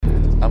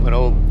I'm an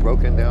old,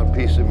 broken-down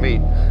piece of meat.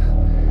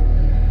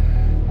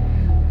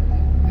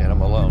 And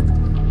I'm alone.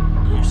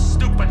 You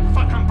stupid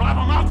fucking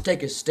blabbermouth!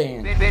 Take a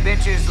stand.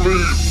 Bitches leave.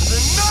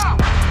 Enough!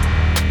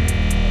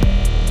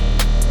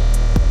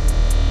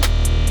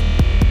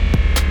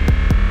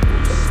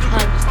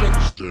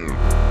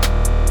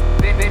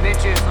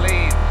 Bitches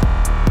leave.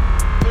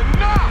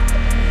 Enough!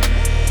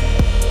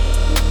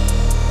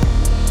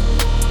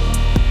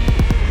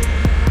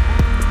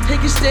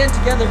 Take a stand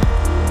together.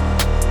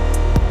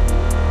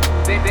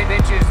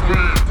 Bitches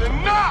leave.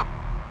 Enough!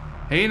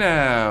 Hey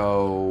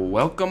now,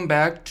 welcome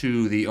back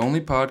to the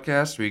only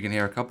podcast where you can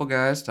hear a couple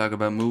guys talk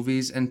about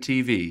movies and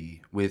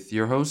TV with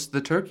your hosts,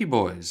 the Turkey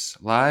Boys,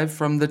 live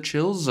from the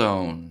Chill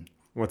Zone.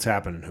 What's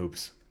happening,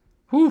 Hoops?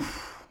 Whew,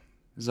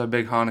 this is our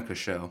big Hanukkah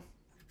show.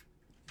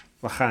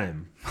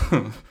 L'chaim.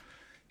 I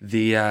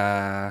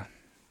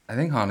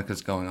think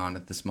Hanukkah's going on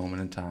at this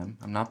moment in time.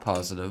 I'm not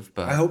positive,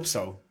 but I hope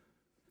so.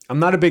 I'm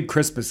not a big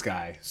Christmas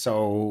guy,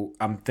 so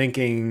I'm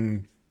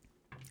thinking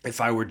if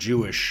I were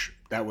Jewish,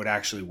 that would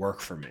actually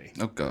work for me.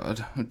 Oh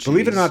God, oh,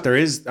 Believe it or jeez. not, there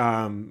is.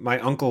 My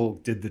uncle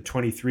did the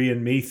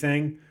 23andMe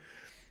thing,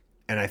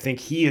 and I think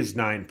he is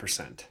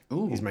 9%.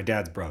 Ooh. He's my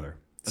dad's brother,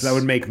 so that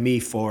would make me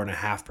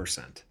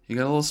 4.5%. You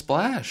got a little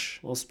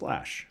splash. A little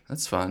splash.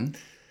 That's fun.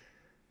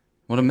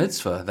 What a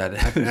mitzvah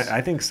that is.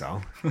 I think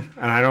so, and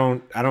I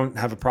don't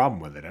have a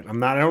problem with it.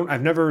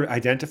 I've never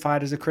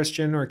identified as a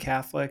Christian or a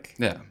Catholic,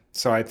 Yeah,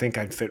 so I think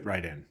I'd fit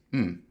right in.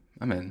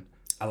 I'm in.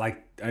 I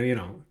like,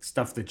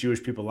 stuff that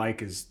Jewish people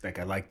like is like,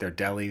 I like their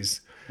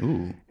delis.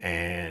 Ooh.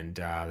 And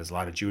there's a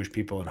lot of Jewish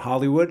people in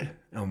Hollywood.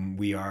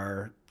 We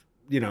are,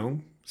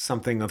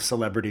 something of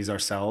celebrities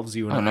ourselves,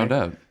 you and Oh, I. no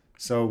doubt.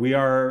 So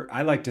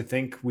I like to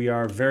think we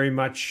are very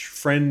much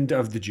friend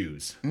of the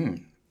Jews.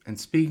 And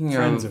speaking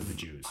Friends of of the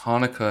Jews.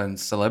 Hanukkah and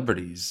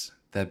celebrities,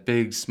 that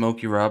big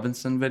Smokey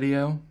Robinson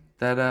video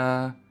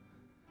that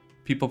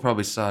people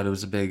probably saw, it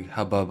was a big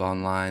hubbub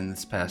online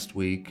this past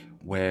week,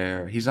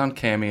 where he's on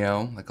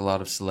Cameo, like a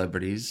lot of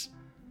celebrities.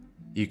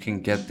 You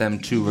can get them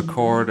to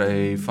record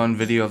a fun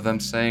video of them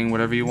saying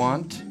whatever you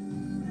want.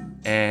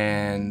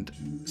 And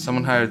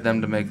someone hired them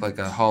to make like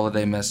a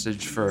holiday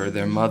message for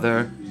their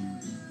mother.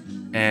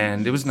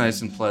 And it was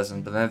nice and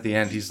pleasant, but then at the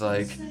end he's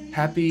like,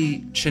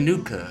 Happy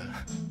Chanukah.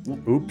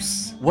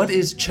 Oops. What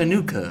is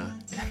Chanukah?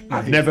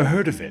 I've never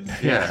heard of it.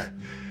 Yeah.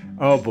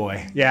 Oh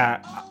boy.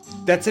 Yeah.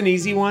 That's an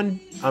easy one.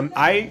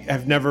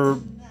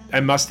 I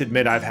must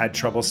admit I've had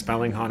trouble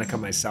spelling Hanukkah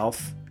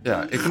myself.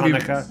 Yeah,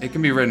 Hanukkah. it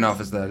can be written off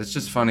as that. It's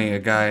just funny, a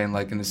guy in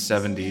his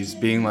 70s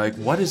being like,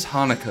 "What is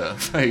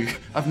Hanukkah?"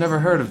 Like, I've never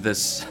heard of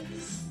this.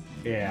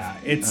 Yeah,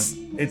 it's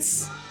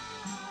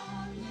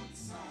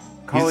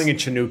calling it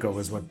Chanukah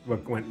was what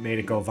made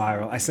it go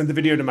viral. I sent the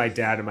video to my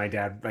dad, and my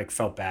dad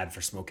felt bad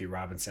for Smokey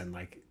Robinson.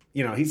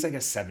 He's like a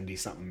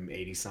 70-something,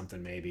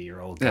 80-something maybe year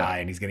old guy, Yeah.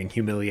 and he's getting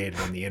humiliated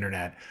on the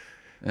internet.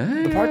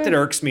 The part that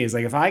irks me is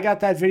if I got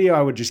that video,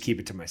 I would just keep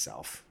it to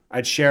myself.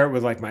 I'd share it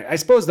with I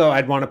suppose though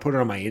I'd want to put it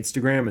on my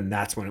Instagram, and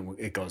that's when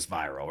it goes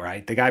viral,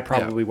 right? The guy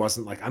probably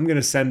wasn't like, I'm going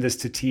to send this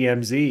to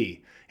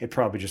TMZ. It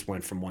probably just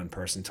went from one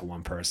person to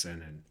one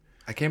person, and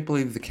I can't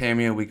believe the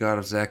cameo we got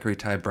of Zachary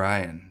Ty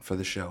Bryan for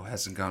the show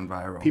hasn't gone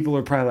viral. people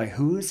are probably like,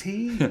 who is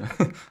he?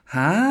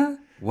 Huh?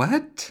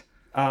 What?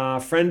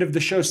 Friend of the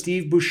show,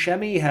 Steve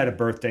Buscemi, had a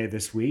birthday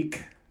this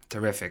week.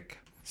 Terrific.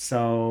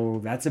 So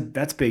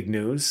that's big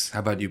news. How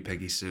about you,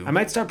 Peggy Sue? I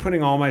might start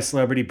putting all my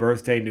celebrity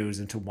birthday news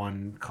into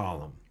one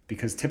column,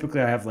 because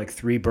typically I have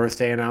 3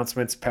 birthday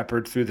announcements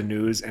peppered through the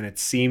news, and it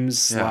seems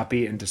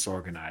sloppy and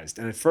disorganized.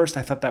 And at first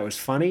I thought that was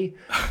funny,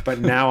 but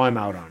now I'm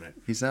out on it.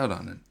 He's out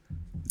on it.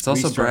 It's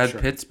also Brad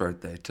Restructure. Pitt's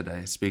birthday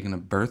today, speaking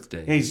of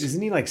birthdays. Hey,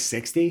 isn't he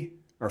 60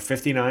 or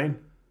 59?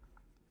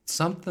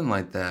 Something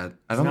like that.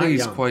 I don't not think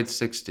he's young. quite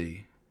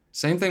 60.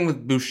 Same thing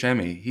with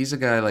Buscemi. He's a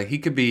guy, he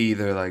could be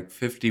either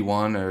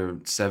 51 or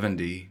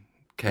 70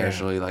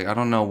 casually. I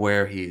don't know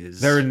where he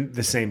is. They're in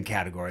the same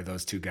category,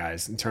 those two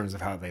guys, in terms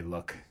of how they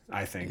look,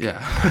 I think. Yeah.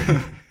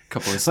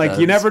 Couple of It's you studs.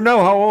 never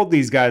know how old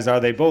these guys are.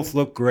 They both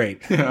look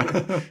great.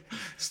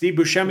 Steve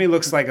Buscemi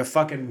looks like a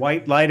fucking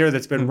white lighter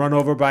that's been run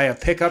over by a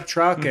pickup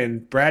truck,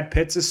 and Brad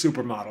Pitt's a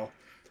supermodel.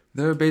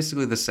 They're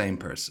basically the same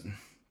person.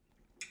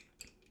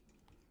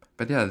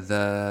 But yeah,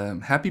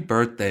 the happy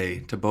birthday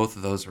to both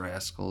of those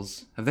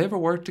rascals. Have they ever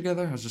worked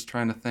together? I was just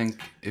trying to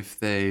think if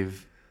they're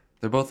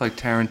both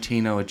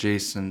Tarantino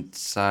adjacent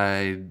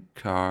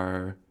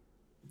sidecar.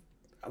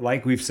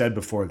 Like we've said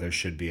before, there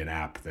should be an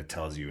app that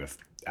tells you if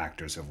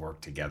actors have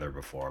worked together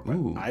before, but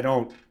Ooh.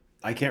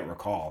 I can't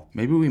recall.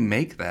 Maybe we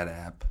make that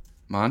app.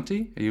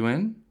 Monty, are you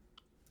in?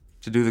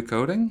 To do the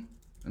coding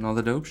and all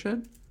the dope shit?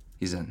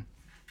 He's in.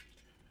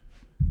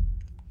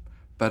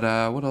 But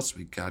what else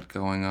we got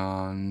going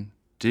on?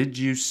 Did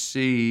you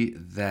see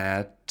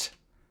that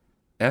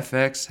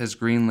FX has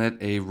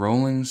greenlit a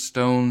Rolling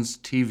Stones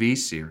TV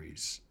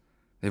series?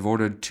 They've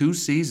ordered 2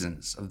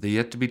 seasons of the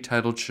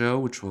yet-to-be-titled show,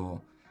 which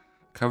will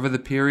cover the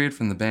period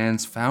from the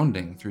band's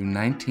founding through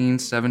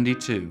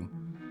 1972.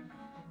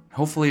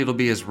 Hopefully it'll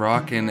be as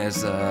rockin'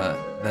 as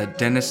that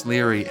Dennis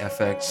Leary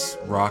FX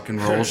rock and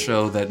roll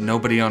show that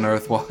nobody on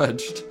Earth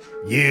watched.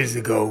 Years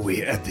ago,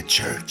 we at the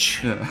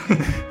church. Yeah.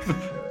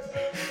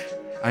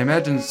 I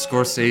imagine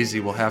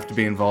Scorsese will have to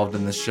be involved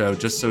in this show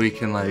just so he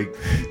can, like,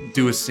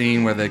 do a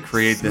scene where they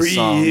create this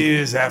song. 3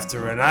 years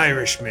after an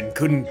Irishman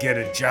couldn't get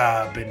a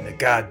job in the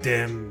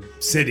goddamn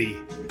city,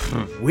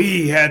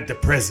 we had the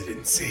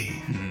presidency.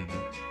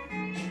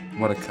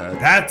 What a cut.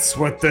 That's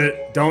what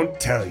the... Don't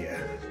tell you.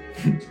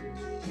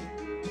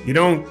 You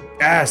don't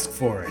ask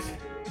for it.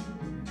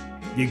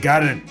 You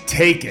gotta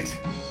take it.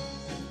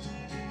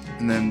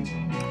 And then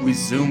we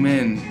zoom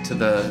in to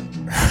the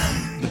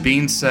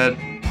Bean Set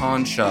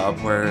pawn shop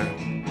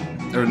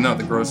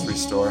the grocery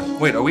store.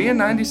 Wait, are we in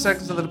 90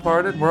 Seconds of the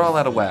Departed? We're all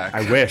out of whack.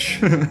 I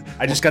wish.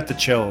 I just got the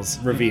chills.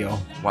 Reveal.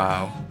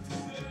 Wow.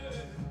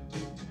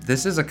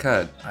 This is a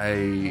cut.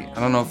 I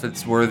don't know if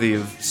it's worthy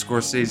of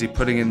Scorsese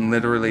putting in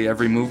literally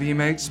every movie he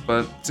makes,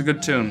 but it's a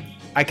good tune.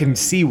 I can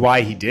see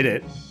why he did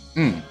it.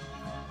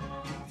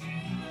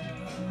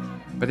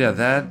 But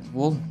yeah,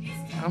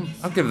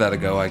 I'll give that a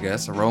go, I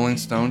guess. A Rolling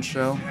Stones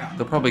show.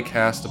 They'll probably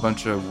cast a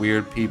bunch of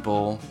weird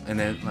people in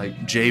it,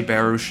 like Jay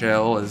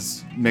Baruchel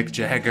as Mick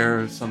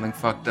Jagger or something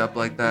fucked up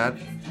like that.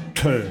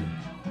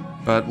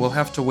 But we'll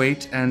have to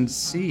wait and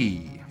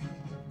see.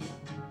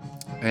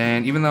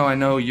 And even though I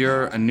know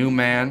you're a new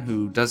man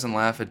who doesn't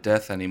laugh at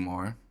death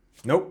anymore,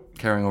 Nope.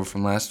 carrying over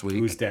from last week,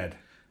 Who's dead?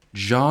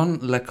 Jean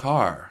Le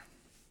Carre.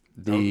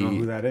 Don't know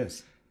who that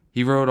is.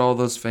 He wrote all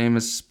those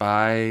famous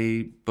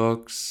spy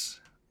books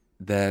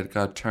that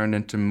got turned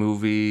into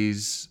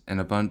movies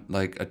and a bunch,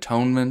 like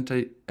Atonement.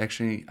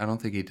 Actually, I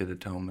don't think he did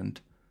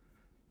Atonement.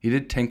 He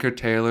did Tinker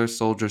Tailor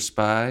Soldier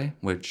Spy,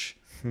 which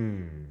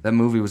that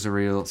movie was a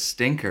real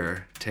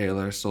stinker,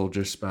 Tailor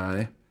Soldier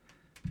Spy.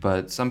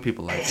 But some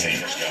people like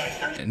him.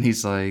 And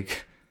he's a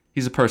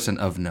person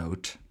of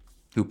note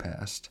who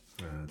passed.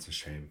 That's a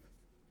shame.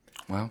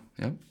 Well,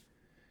 yep.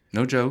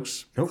 No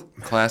jokes. Nope.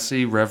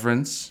 Classy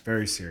reverence.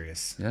 Very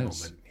serious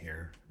Yes. moment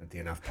here at the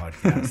Enough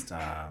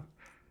Podcast.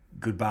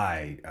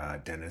 Goodbye,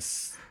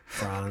 Dennis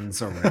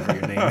Franz, or whatever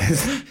your name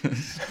is.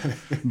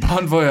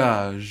 Bon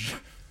voyage.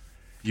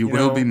 You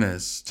will know, be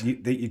missed.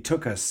 You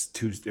took us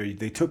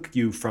they took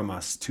you from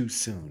us too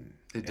soon.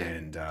 They did.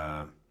 And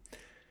I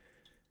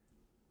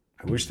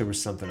wish there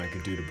was something I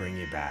could do to bring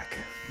you back.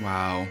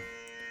 Wow.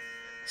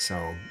 So,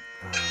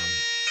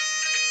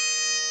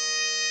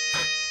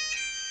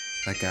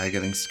 That guy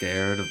getting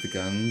scared of the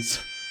guns.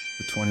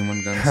 The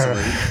 21 gun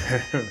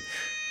salute.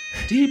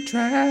 Deep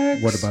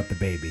tracks. what about the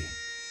baby?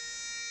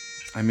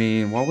 I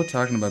mean, while we're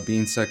talking about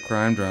being set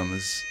crime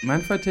dramas,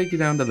 mind if I take you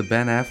down to the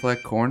Ben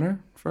Affleck corner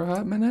for a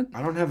hot minute?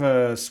 I don't have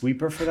a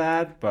sweeper for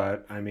that,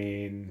 but I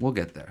mean, We'll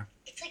get there.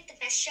 It's like the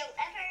best show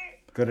ever.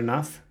 good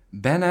enough.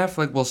 Ben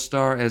Affleck will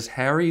star as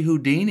Harry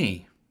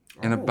Houdini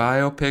in a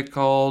biopic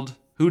called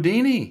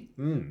Houdini.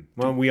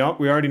 Well, we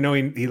already know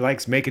he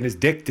likes making his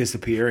dick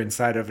disappear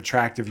inside of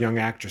attractive young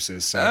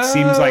actresses, so it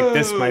seems like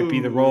this might be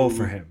the role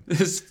for him.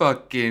 This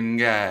fucking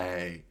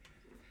guy.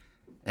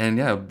 And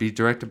yeah, it'll be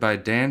directed by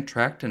Dan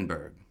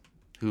Trachtenberg,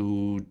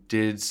 who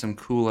did some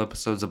cool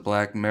episodes of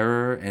Black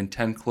Mirror and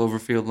 10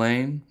 Cloverfield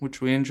Lane,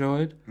 which we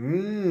enjoyed.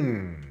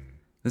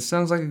 This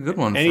sounds like a good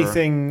one.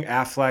 Anything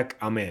Affleck,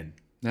 I'm in.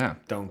 Yeah.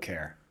 Don't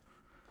care.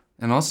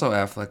 And also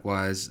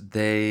Affleck-wise,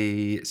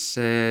 they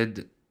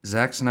said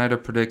Zack Snyder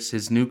predicts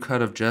his new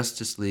cut of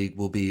Justice League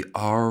will be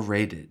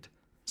R-rated,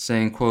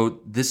 saying,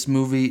 quote, "This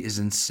movie is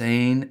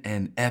insane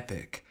and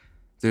epic.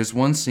 There's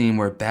one scene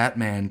where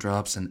Batman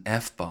drops an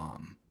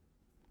F-bomb."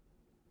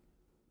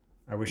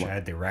 I wish I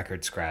had the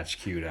record scratch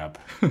queued up.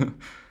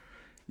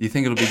 You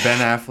think it'll be Ben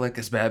Affleck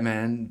as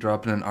Batman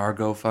dropping an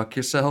Argo fuck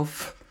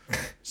yourself?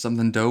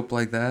 Something dope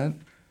like that?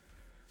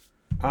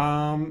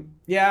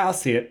 Yeah, I'll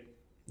see it.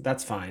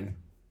 That's fine.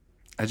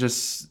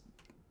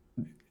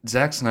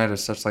 Zack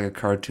Snyder's such like a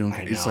cartoon.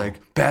 I He's know.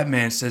 like,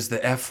 Batman says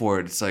the F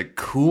word. It's like,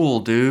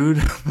 cool,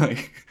 dude.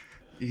 Like,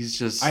 he's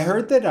just... I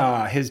heard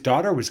that his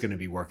daughter was going to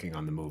be working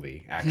on the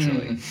movie,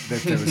 actually.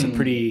 That there was a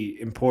pretty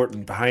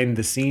important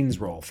behind-the-scenes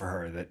role for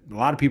her that a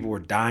lot of people were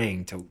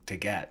dying to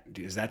get.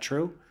 Is that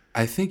true?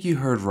 I think you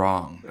heard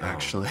wrong,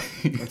 actually.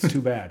 That's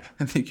too bad.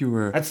 I think you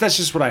were That's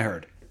just what I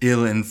heard.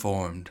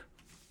 ill-informed.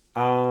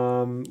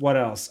 What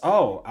else?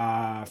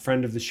 Oh,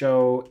 friend of the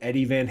show,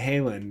 Eddie Van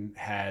Halen,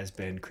 has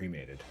been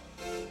cremated.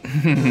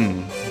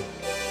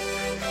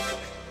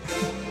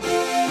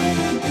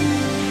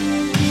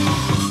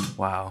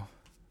 Wow.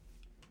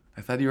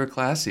 I thought you were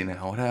classy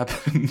now. What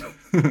happened?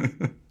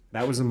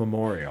 That was a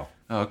memorial.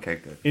 Okay,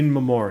 good. In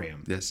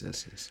memoriam. Yes.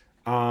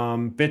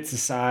 Bits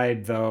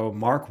aside, though,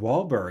 Mark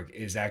Wahlberg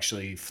is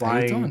actually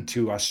flying doing?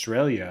 to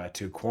Australia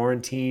to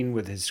quarantine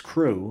with his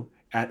crew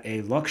at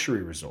a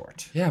luxury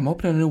resort. Yeah, I'm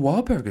opening a new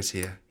Wahlburgers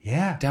here.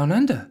 Yeah. Down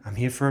under. I'm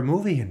here for a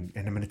movie, and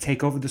I'm going to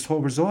take over this whole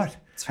resort.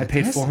 I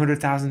paid fantastic.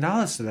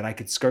 $400,000 so that I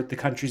could skirt the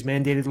country's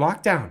mandated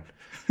lockdown.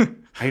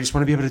 I just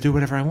want to be able to do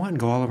whatever I want and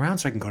go all around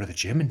so I can go to the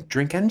gym and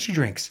drink energy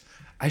drinks.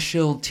 I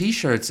shill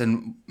T-shirts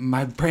and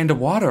my brand of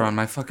water on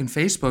my fucking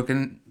Facebook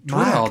and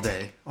Twitter all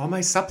day. All my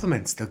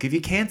supplements, they'll give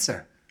you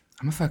cancer.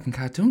 I'm a fucking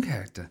cartoon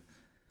character.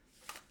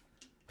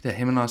 But yeah,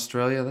 him in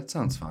Australia, that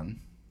sounds fun.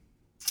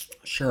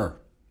 Sure.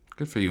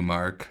 Good for you,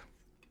 Mark.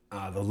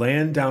 The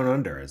land down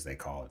under, as they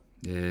call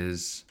it.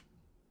 Is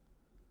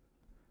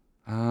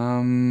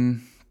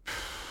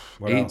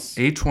What else?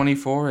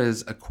 A24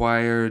 has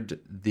acquired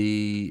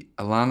the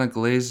Alana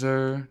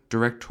Glazer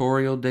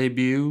directorial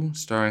debut,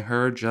 starring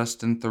her,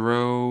 Justin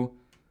Theroux,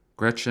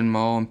 Gretchen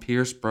Mol, and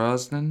Pierce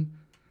Brosnan.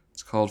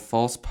 It's called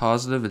False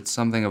Positive. It's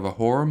something of a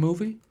horror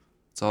movie.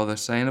 That's all they're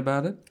saying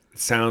about it. It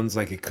sounds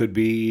like it could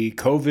be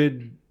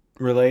COVID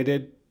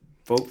related.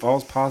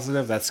 False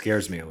positive. That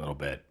scares me a little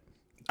bit.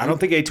 I don't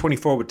think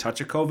A24 would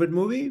touch a COVID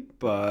movie,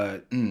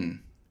 but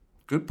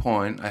Good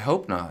point. I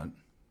hope not.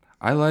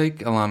 I like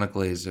Alana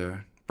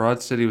Glazer.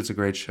 Broad City was a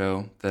great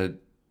show that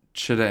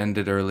should have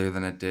ended earlier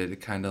than it did.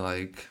 It kind of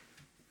like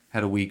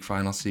had a weak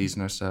final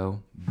season or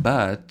so.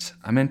 But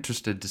I'm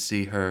interested to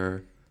see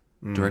her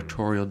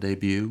directorial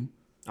debut.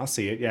 I'll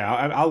see it. Yeah,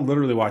 I'll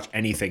literally watch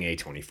anything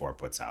A24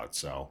 puts out,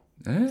 so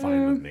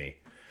fine with me.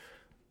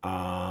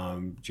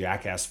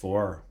 Jackass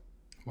 4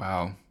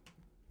 Wow.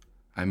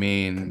 I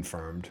mean,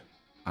 confirmed.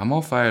 I'm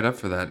all fired up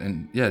for that.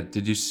 And yeah,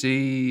 did you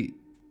see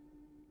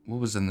what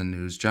was in the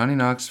news? Johnny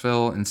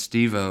Knoxville and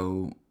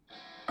Steve-O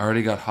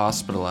already got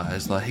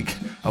hospitalized like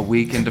a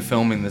week into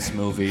filming this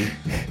movie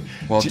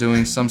while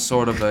doing some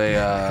sort of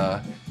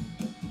a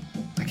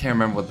I can't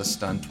remember what the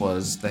stunt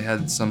was. They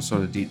had some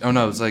sort of it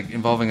was like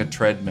involving a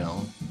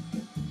treadmill.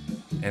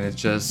 And it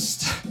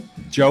just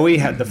Joey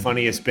had the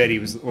funniest bit. He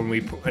was when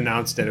we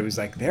announced it. It was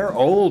like they're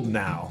old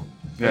now.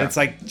 And Yeah. it's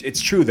like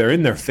it's true. They're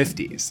in their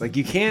 50s. Like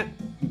you can't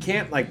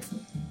like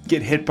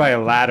get hit by a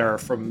ladder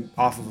from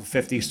off of a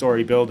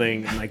 50-story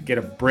building and like get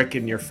a brick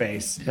in your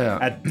face Yeah.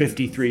 at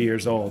 53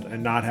 years old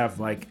and not have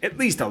like at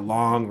least a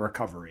long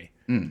recovery.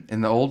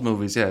 in the old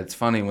movies, yeah, it's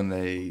funny when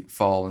they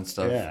fall and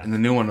stuff. Yeah. In the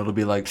new one, it'll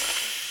be like,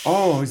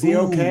 Oh, is he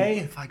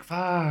okay? like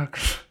fuck.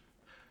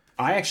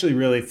 I actually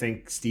really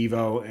think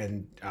Steve-O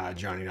and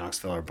Johnny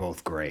Knoxville are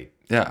both great.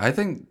 Yeah, I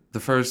think the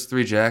first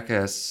three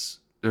Jackass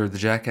or the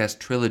Jackass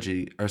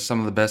trilogy are some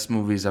of the best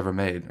movies ever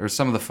made, or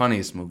some of the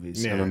funniest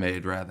movies Yeah. ever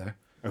made, rather.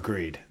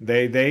 Agreed.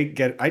 They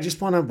get. I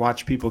just want to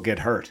watch people get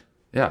hurt.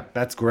 Yeah,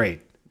 That's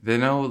great. they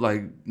know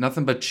like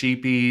nothing but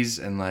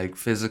cheapies and like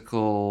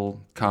physical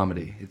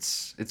comedy.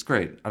 It's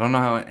great. I don't know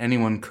how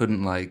anyone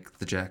couldn't like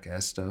the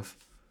Jackass stuff.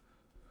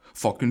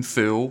 Fucking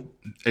Phil,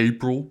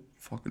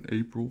 fucking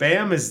April.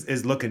 Bam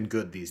is looking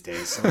good these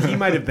days, so he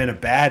might have been a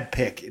bad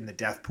pick in the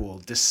death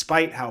pool,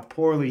 despite how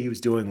poorly he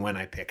was doing when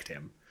I picked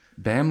him.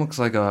 Bam looks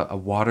like a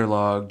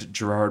waterlogged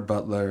Gerard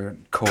Butler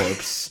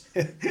corpse.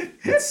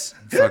 It's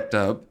fucked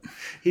up.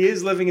 He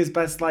is living his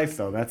best life,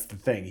 though. That's the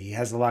thing. He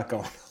has a lot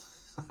going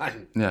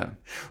on. Yeah,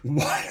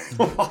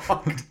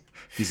 Waterlogged.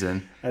 he's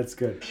in. That's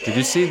good. Did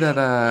you see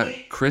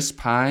that Chris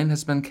Pine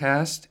has been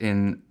cast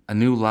in a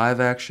new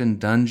live-action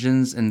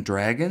Dungeons and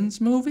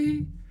Dragons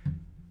movie?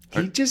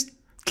 He just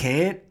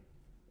can't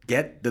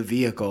get the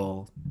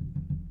vehicle.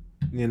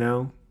 You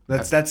know,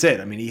 that's it.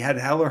 I mean, he had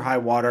Hell or High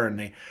Water,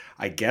 and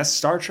I guess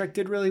Star Trek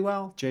did really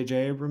well,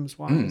 J.J. Abrams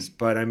wise.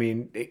 But I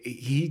mean,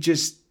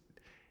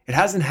 it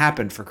hasn't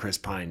happened for Chris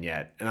Pine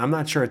yet, and I'm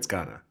not sure it's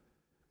gonna.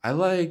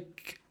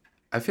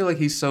 I feel like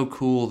he's so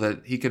cool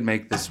that he could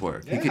make this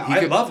work. Yeah,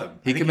 I love him. I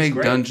He think could he's make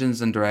great.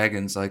 Dungeons and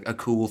Dragons like a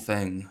cool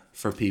thing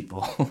for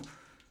people.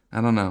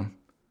 I don't know.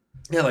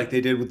 Yeah, like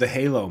they did with the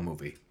Halo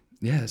movie.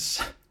 Yes,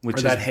 Or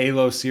which that is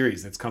Halo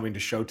series that's coming to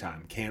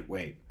Showtime. Can't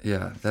wait.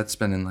 yeah, that's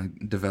been in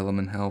like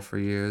development hell for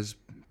years.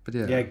 But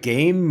yeah, Yeah,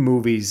 game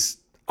movies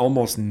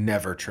almost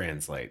never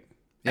translate.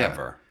 Yeah.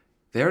 Ever.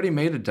 they already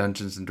made a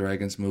Dungeons and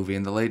Dragons movie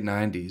in the late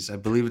 '90s. I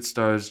believe it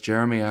stars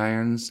Jeremy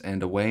Irons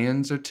and a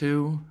Wayans or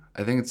two.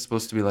 I think it's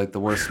supposed to be like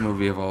the worst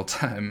movie of all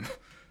time.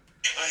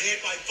 I hate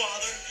my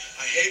father.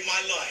 I hate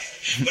my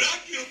life. But I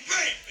feel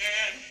great,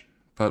 man.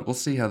 But we'll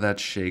see how that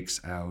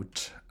shakes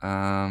out.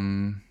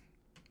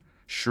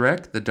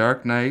 Shrek, The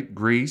Dark Knight,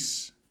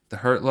 Grease, The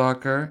Hurt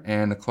Locker,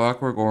 and A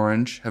Clockwork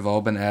Orange have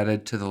all been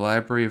added to the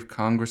Library of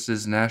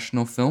Congress's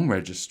National Film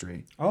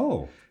Registry.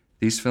 Oh.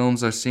 These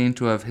films are seen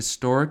to have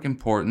historic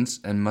importance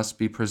and must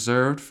be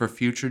preserved for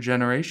future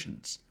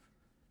generations.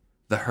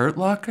 The Hurt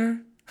Locker?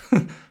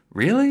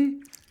 Really?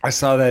 I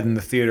saw that in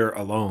the theater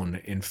alone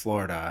in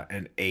Florida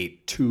and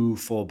ate 2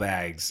 full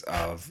bags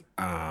of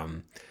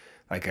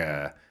like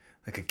a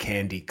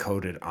candy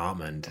coated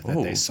almond that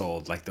they Oh.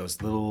 sold, like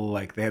those little,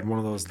 like they had one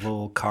of those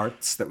little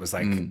carts that was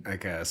like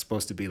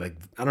supposed to be like,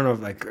 I don't know,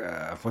 like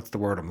what's the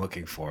word I'm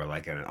looking for,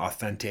 like an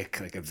authentic,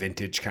 like a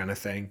vintage kind of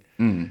thing,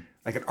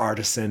 like an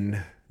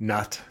artisan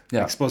nut.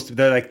 Yeah. Like supposed to,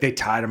 they're like, they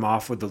tied them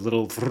off with the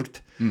little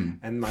fruit,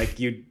 and like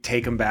you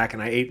take them back,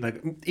 and I ate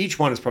like each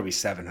one is probably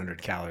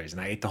 700 calories,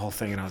 and I ate the whole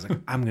thing, and I was like,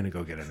 I'm gonna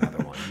go get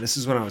another one. And this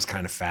is when I was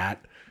kind of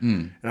fat,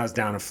 and I was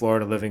down in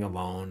Florida living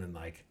alone, and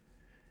like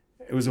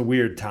it was a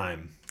weird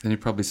time. Then you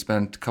probably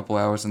spent a couple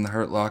hours in the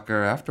Hurt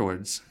Locker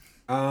afterwards.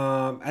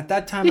 At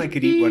that time I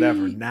could eat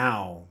whatever.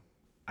 Now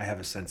I have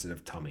a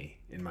sensitive tummy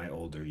in my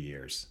older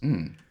years.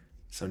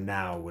 So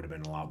now it would have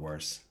been a lot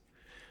worse.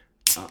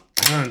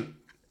 Did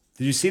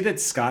you see that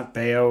Scott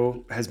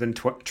Baio has been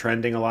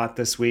trending a lot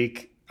this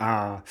week?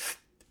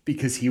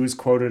 Because he was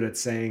quoted at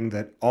saying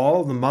that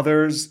all the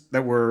mothers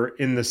that were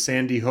in the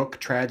Sandy Hook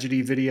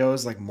tragedy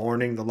videos, like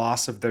mourning the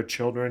loss of their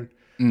children,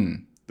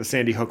 the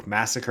Sandy Hook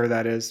massacre,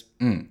 that is,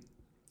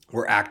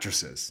 were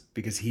actresses.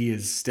 Because he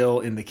is still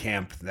in the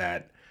camp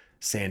that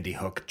Sandy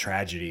Hook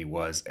tragedy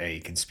was a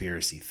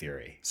conspiracy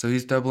theory. So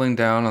he's doubling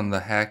down on the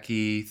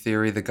hacky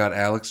theory that got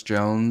Alex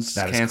Jones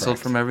That is canceled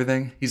correct. from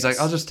everything. He's Yes. like,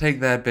 I'll just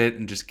take that bit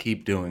and just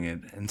keep doing it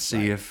and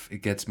see if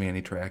it gets me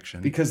any traction.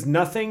 Because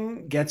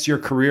nothing gets your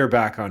career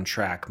back on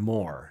track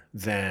more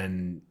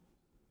than,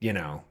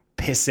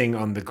 pissing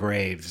on the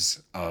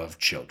graves of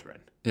children.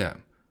 Yeah.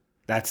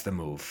 That's the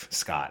move,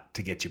 Scott,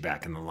 to get you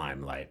back in the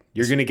limelight.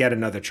 You're going to get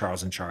another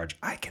Charles in Charge.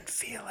 I can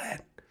feel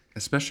it.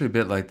 Especially a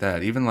bit like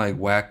that. Even like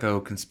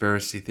wacko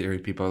conspiracy theory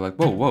people are like,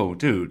 whoa,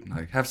 dude,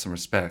 like have some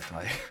respect.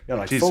 Like, Yeah,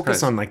 like Jesus focus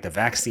Christ. on like the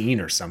vaccine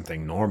or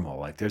something normal.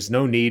 Like there's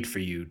no need for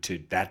you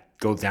to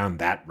go down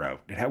that road.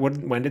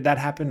 When did that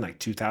happen? Like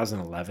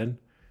 2011,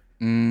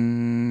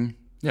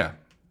 Yeah.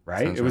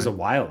 right? Sounds It was right. a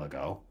while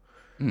ago.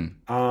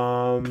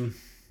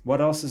 What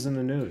else is in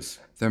the news?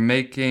 They're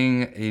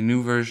making a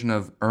new version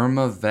of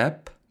Irma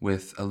Vep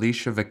with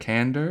Alicia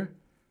Vikander.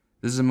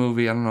 This is a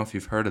movie, I don't know if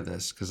you've heard of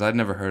this, because I'd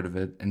never heard of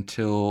it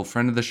until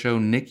friend of the show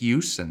Nick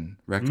Hewson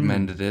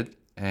recommended it,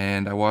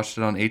 and I watched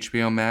it on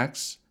HBO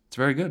Max. It's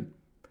very good.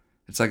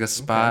 It's like a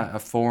spy, a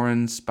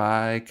foreign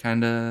spy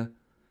kind of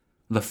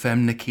La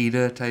Femme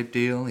Nikita type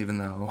deal, even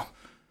though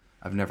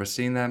I've never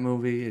seen that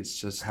movie. It's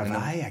just... Have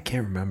I? I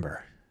can't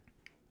remember.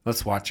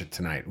 Let's watch it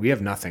tonight. We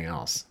have nothing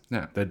else.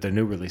 Yeah. The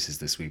new releases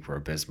this week were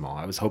abysmal.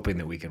 I was hoping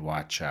that we could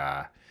watch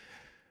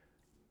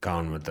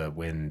Gone with the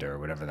Wind or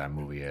whatever that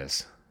movie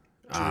is.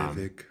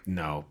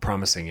 No,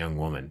 Promising Young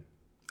Woman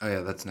Oh yeah,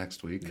 that's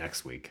next week.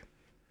 next week.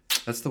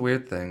 That's the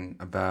weird thing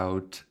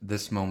about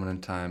this moment in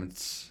time.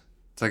 It's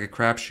like a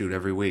crapshoot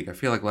every week. I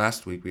feel like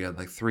last week we had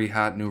like 3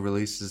 hot new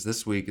releases.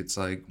 This week it's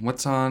like,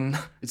 what's on?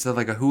 It's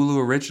like a Hulu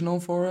original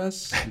for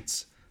us.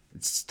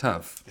 It's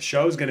tough. The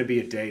show's going to be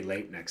a day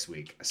late next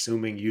week,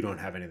 assuming you don't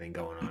have anything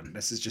going on.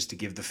 This is just to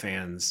give the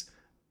fans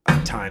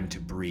time to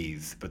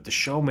breathe. But the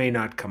show may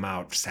not come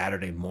out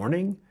Saturday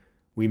morning.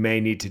 We may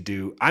need to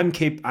do... I'm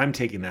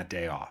taking that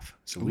day off,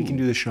 so we can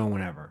do the show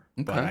whenever.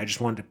 But Okay. I just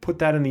wanted to put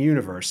that in the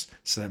universe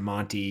so that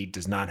Monty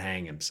does not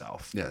hang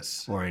himself.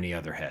 Yes. Or any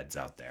other heads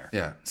out there.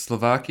 Yeah.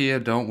 Slovakia,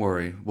 don't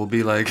worry. We'll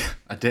be like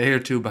a day or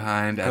 2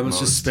 behind at I was most.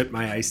 just spit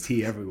my iced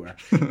tea everywhere.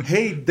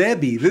 Hey,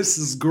 Debbie, this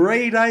is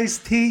great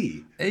iced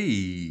tea.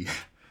 Hey.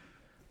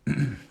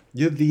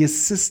 You're the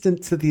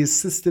assistant to the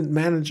assistant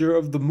manager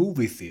of the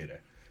movie theater.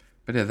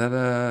 But yeah,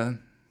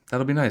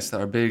 that'll be nice.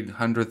 Our big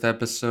 100th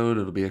episode.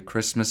 It'll be a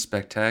Christmas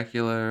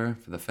spectacular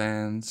for the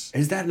fans.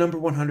 Is that number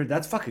 100?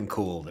 That's fucking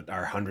cool that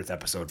our 100th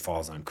episode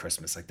falls on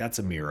Christmas. Like, that's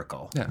a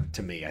miracle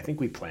to me. I think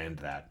we planned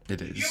that.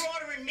 It is. You're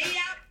ordering me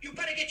out? You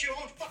better get your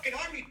own fucking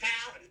army,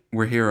 pal.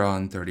 We're here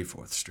on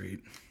 34th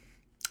Street.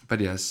 But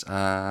yes,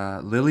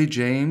 Lily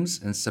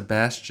James and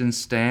Sebastian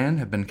Stan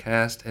have been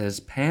cast as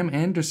Pam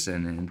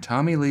Anderson and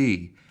Tommy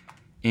Lee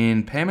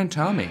in Pam and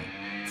Tommy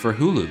for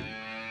Hulu.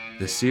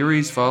 The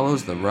series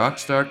follows the rock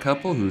star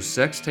couple whose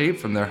sex tape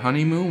from their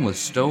honeymoon was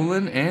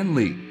stolen and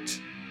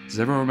leaked. Does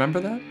everyone remember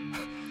that?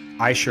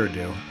 I sure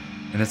do.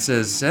 And it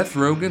says Seth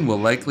Rogen will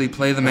likely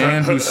play the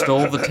man who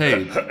stole the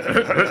tape.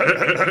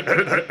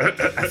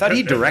 I thought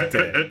he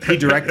directed it. He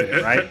directed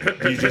it, right?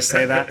 Did you just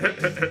say that?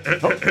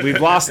 Oh, we've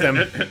lost him.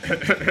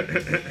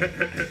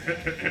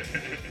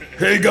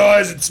 Hey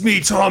guys, it's me,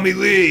 Tommy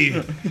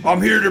Lee.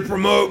 I'm here to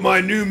promote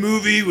my new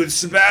movie with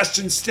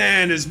Sebastian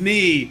Stan as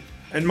me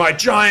and my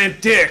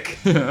giant dick.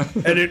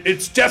 And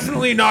it's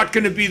definitely not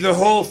going to be the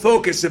whole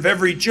focus of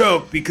every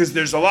joke because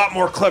there's a lot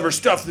more clever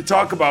stuff to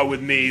talk about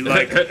with me,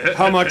 like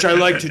how much I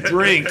like to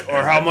drink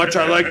or how much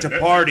I like to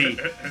party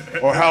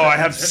or how I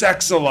have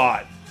sex a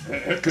lot.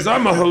 Because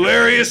I'm a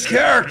hilarious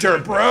character,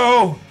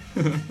 bro.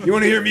 You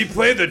want to hear me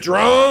play the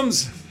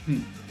drums?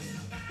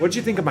 What'd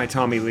you think of my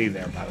Tommy Lee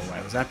there, by the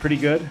way? Was that pretty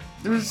good?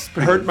 It was It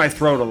pretty hurt good. my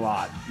throat a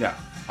lot. Yeah,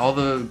 all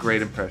the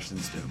great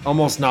impressions do.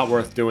 Almost not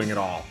worth doing at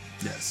all.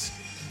 Yes.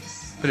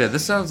 But yeah,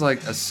 this sounds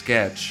like a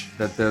sketch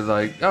that they're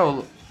like,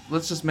 oh,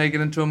 let's just make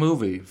it into a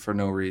movie for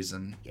no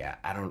reason. Yeah,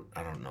 I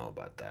don't know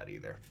about that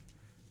either.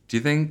 Do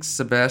you think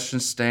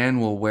Sebastian Stan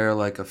will wear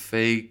like a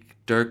fake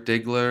Dirk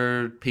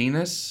Diggler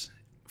penis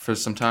for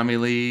some Tommy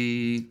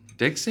Lee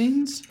dick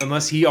scenes?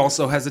 Unless he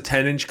also has a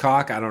 10-inch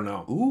cock, I don't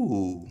know.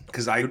 Ooh.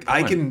 Because Good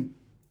I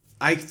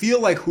point. feel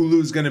like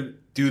Hulu's gonna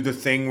do the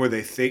thing where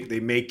they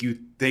make you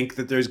think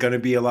that there's gonna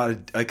be a lot of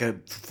like a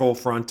full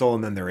frontal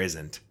and then there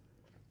isn't.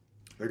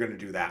 They're gonna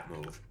do that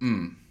move.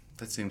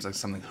 That seems like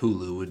something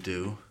Hulu would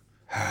do.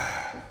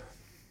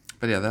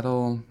 But yeah, I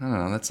don't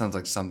know, that sounds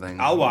like something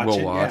I'll watch we'll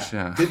it. watch,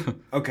 yeah.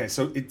 Okay,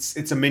 so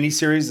it's a mini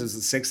series. Is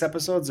it 6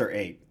 episodes or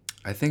 8?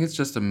 I think it's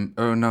just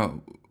oh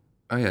no.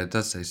 Oh yeah, it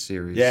does say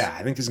series. Yeah,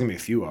 I think there's gonna be a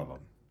few of them.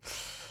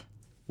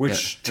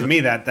 Which to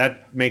me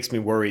that makes me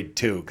worried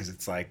too, because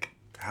it's like,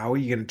 how are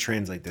you going to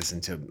translate this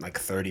into like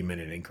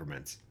 30-minute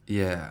increments?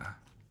 Yeah.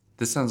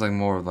 This sounds like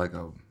more of like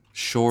a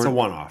short It's a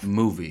one-off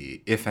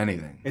movie, if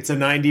anything. It's a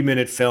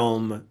 90-minute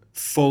film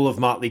full of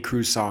Motley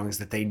Crue songs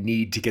that they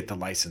need to get the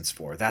license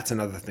for. That's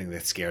another thing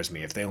that scares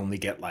me. If they only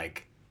get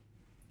like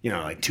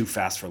Too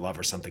Fast for Love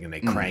or something, and they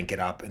crank it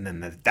up, and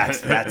then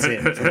that's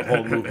it for the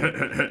whole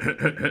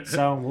movie.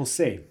 So we'll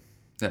see.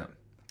 Yeah.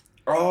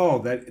 Oh,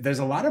 there's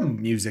a lot of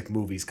music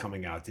movies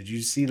coming out. Did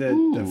you see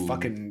the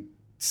fucking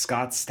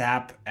Scott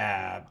Stapp?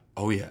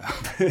 Oh, yeah.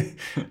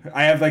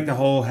 I have like the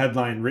whole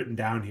headline written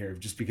down here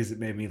just because it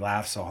made me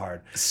laugh so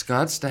hard.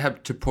 Scott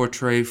Stapp to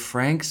portray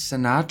Frank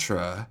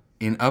Sinatra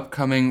in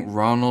upcoming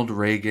Ronald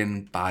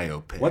Reagan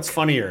biopic. What's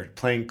funnier,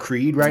 playing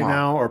Creed right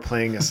now or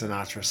playing a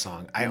Sinatra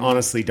song? I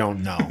honestly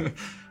don't know.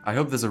 I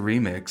hope there's a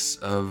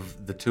remix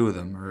of the two of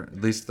them, or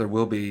at least there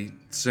will be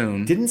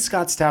soon. Didn't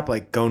Scott Stapp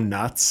like go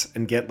nuts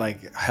and get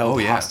like held Oh,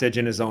 yeah. hostage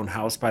in his own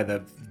house by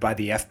the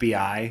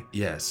FBI?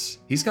 Yes.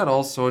 He's got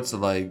all sorts of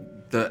like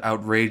the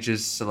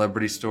outrageous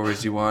celebrity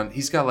stories you want.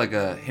 He's got like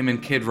a him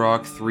and Kid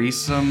Rock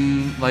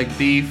threesome like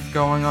beef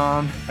going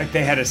on. Like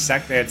they had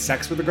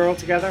sex with a girl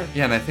together?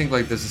 Yeah, and I think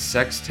like there's a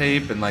sex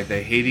tape and like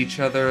they hate each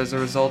other as a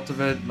result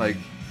of it. Like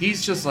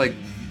he's just like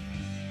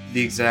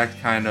the exact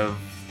kind of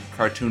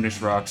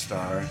cartoonish rock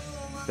star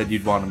that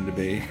you'd want him to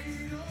be.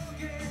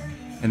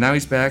 And now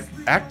he's back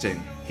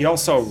acting. He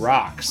also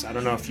rocks. I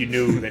don't know if you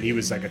knew that he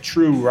was like a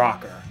true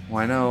rocker.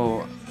 Well, I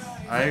know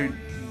I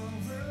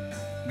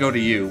go to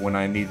you when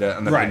I need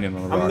an opinion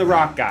on a rock. I'm the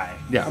rock guy.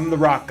 Yeah. I'm the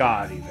rock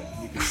god, even,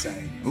 you could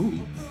say. Ooh.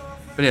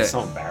 But yeah,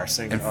 So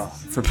embarrassing. and Ugh.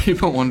 for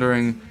people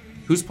wondering,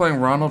 who's playing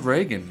Ronald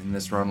Reagan in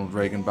this Ronald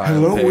Reagan biopic?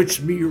 Hello, it's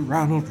me,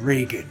 Ronald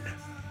Reagan.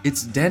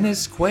 It's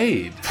Dennis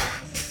Quaid.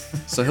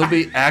 So he'll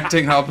be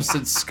acting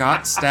opposite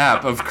Scott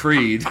Stapp of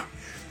Creed.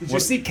 Did you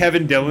see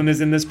Kevin Dillon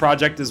is in this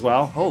project as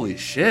well? Holy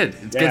shit!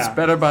 It Yeah. gets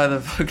better by the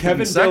fucking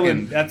Kevin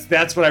second. Dillon.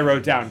 That's what I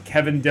wrote down.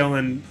 Kevin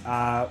Dillon.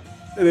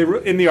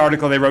 In the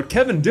article they wrote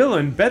Kevin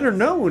Dillon, better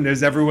known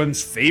as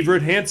everyone's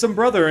favorite handsome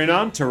brother in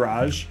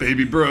Entourage.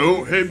 Baby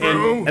bro, hey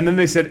bro. And then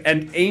they said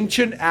an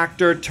ancient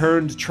actor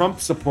turned Trump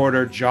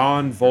supporter,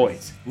 John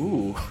Voight.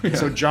 Ooh.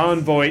 So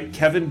John Voight,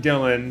 Kevin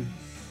Dillon,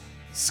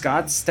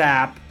 Scott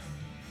Stapp.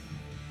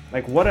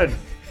 Like what a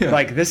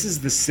like this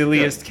is the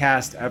silliest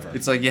cast ever.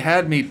 It's like you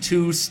had me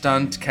 2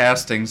 stunt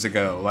castings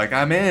ago. Like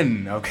I'm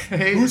in,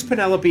 okay? Who's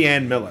Penelope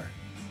Ann Miller?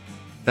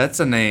 That's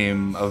a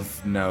name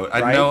of note.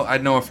 Right?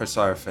 I'd know if I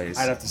saw her face.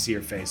 I'd have to see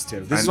her face too.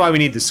 This is why we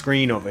need the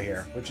screen over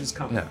here, which is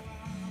coming. Yeah.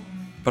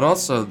 But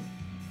also,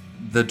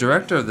 the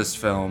director of this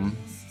film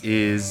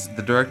is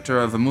the director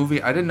of a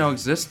movie I didn't know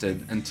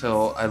existed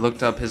until I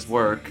looked up his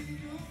work,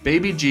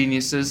 Baby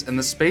Geniuses and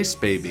the Space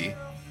Baby,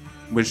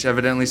 which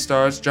evidently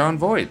stars John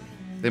Voight.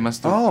 They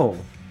must have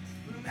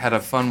had a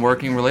fun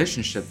working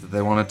relationship that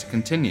they wanted to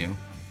continue.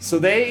 So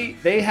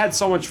they had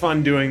so much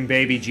fun doing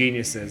Baby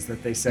Geniuses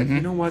that they said,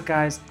 you know what,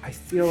 guys? I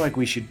feel like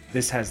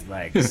this has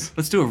legs.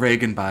 Let's do a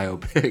Reagan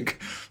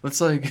biopic. Let's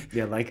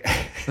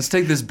Let's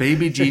take this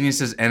Baby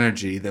Geniuses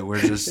energy that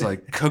we're just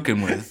like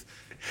cooking with.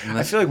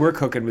 I feel like we're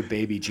cooking with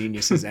Baby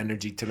Geniuses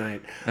energy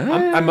tonight.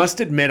 I must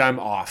admit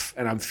I'm off,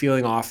 and I'm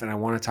feeling off, and I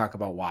want to talk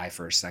about why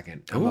for a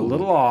second. I'm a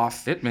little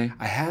off. Hit me.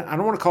 I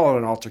don't want to call it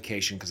an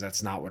altercation because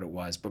that's not what it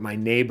was, but my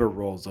neighbor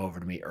rolls over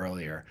to me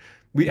earlier.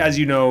 As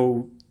you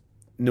know,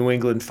 New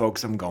England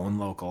folks, I'm going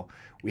local.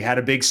 We had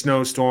a big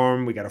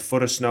snowstorm. We got a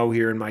foot of snow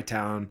here in my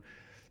town.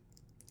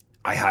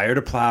 I hired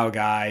a plow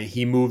guy.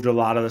 He moved a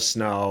lot of the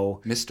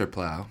snow. Mr.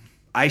 Plow.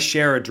 I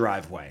share a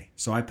driveway.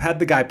 So I had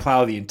the guy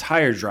plow the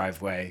entire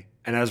driveway.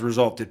 And as a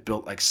result, it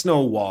built like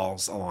snow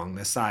walls along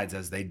the sides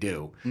as they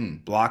do,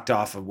 blocked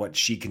off of what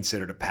she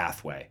considered a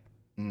pathway.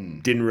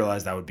 Didn't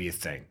realize that would be a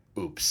thing.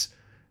 Oops.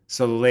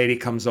 So the lady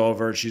comes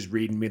over. She's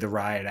reading me the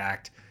riot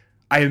act.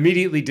 I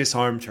immediately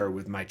disarmed her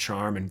with my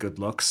charm and good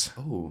looks.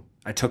 Oh.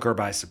 I took her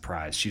by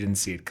surprise. She didn't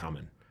see it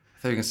coming.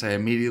 I thought you were going to say I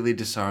immediately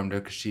disarmed her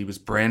because she was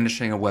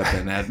brandishing a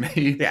weapon at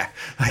me. Yeah.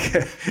 Like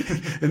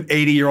an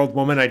 80-year-old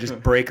woman, I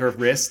just break her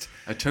wrist.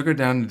 I took her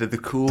down and did the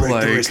cool,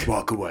 Break the wrist,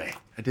 walk away.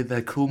 I did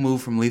that cool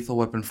move from Lethal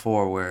Weapon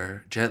 4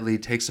 where Jet Li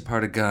takes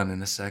apart a gun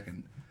in a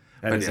second.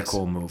 That is a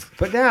cool move.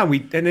 But now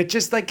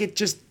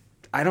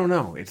I don't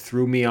know. It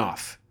threw me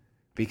off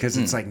because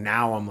it's like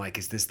now I'm like,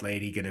 is this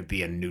lady going to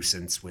be a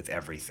nuisance with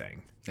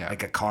everything? Yeah.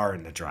 Like a car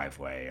in the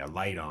driveway, a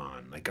light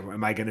on. Like,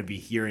 am I going to be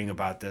hearing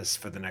about this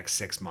for the next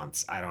 6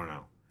 months? I don't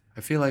know.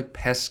 I feel like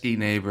pesky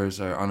neighbors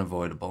are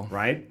unavoidable.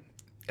 Right?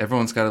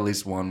 Everyone's got at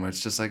least one where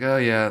it's just like, oh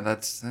yeah,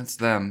 that's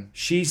them.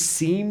 She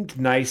seemed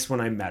nice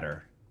when I met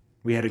her.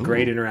 We had a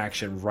great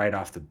interaction right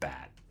off the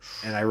bat.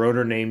 And I wrote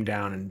her name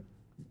down and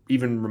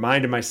even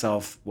reminded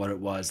myself what it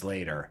was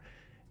later.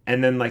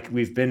 And then, like,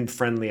 we've been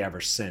friendly ever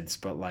since.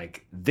 But,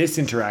 like, this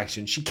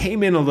interaction, she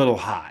came in a little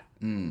hot.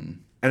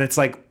 And it's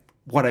like,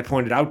 what I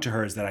pointed out to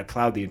her is that I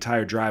plowed the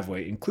entire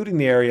driveway, including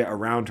the area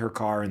around her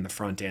car in the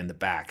front and the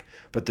back.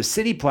 But the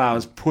city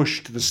plows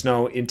pushed the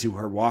snow into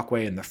her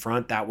walkway in the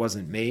front. That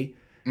wasn't me.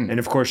 And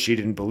of course, she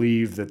didn't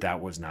believe that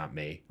was not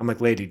me. I'm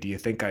like, lady, do you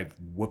think I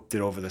whooped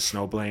it over the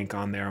snowbank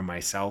on there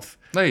myself?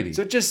 Lady.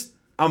 So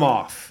I'm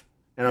off.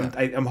 And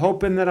I'm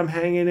hoping that I'm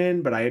hanging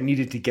in, but I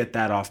needed to get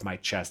that off my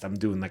chest. I'm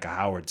doing like a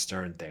Howard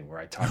Stern thing where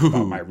I talk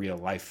about my real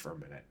life for a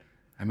minute.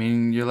 I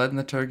mean, you're letting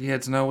the turkey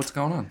heads know what's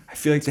going on. I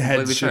feel like the heads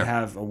completely should fair.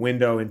 have a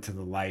window into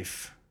the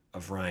life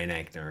of Ryan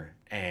Ankner.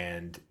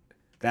 And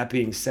that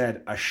being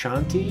said,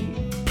 Ashanti,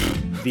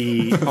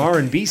 the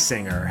R&B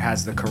singer,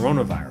 has the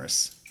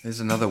coronavirus. There's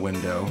another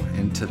window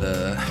into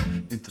the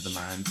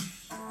mind.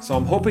 So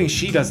I'm hoping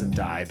she doesn't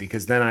die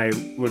because then I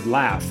would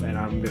laugh and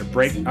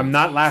I'm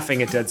not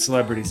laughing at dead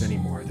celebrities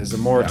anymore. There's a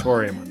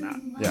moratorium on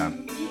that. Yeah,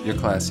 you're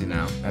classy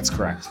now. That's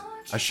correct.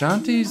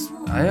 Ashanti's,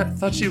 I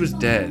thought she was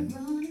dead.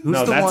 Who's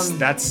No, the that's one?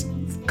 that's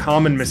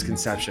common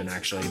misconception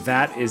actually.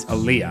 That is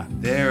Aaliyah.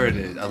 There it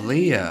is,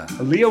 Aaliyah.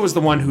 Aaliyah was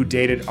the one who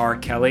dated R.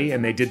 Kelly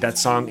and they did that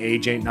song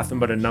Age Ain't Nothing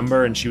But a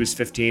Number and she was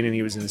 15 and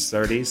he was in his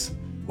 30s.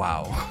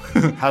 Wow.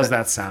 How's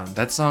that sound?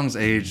 That song's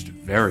aged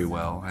very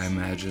well, I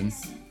imagine.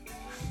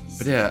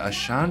 But yeah,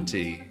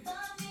 Ashanti,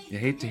 you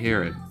hate to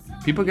hear it.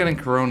 People getting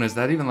corona, is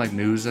that even like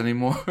news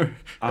anymore?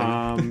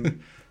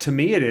 To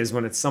me it is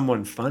when it's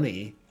someone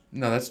funny.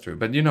 No, that's true.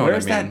 But you know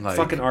Where's what I mean. that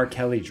fucking R.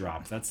 Kelly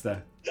drop? That's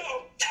the...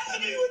 Don't tell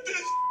me with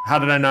this. How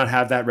did I not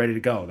have that ready to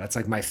go? That's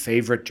like my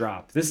favorite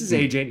drop. This is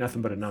Age Ain't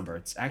Nothing But a Number.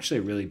 It's actually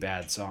a really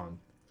bad song.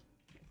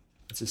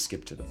 Let's just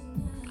skip to them.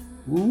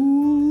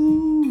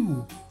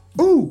 Ooh.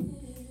 Ooh.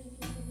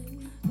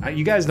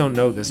 You guys don't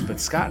know this, but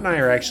Scott and I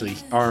are actually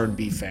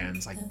R&B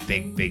fans, like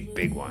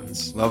big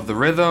ones. Love the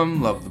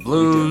rhythm, love the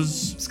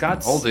blues.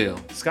 Scott's Whole deal.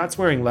 Scott's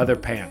wearing leather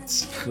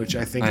pants, which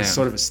I think I is am.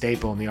 sort of a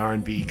staple in the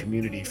R&B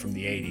community from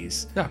the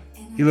 80s. Yeah.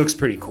 He looks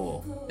pretty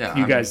cool. Yeah,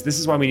 You I'm- guys, this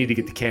is why we need to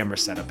get the camera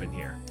set up in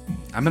here.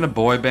 I'm in a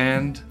boy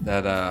band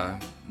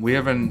that we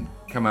haven't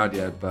come out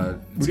yet, but it's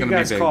What do you gonna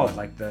guys be big. call it?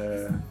 Like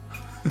the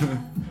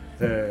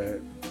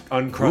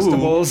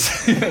Uncrustables?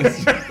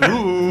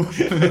 Ooh.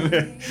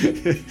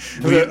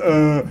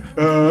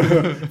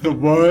 The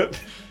what?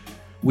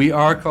 We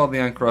are called the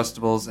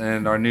Uncrustables,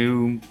 and our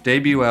new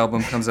debut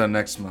album comes out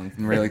next month.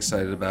 I'm really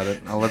excited about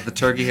it. I'll let the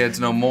turkey heads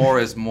know more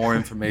as more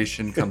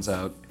information comes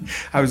out.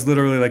 I was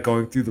literally like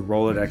going through the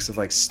Rolodex of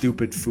like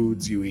stupid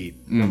foods you eat.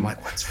 And I'm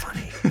like, what's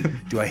funny?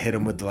 Do I hit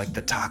them with like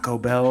the Taco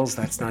Bells?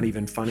 That's not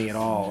even funny at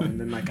all. And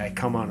then like I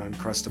come on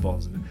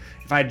Uncrustables. And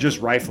if I had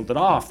just rifled it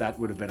off, that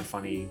would have been a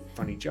funny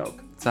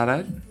joke. Is that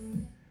it?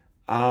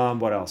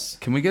 What else?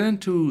 Can we get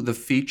into the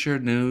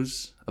featured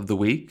news of the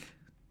week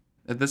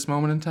at this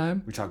moment in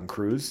time? We're talking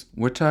cruise.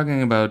 We're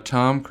talking about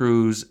Tom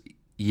Cruise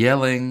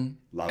yelling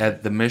Love at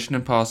it. the Mission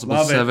Impossible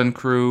Love it. 7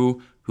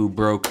 crew who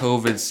broke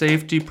COVID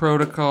safety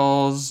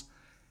protocols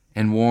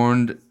and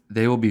warned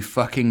they will be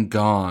fucking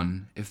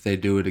gone if they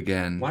do it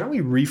again. Why don't we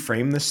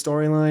reframe this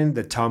storyline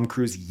that Tom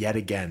Cruise yet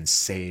again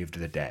saved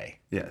the day?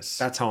 Yes.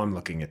 That's how I'm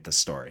looking at the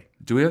story.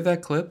 Do we have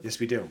that clip? Yes,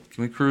 we do.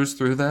 Can we cruise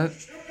through that?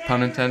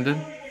 Pun intended.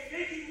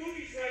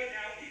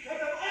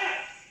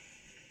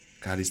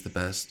 God, he's the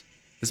best.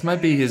 This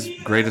might be his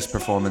greatest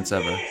performance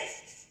ever.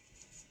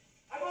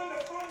 I'm on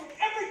the phone with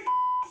every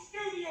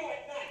studio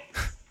at night.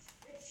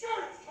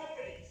 Insurance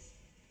companies.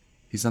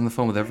 He's on the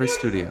phone with every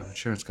studio,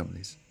 insurance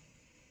companies.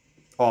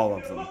 All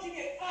of They're them. looking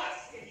at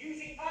us and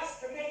using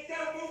us to make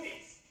their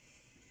movies.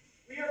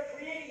 We are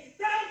creating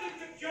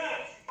thousands of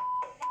jobs.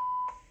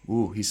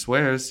 Ooh, he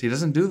swears. He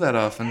doesn't do that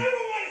often. I don't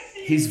want to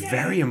see He's you again.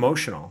 very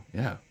emotional.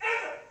 Yeah.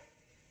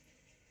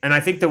 And I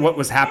think that what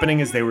was happening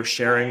is they were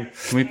sharing.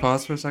 Can we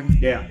pause for a second?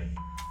 Yeah.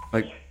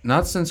 Like,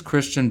 not since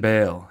Christian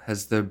Bale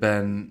has there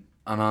been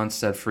an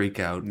on-set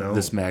freakout No. of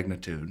this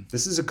magnitude.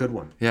 This is a good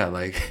one. Yeah,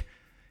 like,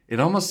 it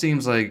almost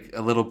seems like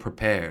a little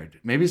prepared.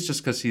 Maybe it's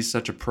just because he's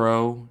such a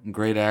pro and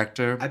great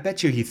actor. I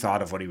bet you he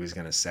thought of what he was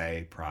going to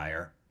say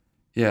prior.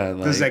 Yeah,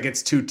 Because like, like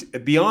it's too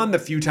beyond the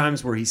few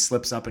times where he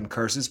slips up and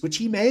curses, which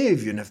he may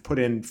even have put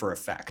in for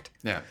effect.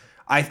 yeah.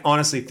 I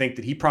honestly think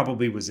that he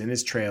probably was in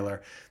his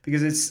trailer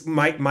because it's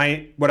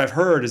my what I've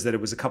heard is that it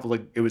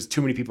was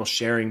too many people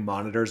sharing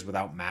monitors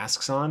without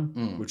masks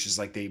on, which is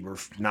like they were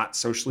not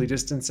socially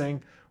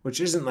distancing, which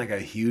isn't like a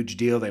huge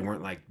deal. They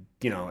weren't like,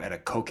 at a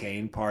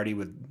cocaine party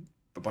with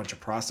a bunch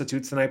of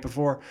prostitutes the night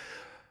before.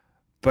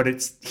 But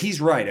he's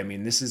right. I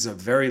mean, this is a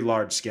very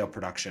large scale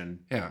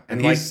production. Yeah,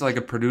 And and he's like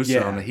a producer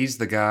Yeah. on it. He's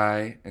the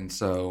guy, and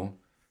so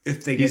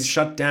if they get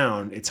shut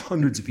down, it's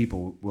hundreds of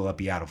people will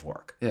be out of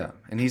work. yeah,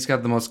 and he's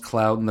got the most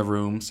clout in the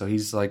room, so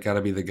he's like got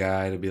to be the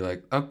guy to be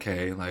like,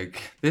 okay, like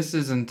this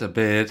isn't a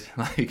bit.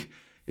 Like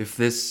if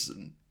this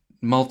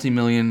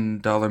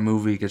multi-million-dollar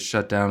movie gets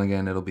shut down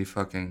again, it'll be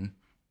fucking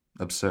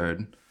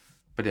absurd.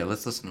 But yeah,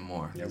 let's listen to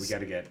more. Yeah, we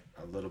got to get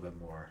a little bit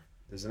more.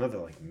 There's another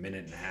like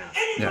minute and a half.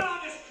 Anyone Yeah. on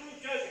this crew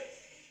does it.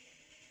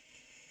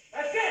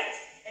 That's it.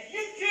 And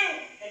you too.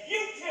 And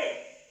you too.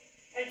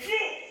 And you.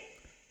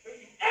 Don't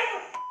you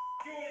ever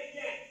do it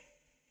again.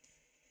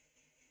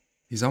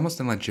 He's almost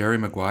in like Jerry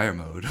Maguire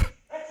mode.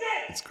 That's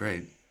it. It's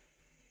great.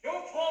 No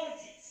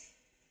apologies.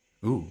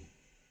 Ooh.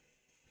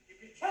 You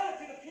can tell it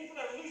to the people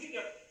that are losing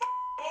their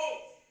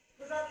homes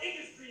because our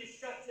industry is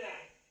shut down.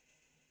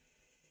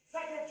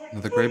 Second of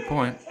Another great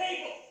point. Table. I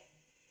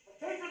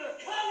pay for their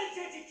college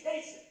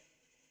education.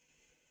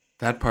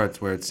 That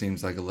part's where it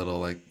seems like a little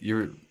like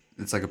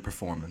it's like a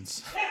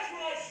performance. That's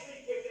what I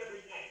sleep with every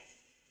night.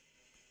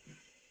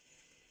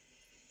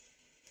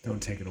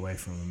 Don't take it away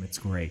from him. It's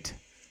great.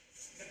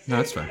 No,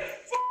 that's fine. So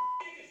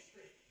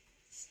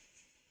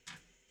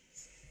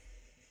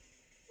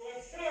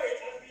I'm sorry,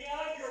 I'm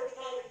beyond your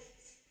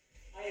apologies.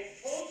 I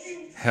have told you.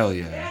 Hell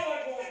yeah. Now I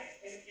want it.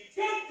 And if you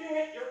don't do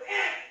it, you're out.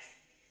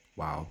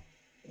 Wow.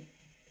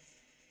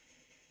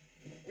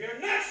 We are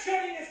not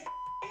shutting this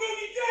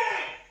movie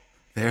down.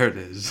 There it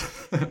is.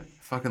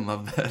 Fucking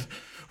love that.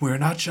 We're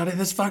not shutting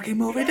this fucking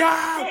movie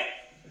down.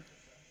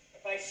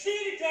 If I see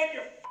it again,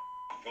 you're gone.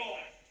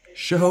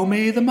 Show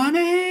me the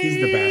money.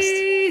 He's the best.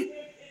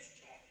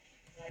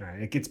 All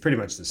right, it's pretty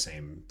much the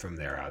same from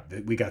there out.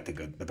 We got the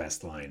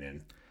best line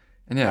in.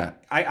 And yeah,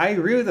 I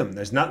agree with him.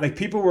 There's not like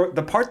people were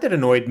the part that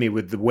annoyed me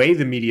with the way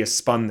the media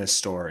spun this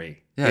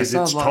story Yeah, is I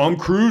saw it's a lot- Tom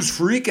Cruise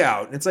freak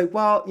out. And it's like,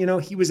 well, you know,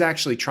 he was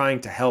actually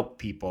trying to help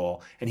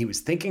people and he was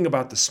thinking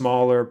about the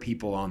smaller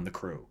people on the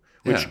crew,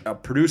 which Yeah. a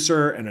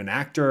producer and an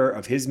actor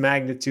of his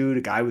magnitude,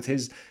 a guy with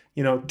his,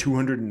 you know,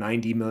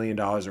 $290 million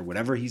or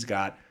whatever he's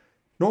got,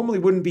 normally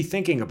wouldn't be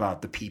thinking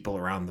about the people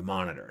around the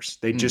monitors.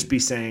 They'd just be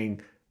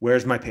saying,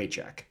 where's my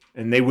paycheck?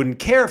 And they wouldn't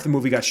care if the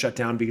movie got shut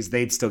down because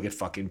they'd still get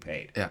fucking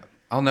paid. yeah.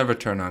 I'll never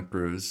turn on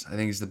Cruise. I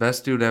think he's the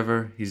best dude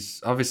ever.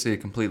 He's obviously a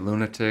complete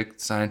lunatic.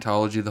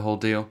 Scientology, the whole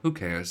deal. Who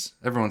cares?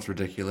 Everyone's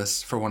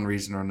ridiculous for one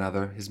reason or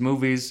another. His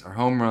movies are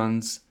home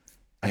runs.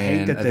 I hate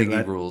And that I they think he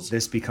let rules.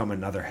 this become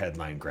another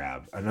headline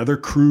grab, another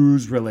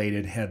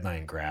Cruise-related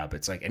headline grab.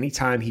 It's like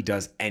anytime he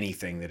does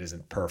anything that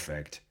isn't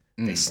perfect,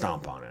 they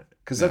stomp on it.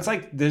 Because that's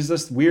like, there's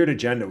this weird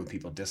agenda with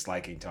people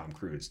disliking Tom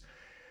Cruise.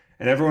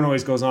 And everyone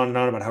always goes on and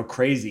on about how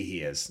crazy he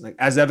is. Like,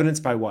 as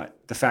evidenced by what?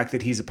 The fact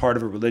that he's a part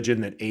of a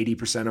religion that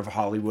 80% of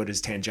Hollywood is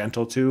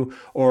tangential to,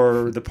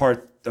 or the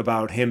part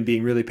about him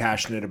being really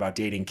passionate about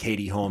dating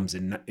Katie Holmes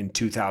in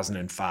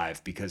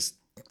 2005, because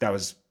that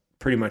was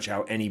pretty much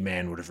how any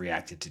man would have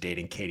reacted to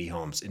dating Katie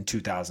Holmes in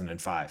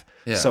 2005.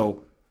 Yeah.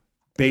 So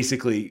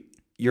basically,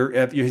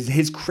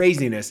 his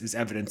craziness is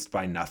evidenced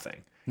by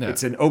nothing. Yeah.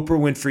 It's an Oprah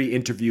Winfrey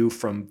interview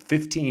from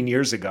 15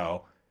 years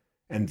ago,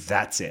 and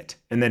that's it.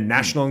 And then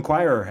National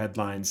Enquirer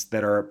headlines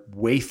that are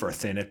wafer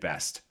thin at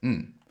best.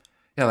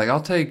 Yeah, like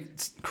I'll take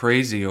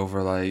crazy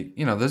over like,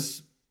 you know,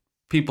 there's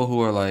people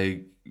who are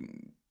like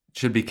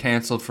should be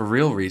canceled for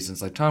real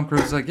reasons. Like Tom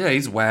Cruise, like, yeah,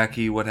 he's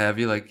wacky, what have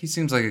you. Like he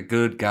seems like a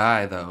good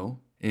guy though,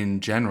 in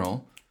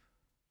general.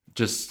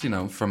 Just, you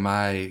know, from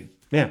my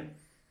Yeah.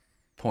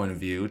 point of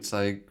view, it's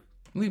like,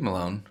 leave him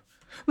alone.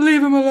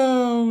 Leave him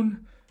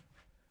alone.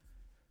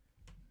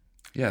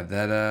 Yeah,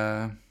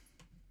 that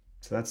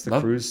So that's the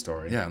Love- Cruise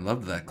story. yeah, I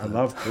loved that I clip.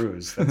 love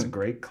Cruise. That's a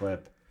great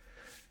clip.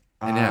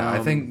 And yeah, I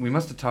think we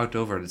must have talked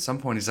over it. At some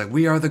point, he's like,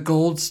 "We are the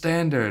gold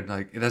standard."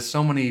 Like, there's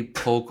so many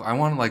I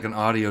want like an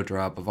audio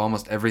drop of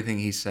almost everything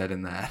he said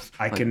in that.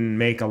 I Like, can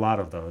make a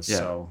lot of those. Yeah.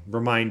 So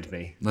remind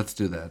me. Let's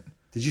do that.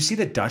 Did you see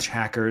that Dutch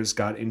hackers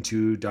got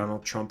into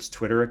Donald Trump's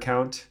Twitter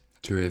account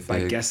Terrific.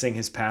 by guessing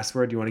his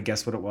password? You want to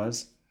guess what it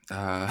was?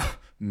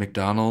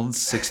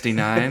 McDonald's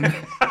 69.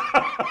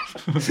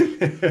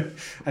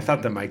 I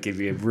thought that might give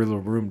you a little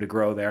room to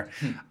grow there.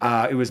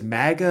 It was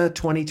MAGA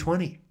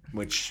 2020,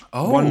 which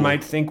one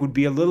might think would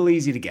be a little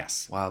easy to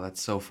guess. Wow,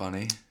 that's so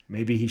funny.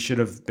 Maybe he should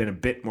have been a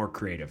bit more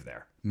creative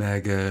there.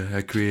 MAGA,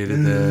 I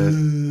created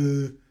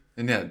that.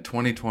 And yeah,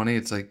 2020,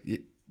 it's like,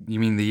 you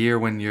mean the year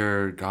when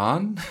you're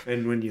gone?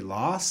 And when you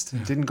lost,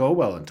 it didn't go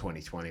well in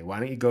 2020. Why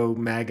don't you go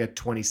MAGA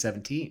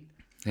 2017,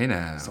 Hey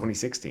now.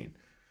 2016?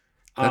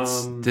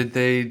 Did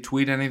they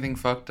tweet anything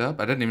fucked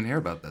up? I didn't even hear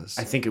about this.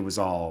 I think it was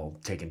all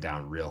taken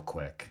down real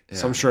quick.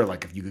 So Yeah. I'm sure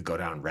like if you could go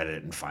down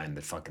Reddit and find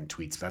the fucking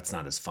tweets, that's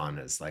not as fun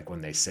as like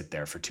when they sit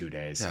there for 2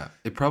 days. Yeah,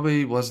 it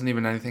probably wasn't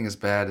even anything as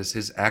bad as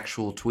his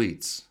actual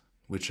tweets,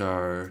 which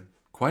are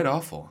quite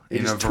awful They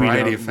in a just tweet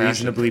variety out of fashion.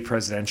 reasonably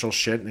presidential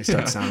shit and they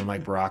start sounding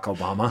like Barack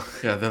Obama.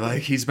 Yeah, they're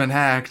like, he's been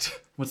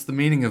hacked. What's the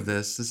meaning of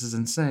this? This is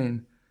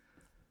insane.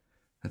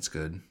 That's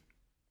good.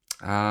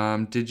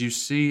 Did you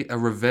see a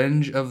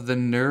Revenge of the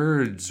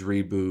Nerds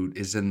reboot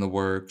is in the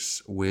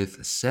works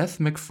with Seth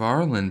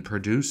MacFarlane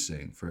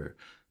producing for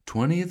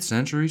 20th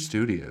Century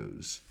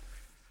Studios?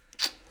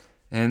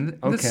 And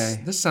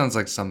this sounds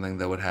like something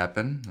that would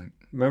happen. Like,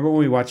 Remember when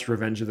we watched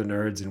Revenge of the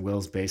Nerds in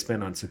Will's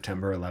basement on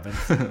September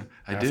 11th?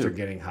 I After do.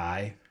 getting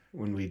high,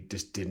 when we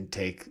just didn't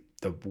take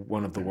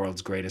one of the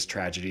world's greatest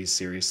tragedies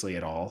seriously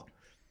at all.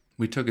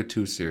 we took it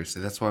too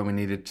seriously. That's why we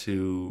needed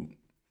to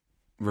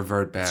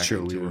revert back. It's true,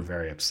 we into- were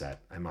very upset,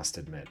 I must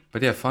admit.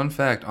 But yeah, fun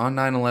fact, on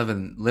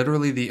 9/11,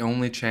 literally the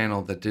only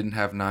channel that didn't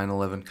have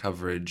 9/11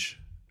 coverage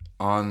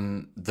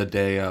on the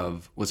day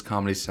of was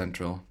Comedy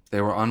Central. They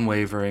were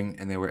unwavering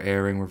and they were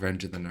airing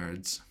Revenge of the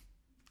Nerds.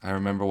 I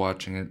remember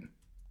watching it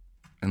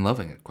and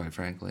loving it, quite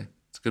frankly.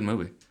 It's a good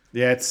movie.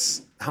 Yeah,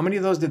 it's how many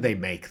of those did they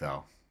make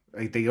though?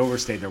 Like they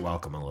overstayed their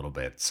welcome a little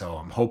bit. So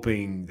I'm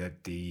hoping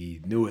that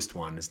the newest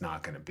one is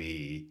not going to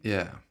be.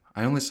 Yeah,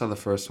 I only saw the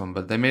first one,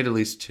 but they made at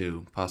least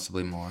 2,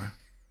 possibly more.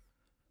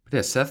 But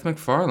yeah, Seth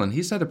MacFarlane,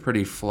 he's had a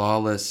pretty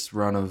flawless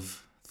run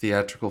of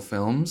theatrical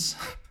films.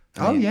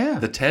 Oh, yeah.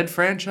 The Ted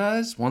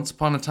franchise, Once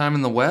Upon a Time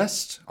in the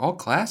West, all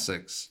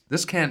classics.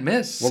 This can't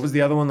miss. What was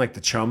the other one? Like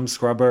the Chum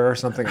Scrubber or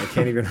something? I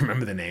can't even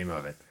remember the name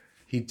of it.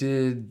 He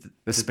did...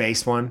 The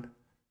space one?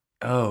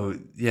 Oh,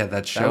 yeah,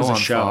 that show was a on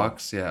show.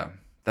 Fox. Yeah.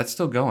 That's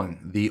still going.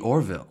 The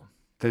Orville.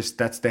 They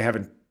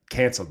haven't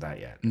canceled that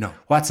yet. No.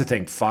 Well, that's the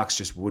thing. Fox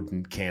just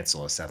wouldn't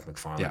cancel a Seth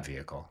MacFarlane Yeah.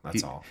 vehicle.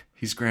 That's all.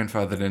 He's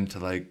grandfathered in to,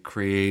 like,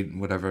 create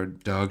whatever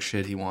dog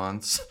shit he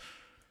wants,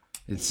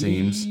 it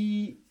seems.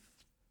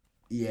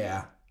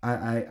 Yeah.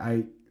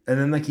 I and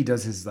then like he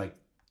does his like,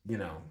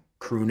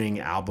 crooning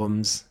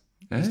albums.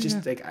 It's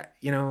just like,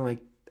 like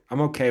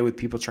I'm okay with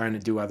people trying to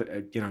do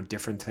other,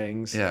 different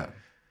things. Yeah.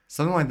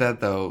 Something like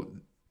that, though,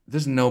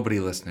 there's nobody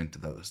listening to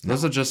those.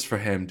 Those are just for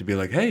him to be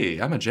like,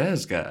 hey, I'm a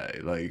jazz guy.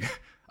 Like,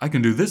 I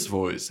can do this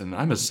voice, and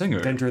I'm a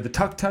singer. Enter the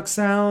tuk tuk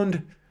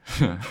sound.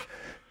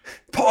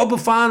 Paul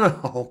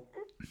Bufano.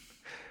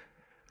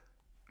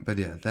 But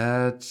yeah,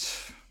 I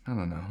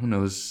don't know. Who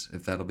knows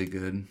if that'll be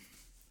good.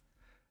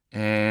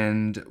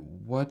 And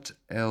what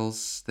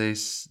else?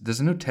 There's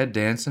a new Ted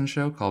Danson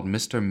show called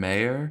Mr.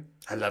 Mayor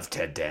I love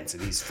Ted Danson.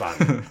 He's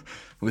fun.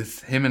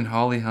 with him and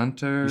Holly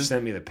Hunter. You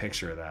sent me the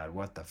picture of that.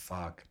 What the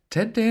fuck?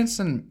 Ted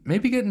Danson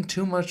maybe getting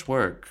too much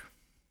work.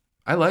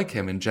 I like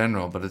him in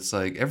general, but it's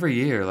like every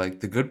year, like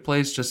The Good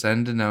Place just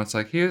ended. Now it's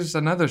like, here's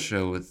another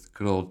show with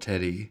good old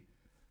Teddy.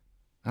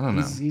 I don't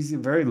know. He's a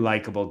very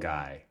likable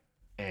guy,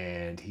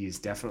 and he's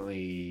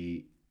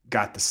definitely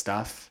got the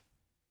stuff.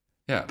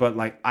 Yeah. But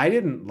like, I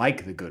didn't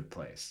like The Good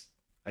Place.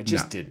 I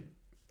just No. didn't.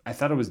 I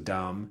thought it was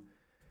dumb.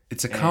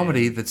 It's a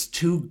comedy that's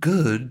too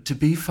good to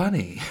be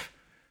funny.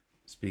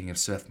 Speaking of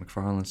Seth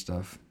MacFarlane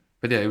stuff.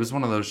 But yeah, it was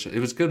one of those it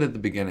was good at the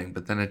beginning,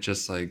 but then it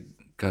just like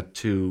got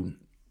too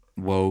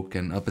woke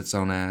and up its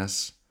own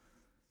ass.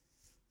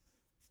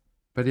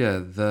 But yeah,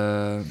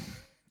 I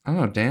don't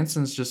know,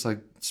 Danson's just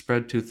like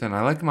spread too thin.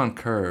 I like him on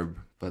Curb,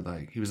 but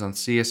like he was on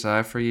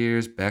CSI for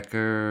years,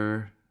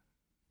 Becker,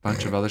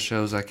 bunch of other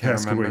shows I can't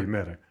remember. where you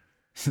met her.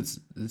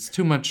 It's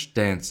too much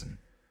dancing.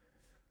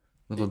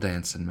 Little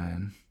dancing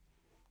man.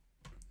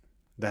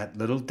 That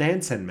little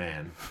dancing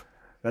man.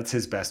 That's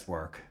his best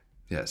work.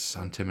 Yes,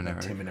 on Tim and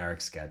Eric. Tim and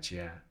Eric sketch,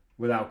 yeah.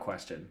 Without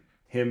question.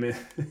 Him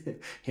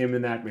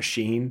in that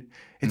machine.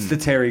 It's the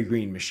Terry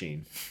Green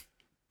machine.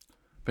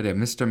 But yeah,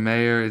 Mr.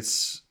 Mayor, it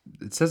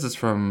says it's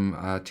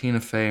from Tina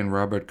Fey and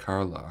Robert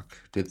Carlock.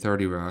 Did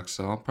 30 Rock,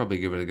 so I'll probably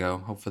give it a go.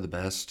 Hope for the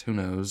best. Who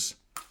knows?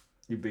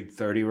 You big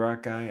 30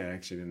 Rock guy? I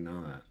actually didn't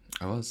know that.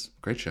 I was.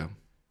 Great show.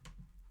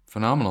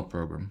 Phenomenal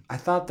program. I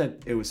thought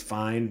that it was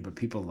fine, but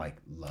people like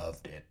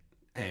loved it.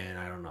 And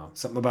I don't know.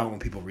 Something about when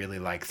people really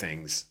like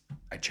things,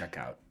 I check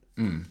out.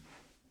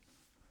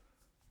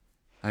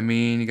 I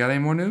mean, you got any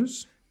more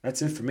news?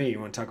 That's it for me. You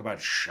want to talk about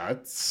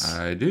shuts?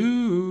 I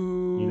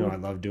do. You know I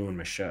love doing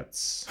my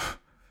shuts.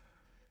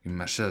 You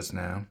my shuts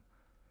now.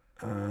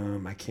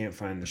 I can't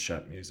find the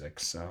shut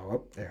music,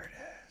 so there it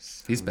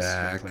is. He's I'm just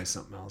gonna back. play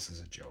something else as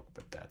a joke,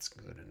 but that's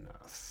good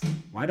enough.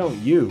 Why don't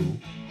you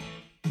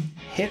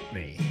hit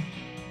me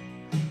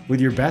with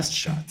your best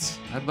shuts?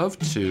 I'd love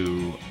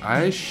to.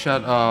 I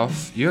shut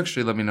off. You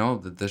actually let me know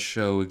that this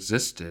show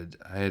existed.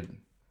 I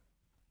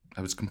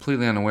was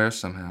completely unaware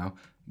somehow.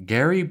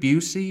 Gary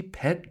Busey,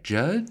 Pet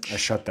Judge, I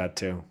shut that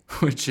too.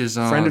 which is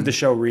on. Friend of the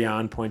show,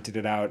 Rion, pointed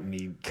it out, and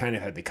he kind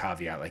of had the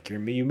caveat, like, you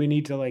may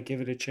need to like give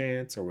it a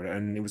chance or whatever.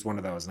 And it was one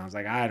of those, and I was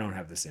like, I don't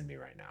have this in me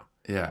right now.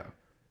 Yeah.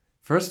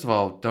 First of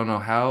all, don't know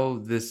how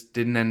this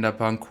didn't end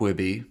up on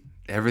Quibi.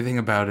 Everything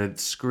about it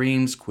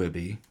screams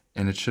Quibi,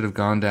 and it should have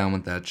gone down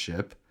with that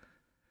ship.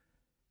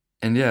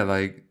 And yeah,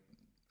 like,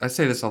 I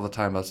say this all the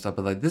time about stuff,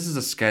 but like, this is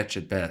a sketch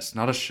at best,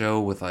 not a show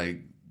with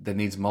like, that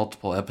needs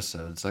multiple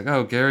episodes. Like,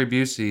 oh, Gary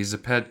Busey's a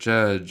pet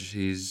judge.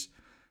 He's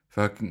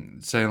fucking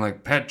saying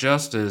like pet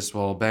justice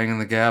while banging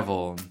the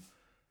gavel and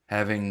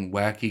having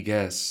wacky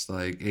guests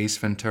like Ace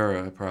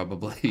Ventura,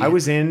 probably. I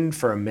was in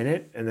for a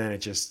minute, and then I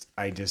just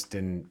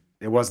didn't.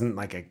 It wasn't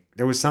like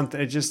there was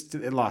something.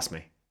 It lost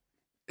me.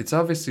 It's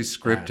obviously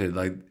scripted.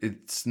 Like,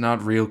 it's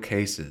not real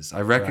cases.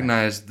 I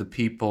recognized the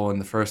people in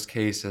the first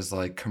case as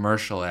like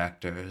commercial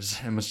actors,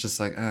 and was just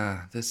like,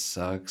 this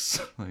sucks.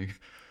 Like,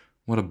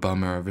 what a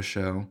bummer of a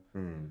show.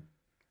 And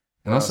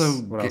also,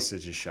 What else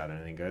did you shut?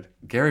 Anything good?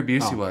 Gary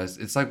Busey was.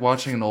 It's like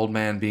watching an old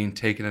man being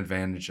taken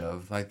advantage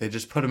of. Like, they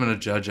just put him in a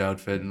judge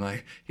outfit and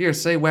like, here,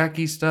 say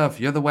wacky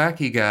stuff. You're the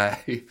wacky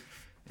guy.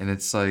 And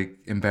it's like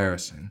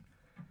embarrassing.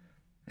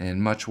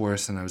 And much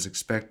worse than I was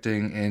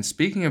expecting. And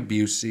speaking of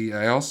Busey,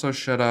 I also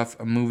shut off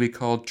a movie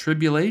called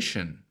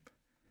Tribulation,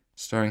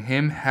 starring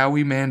him,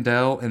 Howie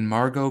Mandel, and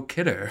Margot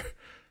Kidder.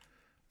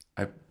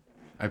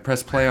 I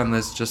pressed play on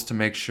this just to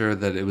make sure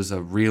that it was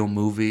a real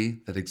movie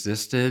that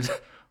existed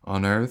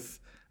on Earth.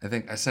 I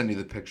think I sent you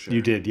the picture.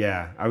 You did,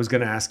 yeah. I was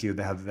going to ask you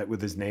that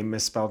with his name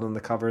misspelled on the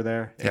cover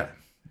there. Yeah.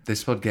 They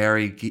spelled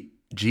Gary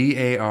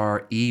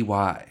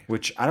Garey.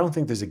 Which I don't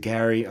think there's a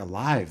Gary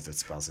alive that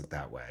spells it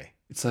that way.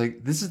 It's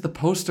like, this is the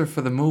poster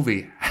for the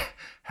movie.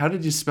 how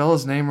did you spell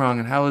his name wrong?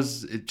 And how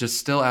is it just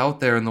still out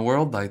there in the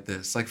world like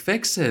this? Like,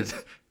 fix it.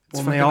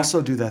 Well, they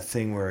also do that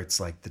thing where it's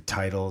like the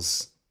title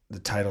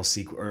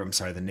sequence, or I'm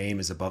sorry, the name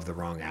is above the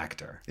wrong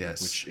actor.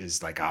 Yes. Which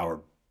is like our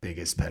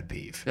biggest pet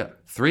peeve. Yeah.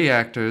 3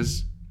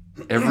 actors.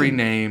 Every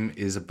name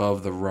is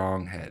above the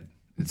wrong head.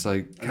 It's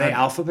like, Are they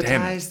God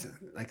damn it. alphabetized?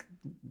 Like,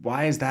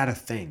 why is that a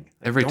thing?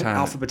 Like, Every don't time.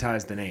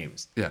 alphabetize the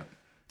names. Yeah.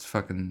 It's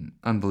fucking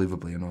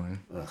unbelievably annoying.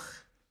 Ugh.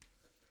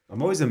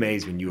 I'm always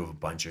amazed when you have a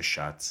bunch of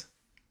shots.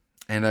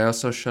 And I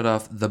also shut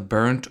off The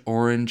Burnt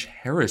Orange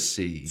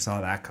Heresy, Saw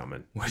that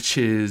coming. which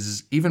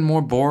is even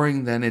more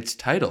boring than its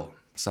title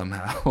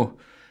somehow.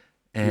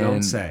 And You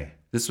don't say.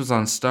 This was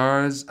on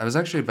Stars. I was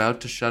actually about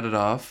to shut it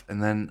off,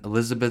 and then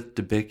Elizabeth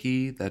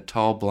Debicki, that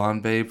tall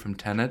blonde babe from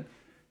Tenet,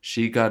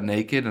 she got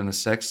naked in a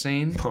sex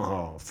scene,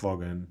 Oh,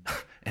 fucking.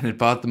 and it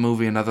bought the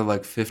movie another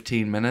like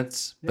 15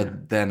 minutes,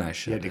 but then I You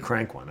shut had to it.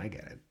 crank one. I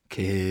get it.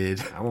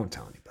 Kid. I won't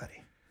tell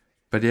anybody.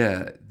 But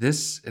yeah,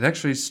 it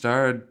actually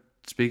starred,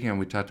 speaking of,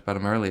 we talked about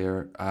him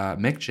earlier,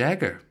 Mick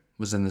Jagger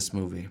was in this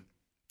movie,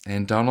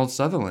 and Donald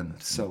Sutherland,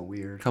 So a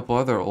weird. couple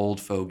other old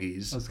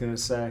fogies. I was going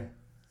to say.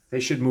 They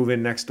should move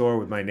in next door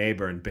with my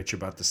neighbor and bitch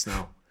about the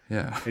snow.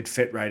 Yeah. It'd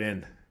fit right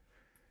in.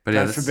 But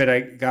yeah,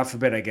 God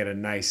forbid I get a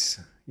nice,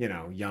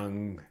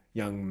 young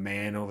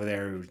man over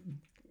there who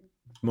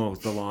mows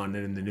the lawn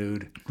in the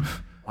nude.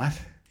 What?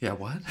 yeah,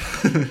 what?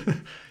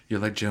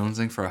 You're like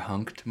jonesing for a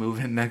hunk to move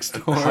in next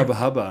door? Hubba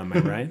hubba, am I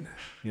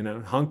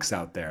right? Hunks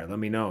out there. Let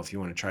me know if you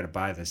want to try to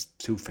buy this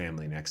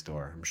 2-family next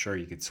door. I'm sure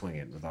you could swing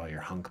it with all your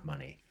hunk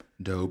money.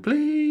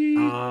 Dopely.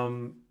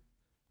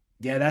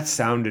 Yeah, that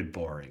sounded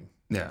boring.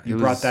 Yeah, You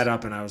brought that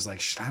up and I was like,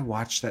 should I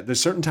watch that? There's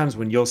certain times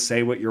when you'll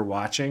say what you're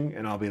watching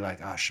and I'll be like,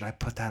 oh, should I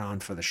put that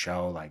on for the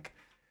show? Like,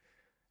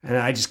 and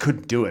I just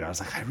couldn't do it. I was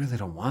like, I really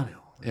don't want to.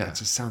 Like, Yeah. It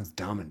just sounds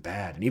dumb and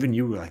bad. And even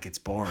you were like, it's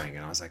boring.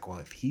 And I was like, well,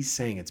 if he's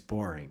saying it's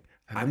boring,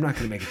 I'm not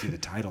going to make it through the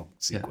title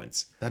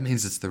sequence. That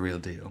means it's the real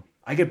deal.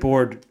 I get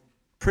bored.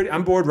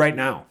 I'm bored right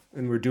now.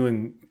 And we're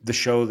doing the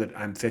show that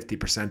I'm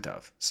 50%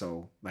 of.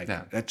 So like,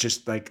 Yeah. that's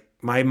just like,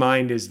 my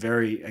mind is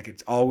very, like,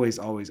 it's always,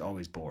 always,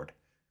 always bored.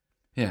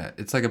 Yeah,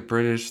 it's like a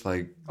British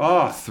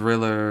Oh,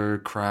 thriller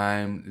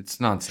crime.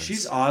 It's nonsense.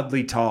 she's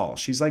oddly tall.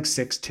 She's like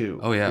 6'2".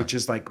 Oh, yeah. Which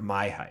is like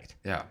my height.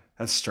 Yeah,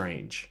 That's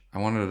strange. I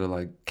wanted her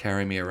to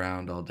carry me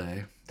around all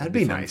day. That'd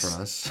be fun nice.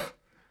 for us.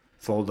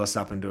 Fold us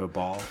up into a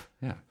ball.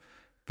 Yeah,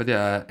 but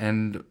yeah,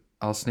 and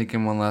I'll sneak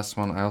in one last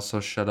one. I also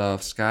shut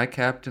off Sky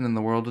Captain in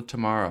the World of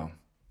Tomorrow,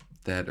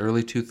 that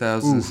early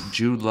 2000s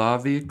Jude Law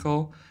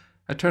vehicle.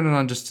 I turned it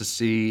on just to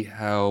see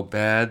how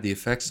bad the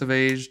effects have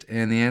aged,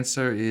 and the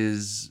answer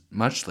is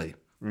muchly.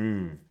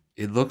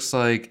 It looks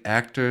like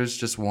actors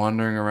just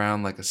wandering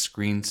around like a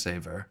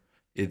screensaver.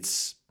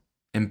 It's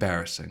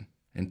embarrassing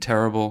and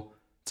terrible.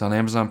 It's on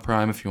Amazon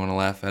Prime if you want to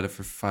laugh at it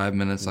for 5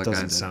 minutes like I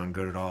Doesn't did. sound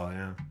good at all,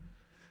 yeah.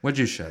 What'd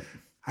you shut?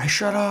 I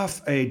shut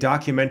off a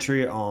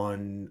documentary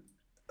on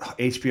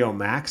HBO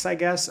Max, I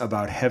guess,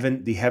 about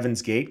the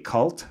Heaven's Gate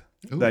cult.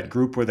 Ooh. That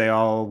group where they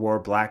all wore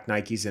black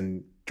Nikes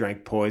and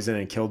drank poison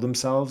and killed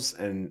themselves.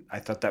 And I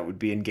thought that would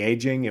be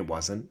engaging. It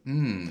wasn't.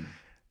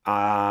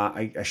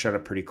 I shut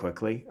up pretty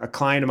quickly. A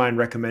client of mine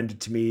recommended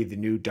to me the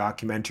new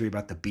documentary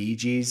about the Bee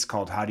Gees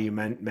called How Do You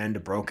Mend a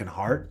Broken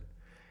Heart?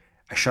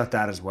 I shut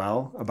that as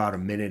well, about a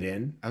minute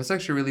in. I was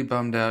actually really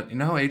bummed out. You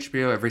know how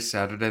HBO every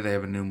Saturday they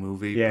have a new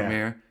movie Yeah.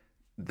 premiere?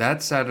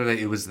 That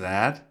Saturday it was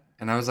that.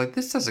 And I was like,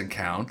 this doesn't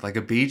count. Like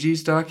a Bee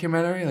Gees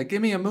documentary? Like,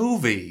 give me a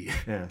movie.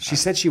 Yeah. She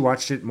said she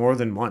watched it more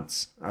than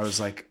once. I was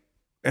like,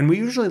 and we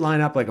usually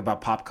line up like about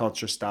pop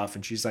culture stuff,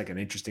 and she's like an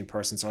interesting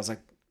person. So I was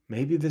like,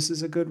 maybe this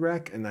is a good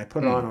rec. And I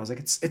put it on. I was like,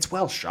 it's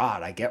well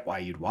shot. I get why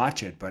you'd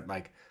watch it, but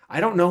like, I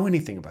don't know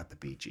anything about the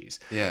Bee Gees.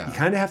 Yeah. You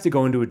kind of have to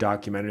go into a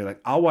documentary.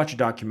 Like, I'll watch a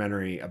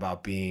documentary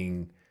about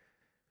being,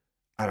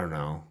 I don't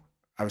know.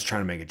 I was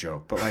trying to make a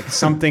joke, but like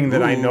something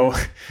that I know,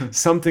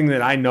 something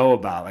that I know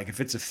about. Like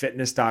if it's a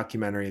fitness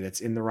documentary that's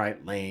in the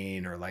right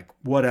lane, or like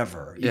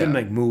whatever, even Yeah.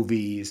 like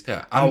movies,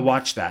 Yeah, I'll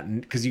watch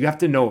that because you have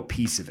to know a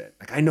piece of it.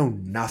 Like I know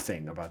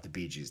nothing about the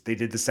Bee Gees. They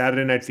did the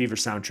Saturday Night Fever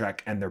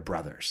soundtrack and their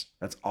brothers.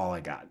 That's all I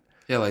got.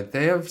 Yeah, like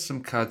they have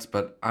some cuts,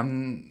 but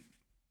I'm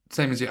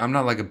same as you. I'm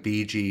not like a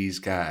Bee Gees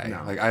guy.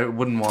 No. Like I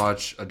wouldn't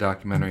watch a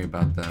documentary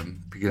about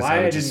them because Why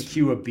I would didn't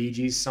cue a Bee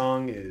Gees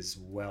song is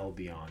well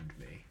beyond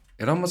me.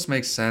 It almost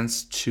makes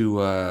sense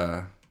to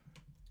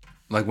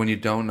like when you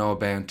don't know a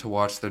band to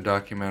watch their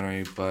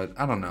documentary, but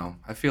I don't know.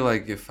 I feel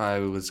like if I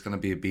was gonna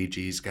be a Bee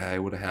Gees guy,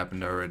 it would have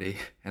happened already,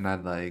 and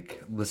I'd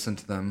like listen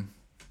to them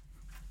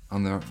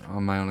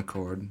on my own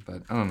accord.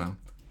 But I don't know.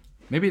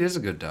 Maybe it is a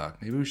good doc.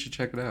 Maybe we should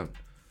check it out.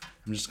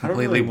 I'm just I don't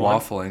completely really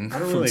want- waffling I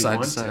don't from really side to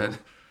want side. to.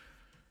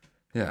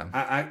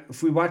 Yeah.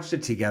 If we watched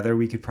it together,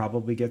 we could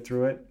probably get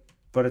through it.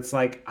 But it's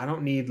like I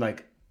don't need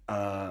like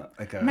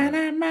like a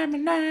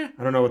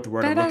I don't know what the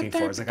word I'm looking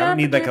for. It's like I don't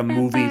need like a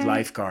movie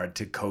lifeguard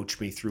to coach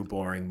me through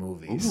boring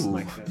movies.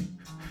 Like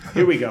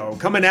here we go,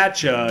 coming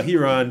at you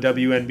here on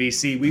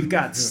WNBC. We've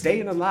got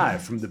 "Staying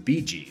Alive" from the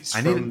Bee Gees,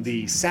 from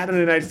the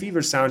Saturday Night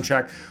Fever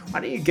soundtrack. Why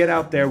don't you get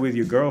out there with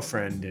your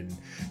girlfriend and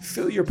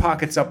fill your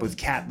pockets up with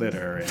cat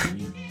litter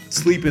and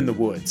sleep in the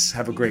woods?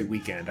 Have a great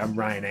weekend. I'm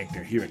Ryan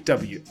Ankner here at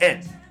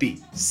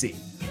WNBC.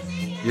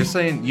 You're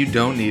saying you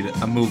don't need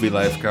a movie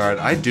lifeguard.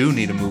 I do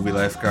need a movie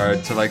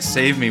lifeguard to like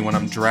save me when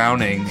I'm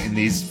drowning in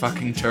these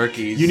fucking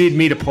turkeys. You need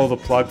me to pull the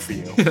plug for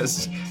you.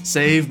 Yes.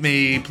 Save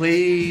me,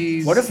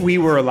 please. What if we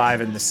were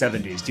alive in the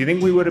 70s? Do you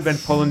think we would have been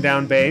pulling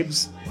down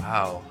babes?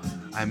 Wow.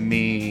 I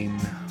mean,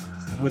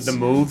 With the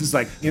moves?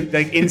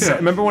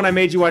 Remember when I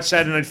made you watch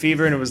Saturday Night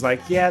Fever and it was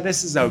like, yeah,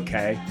 this is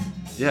okay.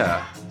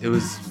 yeah, it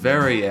was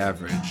very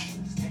average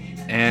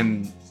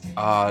and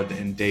odd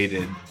and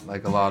dated,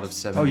 like a lot of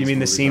 70s. Oh, you mean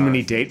the movies scene when are.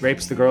 he date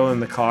rapes the girl in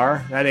the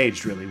car? That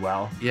aged really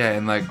well. Yeah,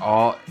 and like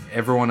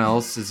everyone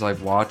else is like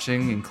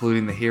watching,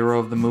 including the hero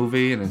of the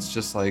movie, and it's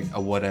just like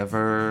a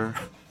whatever.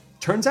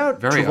 Turns out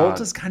Very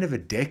Travolta's kind of a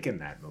dick in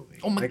that movie.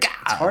 Oh my God.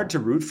 It's hard to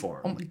root for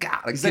him. Oh my God,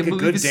 I He's can't like a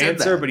believe good you said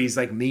dancer, that. but he's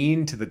like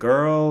mean to the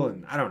girl,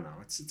 and I don't know.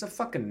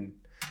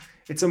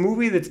 It's a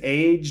movie that's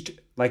aged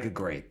like a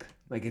grape.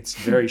 Like it's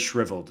very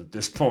shriveled at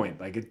this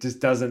point. Like it just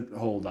doesn't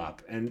hold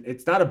up. And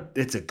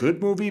it's a good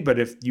movie, but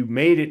if you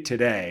made it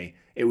today,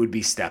 it would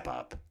be Step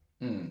Up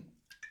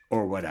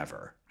or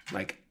whatever.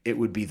 Like it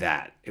would be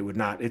that. It would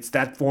not. It's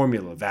that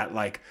formula, that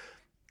like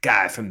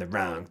guy from the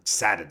wrong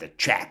side of the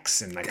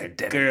tracks and like a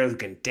girl who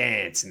can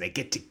dance and they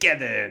get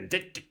together and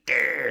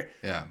da-da-da.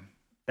 Yeah,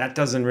 That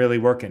doesn't really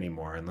work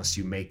anymore unless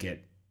you make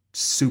it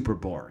super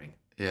boring.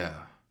 yeah.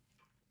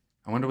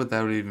 I wonder what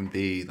that would even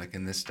be like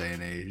in this day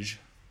and age.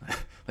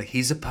 Like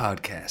he's a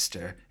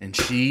podcaster and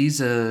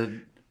she's a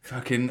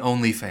fucking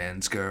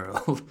OnlyFans girl.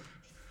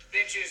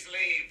 Bitches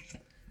leave.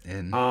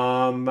 And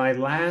My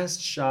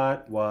last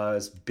shot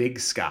was Big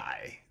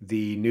Sky,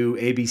 the new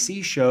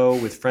ABC show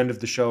with friend of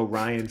the show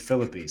Ryan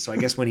Phillippe. So I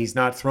guess when he's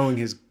not throwing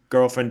his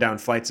girlfriend down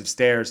flights of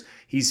stairs,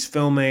 he's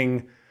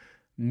filming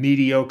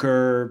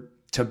mediocre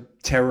to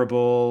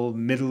terrible,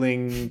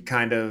 middling,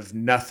 kind of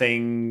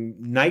nothing,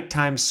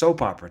 nighttime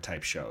soap opera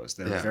type shows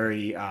that are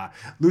very.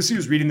 Lucy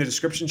was reading the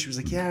description. She was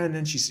like, "Yeah," and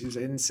then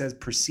and it says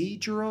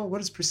procedural. What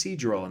is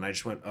procedural? And I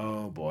just went,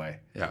 "Oh boy."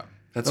 yeah,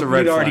 that's But a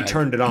red we'd already flag.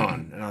 turned it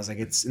on, and I was like,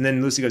 "It's." And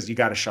then Lucy goes, "You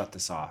got to shut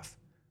this off.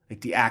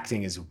 Like the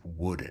acting is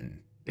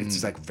wooden.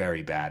 It's like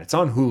very bad. It's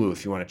on Hulu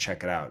if you want to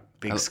check it out.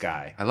 Big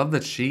Sky. I love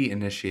that she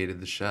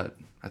initiated the shut.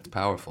 That's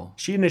powerful.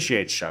 She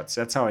initiates shuts.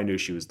 That's how I knew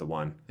she was the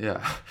one.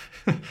 Yeah.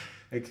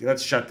 Like,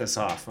 let's shut this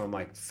off. I'm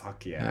like,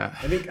 fuck yeah.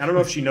 Yeah. I don't know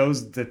if she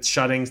knows that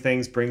shutting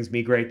things brings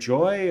me great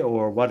joy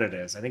or what it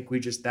is. I think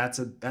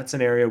that's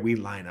an area we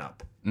line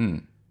up.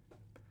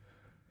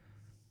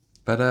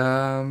 But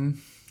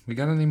we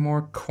got any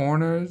more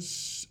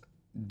corners?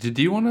 Did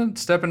you want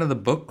to step into the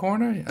book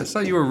corner? I saw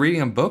you were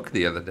reading a book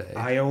the other day.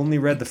 I only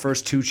read the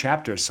first 2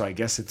 chapters, so I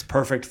guess it's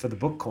perfect for the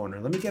book corner.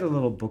 Let me get a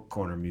little book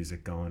corner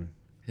music going.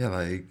 Yeah,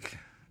 like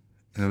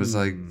it was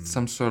like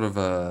some sort of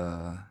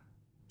a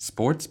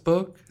sports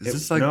book. Is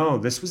this like No,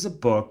 this was a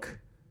book.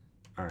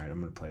 All right, I'm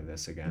going to play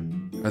this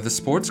again. are the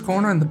sports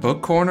corner and the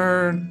book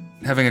corner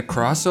having a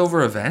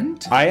crossover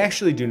event? I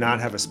actually do not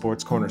have a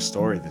sports corner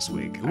story this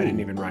week. I didn't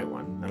even write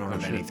one. I don't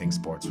have anything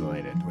sports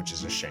related, which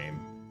is a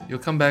shame. You'll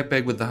come back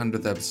big with the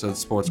 100th episode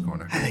sports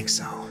corner. I think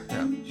so.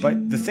 Yeah.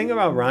 But the thing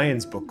about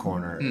Ryan's book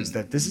corner is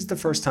that this is the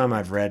first time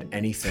I've read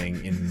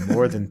anything in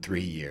more than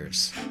 3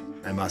 years.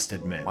 I must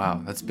admit.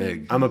 Wow, that's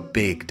big. I'm a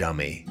big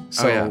dummy.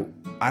 So yeah.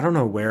 I don't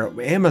know where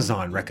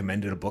Amazon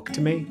recommended a book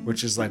to me,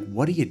 which is like,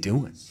 what are you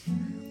doing?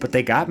 But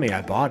they got me.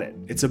 I bought it.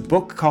 It's a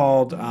book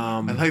called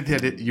I like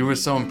that you were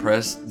so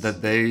impressed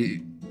that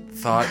they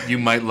thought you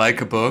might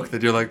like a book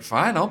that you're like,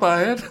 fine, I'll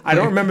buy it. I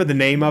don't remember the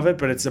name of it,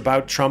 but it's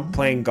about Trump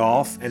playing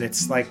golf, and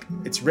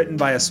it's written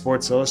by a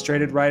Sports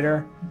Illustrated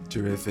writer.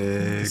 Terrific.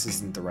 This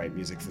isn't the right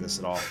music for this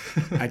at all.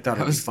 I thought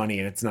it was funny,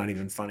 and it's not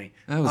even funny.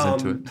 I was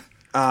into it.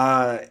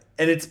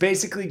 And it's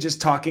basically just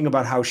talking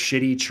about how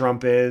shitty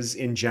Trump is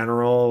in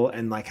general,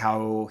 and like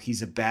how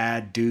he's a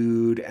bad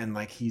dude, and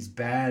like he's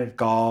bad at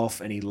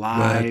golf, and he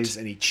lies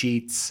and he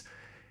cheats.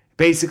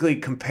 Basically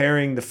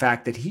comparing the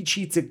fact that he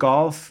cheats at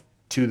golf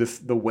to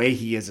the way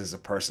he is as a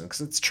person.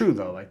 Because it's true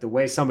though, like the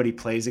way somebody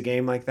plays a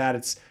game like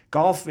that,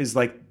 golf is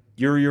like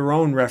you're your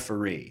own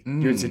referee.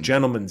 It's a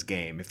gentleman's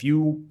game. If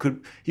you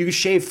could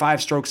shave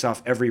 5 strokes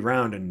off every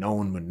round and no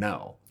one would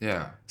know.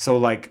 Yeah. So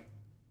like,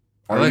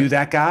 are you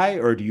that guy,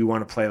 or do you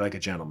want to play like a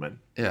gentleman?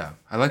 Yeah.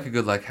 I like a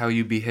good, like, how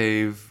you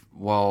behave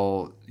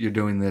while you're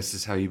doing this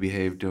is how you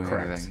behave doing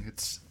Correct. everything.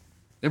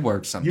 It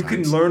works sometimes. You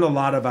can learn a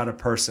lot about a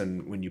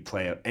person when you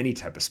play any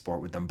type of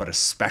sport with them, but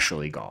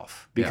especially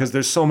golf. Because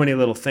there's so many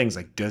little things,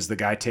 like does the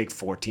guy take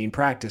 14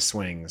 practice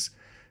swings?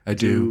 I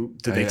do.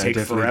 Do they I take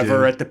definitely forever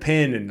do. at the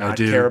pin and not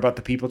do. care about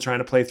the people trying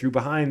to play through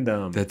behind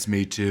them? That's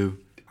me too.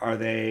 Are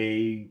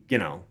they,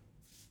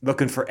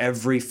 looking for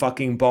every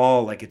fucking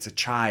ball like it's a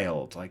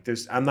child. Like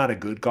I'm not a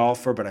good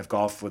golfer, but I've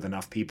golfed with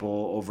enough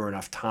people over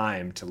enough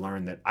time to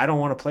learn that I don't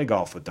want to play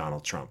golf with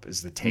Donald Trump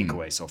is the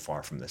takeaway so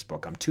far from this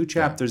book. I'm 2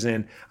 chapters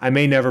in. I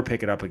may never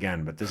pick it up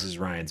again, but this is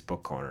Ryan's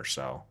book corner,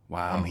 so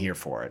Wow. I'm here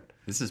for it.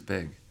 This is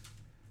big.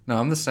 No,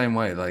 I'm the same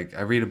way. Like,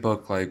 I read a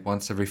book like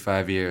once every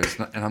 5 years,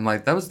 and I'm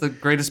like, that was the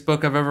greatest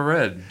book I've ever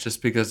read,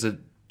 just because it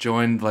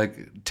joined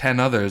like 10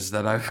 others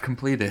that I've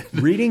completed.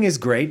 Reading is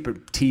great,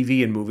 but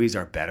TV and movies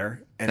are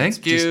better. And Thank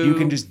it's just, you. you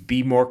can just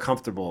be more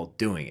comfortable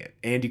doing it,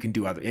 and you can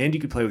do and you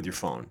can play with your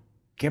phone.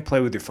 You can't play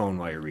with your phone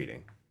while you're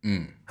reading.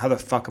 How the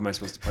fuck am I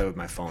supposed to play with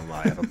my phone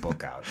while I have a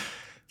book out?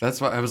 That's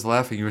why I was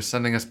laughing. You were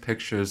sending us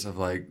pictures of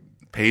like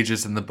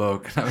pages in the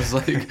book, and I was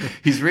like,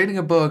 he's reading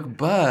a book,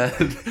 but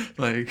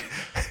like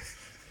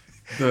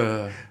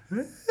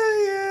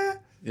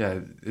yeah,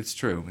 it's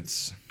true.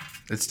 It's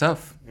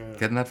tough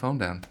getting that phone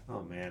down.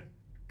 Oh man,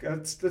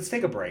 let's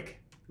take a break.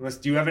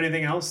 Do you have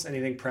anything else?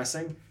 Anything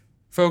pressing?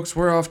 Folks,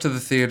 we're off to the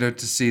theater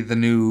to see the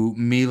new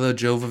Mila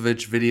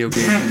Jovovich video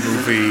game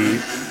movie,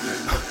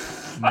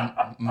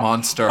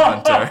 Monster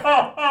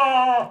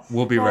Hunter.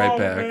 We'll be right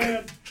back.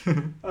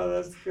 Man. Oh,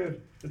 that's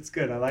good. That's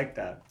good. I like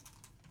that.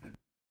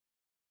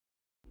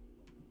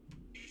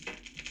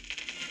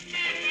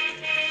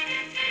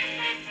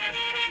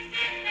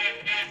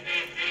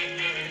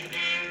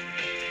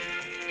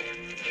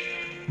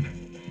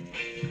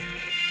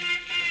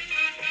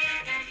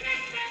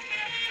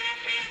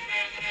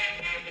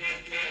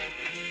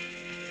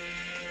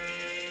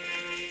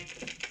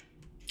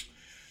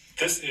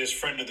 This is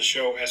friend of the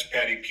show, S.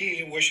 Patty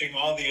P, wishing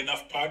all the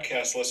Enough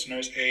Podcast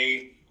listeners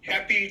a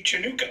happy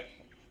Chinooka,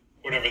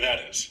 whatever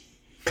that is.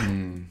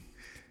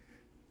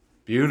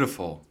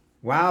 Beautiful.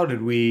 Wow,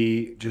 did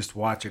we just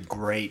watch a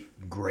great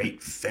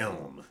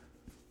film?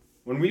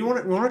 When we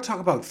want to talk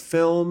about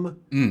film,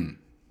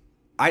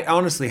 I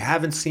honestly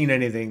haven't seen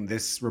anything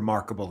this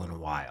remarkable in a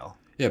while.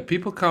 Yeah,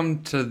 people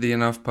come to the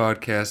Enough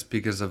Podcast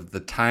because of the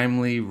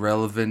timely,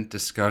 relevant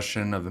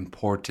discussion of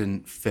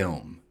important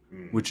film.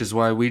 Which is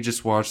why we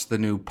just watched the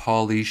new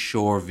Pauly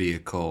Shore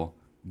vehicle,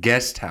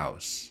 Guest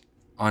House,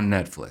 on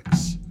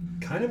Netflix.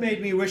 Kind of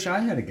made me wish I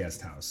had a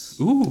guest house.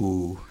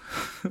 Ooh.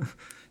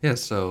 Yeah,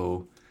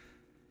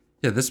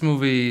 this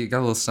movie got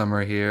a little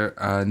summary here.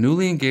 A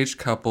newly engaged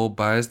couple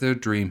buys their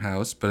dream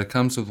house, but it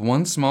comes with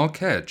one small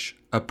catch.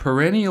 A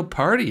perennial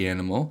party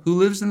animal who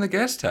lives in the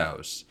guest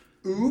house.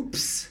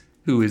 Oops.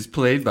 Who is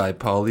played by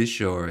Pauly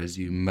Shore, as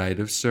you might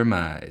have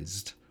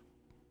surmised.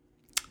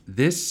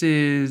 This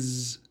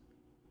is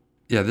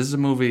a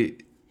movie.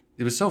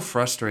 It was so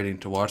frustrating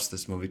to watch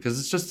this movie because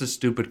it's just a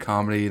stupid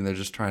comedy and they're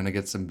just trying to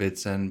get some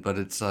bits in. But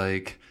it's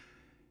like,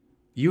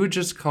 you would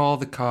just call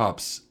the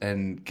cops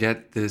and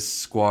get this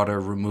squatter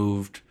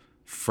removed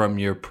from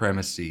your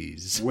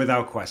premises.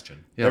 Without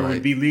question. Yeah, there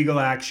would be legal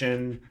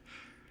action.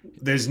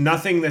 There's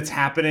nothing that's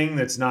happening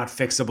that's not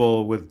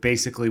fixable with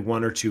basically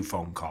 1 or 2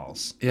 phone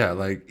calls. Yeah,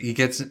 like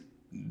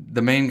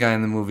the main guy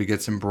in the movie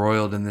gets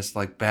embroiled in this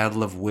like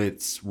battle of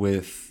wits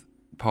with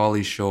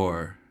Pauly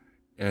Shore.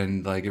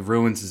 And, like, it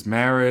ruins his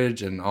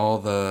marriage and all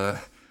the,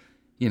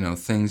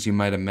 things you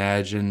might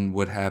imagine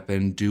would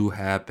happen, do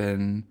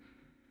happen.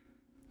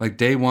 Like,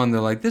 day one,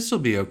 they're like, this will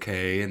be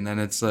okay. And then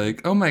it's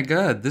like, oh, my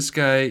God, this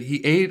guy,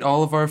 he ate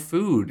all of our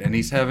food. And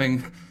he's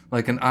having,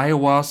 like, an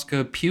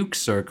ayahuasca puke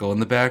circle in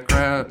the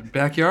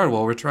backyard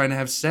while we're trying to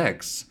have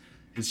sex.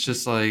 It's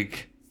just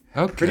like,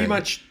 okay. Pretty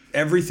much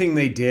everything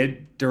they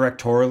did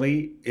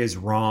directorially is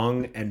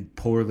wrong and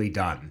poorly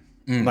done.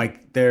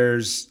 Like,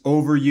 there's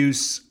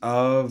overuse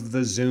of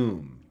the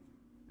zoom,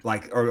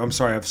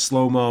 of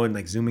slow-mo and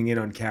like zooming in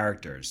on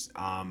characters.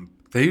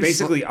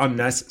 Basically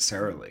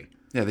unnecessarily.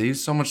 Yeah, they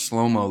used so much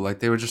slow-mo, like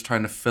they were just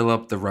trying to fill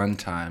up the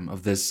runtime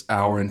of this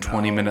hour and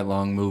 20-minute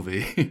long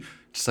movie.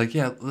 Just like,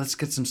 yeah, let's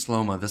get some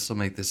slow-mo. This will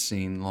make this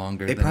scene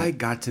longer. They probably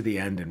got to the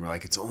end and were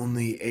like, it's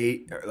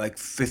only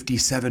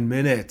 57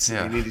 minutes.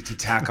 Yeah. And they needed to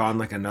tack on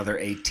like another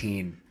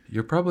 18.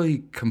 You're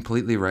probably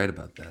completely right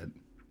about that.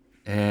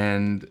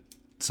 And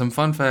some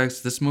fun facts,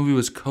 this movie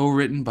was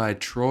co-written by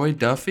Troy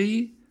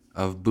Duffy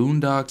of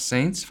Boondock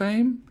Saints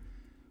fame,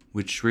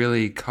 which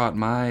really caught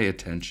my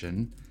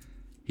attention.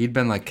 He'd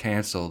been like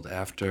canceled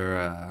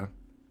after,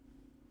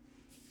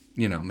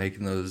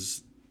 making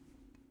those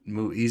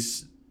movies.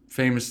 He's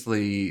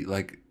famously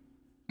like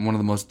one of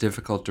the most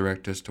difficult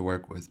directors to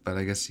work with, but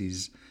I guess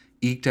he's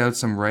eked out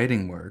some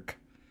writing work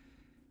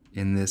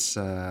in this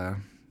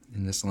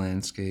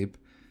landscape.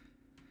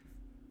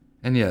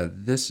 And yeah,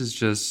 this is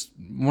just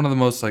one of the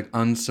most like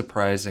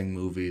unsurprising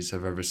movies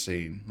I've ever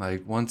seen.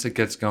 Like once it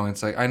gets going,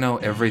 it's like I know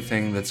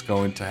everything that's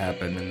going to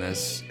happen in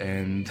this,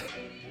 and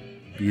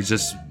you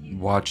just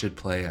watch it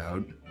play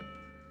out.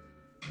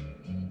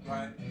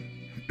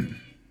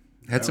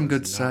 Had some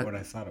good side. What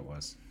I thought it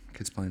was.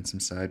 Kids playing some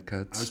side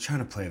cuts. I was trying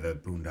to play the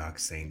Boondock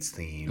Saints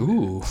theme.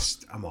 Ooh.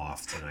 I'm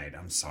off tonight.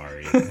 I'm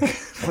sorry.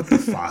 What the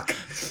fuck?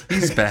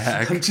 He's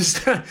back. I'm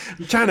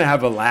trying to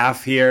have a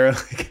laugh here.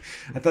 Like,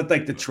 I thought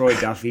like the Troy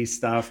Duffy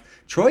stuff.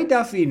 Troy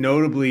Duffy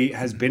notably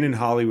has been in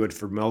Hollywood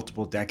for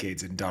multiple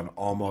decades and done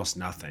almost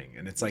nothing.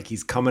 And it's like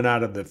he's coming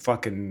out of the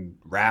fucking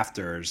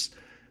rafters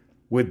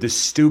with the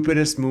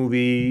stupidest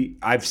movie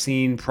I've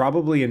seen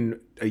probably in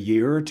a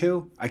year or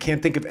two. I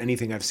can't think of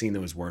anything I've seen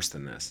that was worse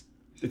than this.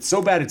 It's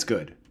so bad it's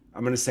good.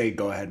 I'm going to say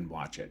go ahead and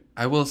watch it.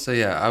 I will say,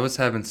 yeah, I was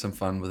having some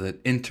fun with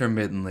it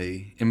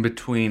intermittently in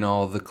between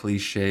all the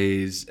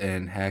cliches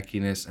and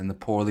hackiness and the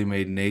poorly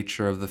made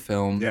nature of the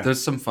film. Yeah.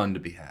 There's some fun to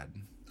be had.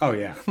 Oh,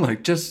 yeah.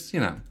 Like, just,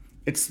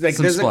 It's like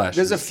some there's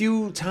splashes. a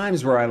few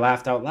times where I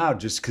laughed out loud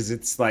just because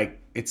it's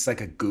like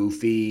a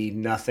goofy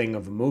nothing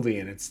of a movie.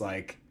 And it's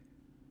like,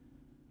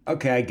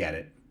 okay, I get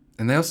it.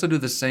 And they also do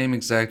the same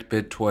exact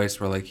bit twice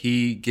where, like,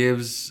 he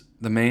gives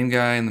the main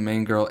guy and the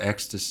main girl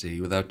ecstasy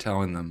without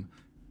telling them.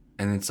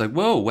 And it's like,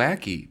 whoa,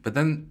 wacky. But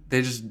then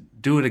they just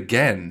do it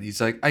again.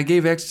 He's like, I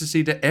gave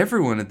ecstasy to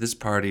everyone at this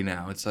party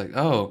now. It's like,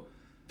 oh,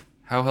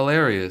 how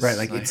hilarious. Right,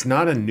 like it's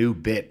not a new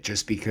bit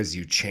just because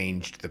you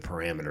changed the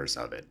parameters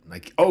of it.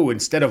 Like, oh,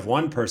 instead of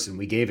one person,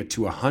 we gave it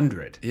to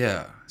 100.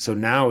 Yeah. So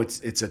now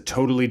it's a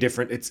totally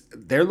different.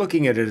 They're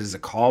looking at it as a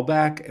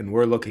callback, and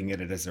we're looking at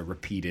it as a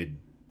repeated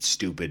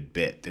stupid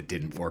bit that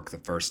didn't work the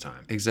first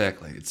time.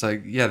 Exactly. It's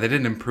like, yeah, they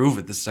didn't improve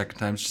it the second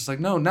time. It's just like,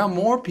 no, now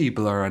more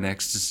people are on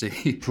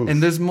ecstasy.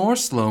 And there's more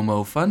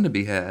slow-mo fun to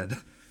be had.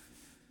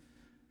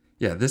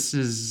 Yeah, this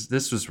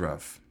was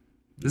rough.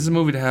 This is a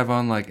movie to have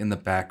on, like, in the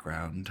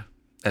background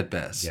at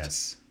best.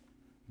 Yes.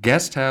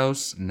 Guest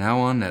House, now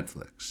on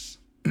Netflix.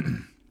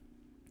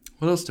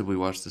 What else did we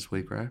watch this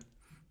week, Ray?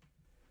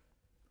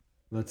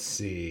 Let's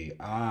see.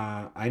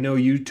 I know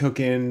you took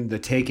in The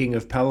Taking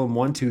of Pelham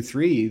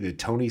 123, the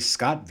Tony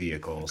Scott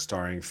vehicle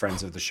starring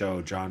friends of the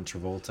show John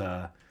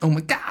Travolta Oh my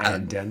God.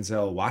 and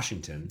Denzel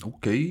Washington.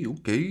 Okay.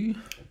 Okay.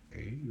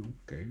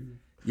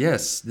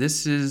 Yes,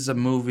 this is a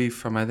movie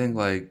from, I think,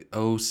 like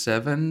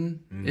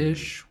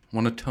 07-ish.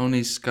 One of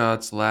Tony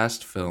Scott's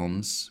last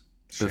films.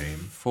 Shame.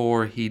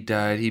 Before he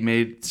died, he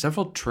made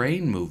several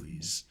train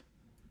movies.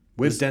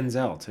 With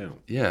Denzel, too,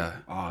 Yeah.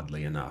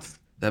 oddly enough.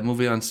 That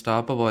movie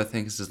Unstoppable, I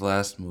think, is his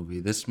last movie.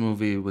 This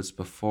movie was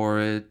before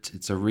it.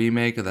 It's a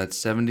remake of that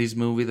 70s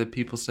movie that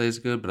people say is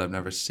good, but I've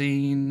never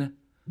seen.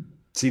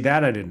 See,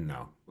 that I didn't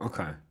know.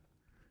 Okay.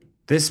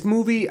 This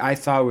movie I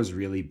thought was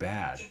really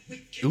bad.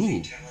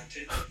 Ooh.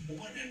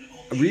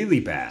 Really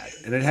bad.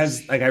 And it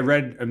has, like, I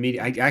read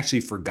immediately, I actually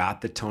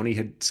forgot that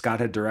Scott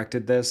had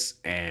directed this,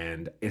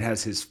 and it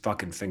has his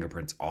fucking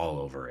fingerprints all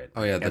over it.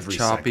 Oh, yeah, the every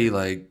choppy, second.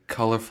 like,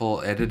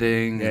 colorful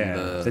editing.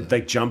 Yeah, And the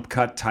like jump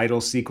cut title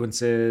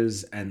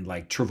sequences and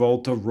like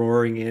Travolta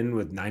roaring in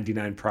with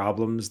 99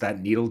 Problems, that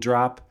needle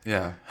drop.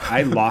 yeah.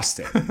 I lost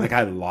it. Like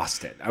I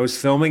lost it. I was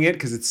filming it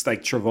because it's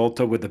like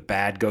Travolta with a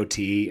bad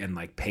goatee and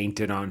like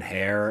painted on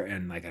hair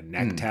and like a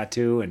neck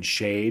tattoo and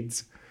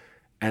shades.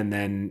 And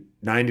then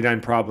 99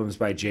 Problems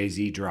by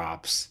Jay-Z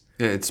drops.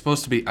 Yeah, it's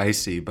supposed to be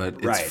icy, but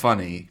it's Right.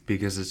 funny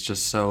because it's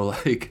just so,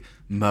 like,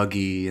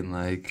 muggy and,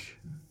 like,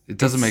 it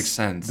doesn't make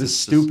sense. The It's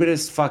just-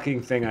 stupidest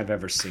fucking thing I've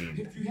ever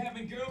seen.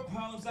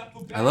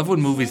 I love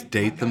when movies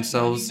date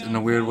themselves in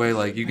a weird way.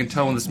 Like, you can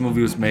tell when this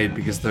movie was made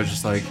because they're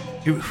just like,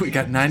 we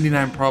got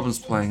 99 Problems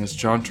playing as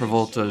John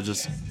Travolta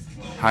just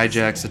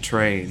hijacks a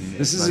train.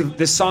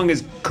 This song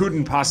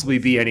couldn't possibly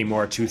be any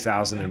more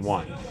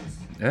 2001.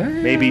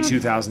 Maybe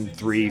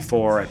 2003,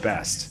 4 at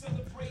best.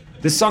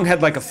 This song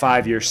had like a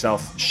 5-year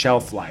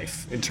shelf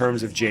life in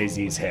terms of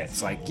Jay-Z's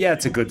hits. Like, yeah,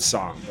 it's a good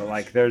song, but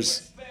like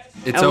there's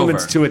It's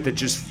elements over. to it that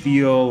just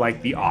feel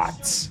like the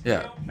aughts.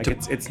 Yeah. Like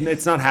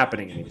it's not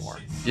happening anymore.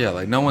 Yeah,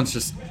 like, no one's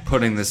just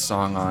putting this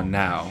song on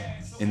now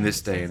in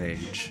this day and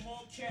age.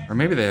 Or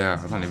maybe they are.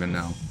 I don't even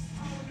know.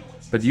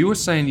 But you were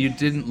saying you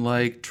didn't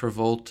like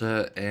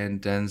Travolta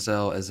and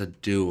Denzel as a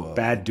duo.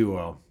 Bad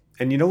duo.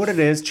 And you know what it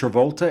is?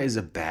 Travolta is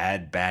a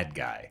bad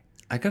guy.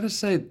 I gotta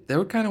say, they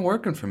were kind of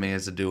working for me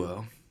as a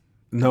duo.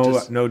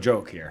 No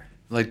joke here.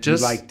 Like, You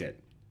just liked it.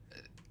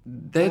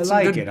 they I had some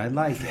like good, it. I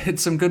like they it. had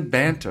some good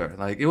banter.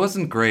 Like, it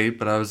wasn't great,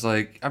 but I was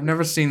like, I've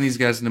never seen these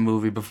guys in a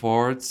movie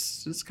before.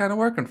 It's kind of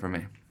working for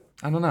me.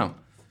 I don't know.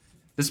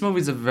 This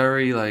movie's a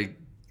very, like,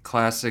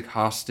 classic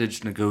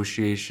hostage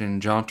negotiation.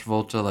 John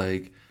Travolta,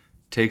 like,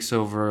 takes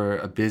over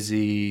a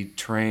busy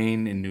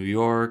train in New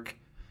York.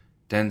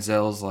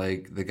 Denzel's,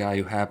 like, the guy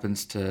who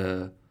happens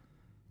to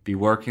be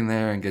working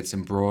there and gets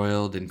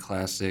embroiled in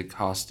classic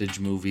hostage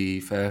movie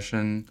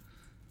fashion.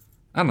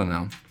 I don't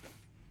know.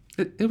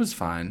 It was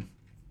fine.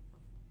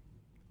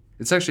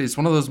 It's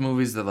one of those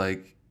movies that,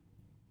 like,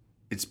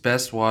 it's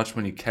best watched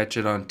when you catch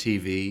it on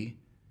TV.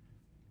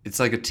 It's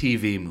like a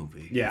TV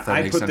movie. Yeah, if that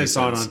I makes put any this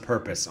sense. on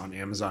purpose on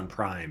Amazon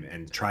Prime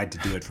and tried to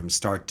do it from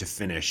start to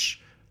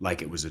finish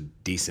like it was a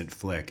decent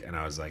flick. And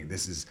I was like,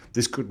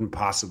 this couldn't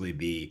possibly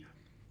be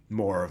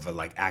more of a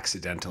like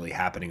accidentally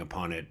happening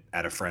upon it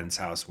at a friend's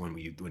house when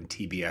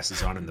TBS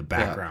is on in the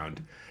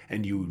background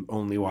and you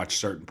only watch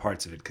certain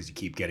parts of it because you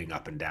keep getting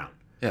up and down.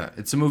 Yeah,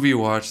 it's a movie you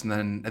watch, and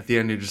then at the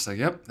end you're just like,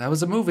 "Yep, that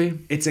was a movie."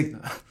 It's a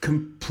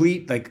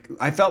complete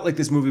I felt like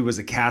this movie was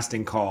a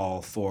casting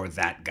call for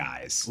that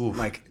guys. Oof.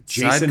 Like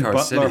Jason Sidecar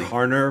Butler City.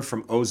 Harner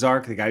from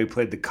Ozark, the guy who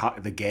played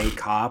the gay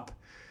cop.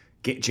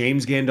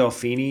 James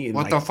Gandolfini in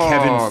What like the fuck?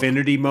 Kevin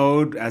Finnerty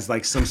mode as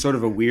like some sort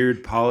of a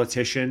weird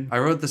politician. I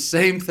wrote the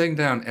same thing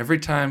down. Every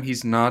time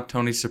he's not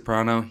Tony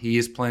Soprano, he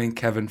is playing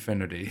Kevin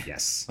Finnerty.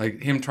 Yes.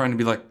 Like him trying to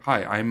be like,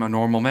 "Hi, I'm a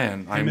normal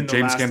man. I'm in The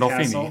James Last Gandolfini."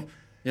 Castle.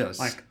 Yes.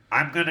 Like,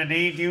 I'm gonna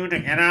need you to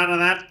get out of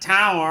that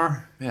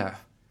tower. yeah.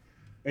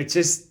 It's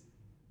just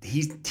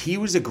he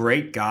was a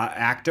great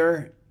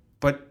actor,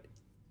 but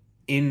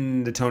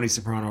in the Tony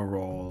Soprano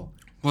role,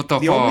 What the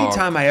the fuck? only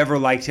time I ever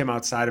liked him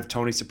outside of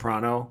Tony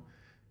Soprano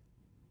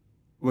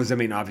was, I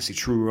mean, obviously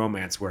True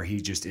Romance, where he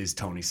just is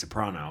Tony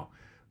Soprano,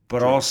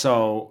 but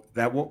also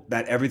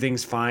that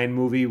Everything's Fine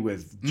movie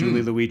with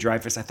Julie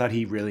Louis-Dreyfus. I thought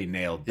he really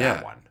nailed that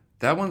Yeah. one.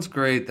 That one's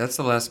great. That's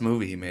the last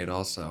movie he made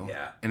also.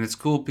 Yeah. And it's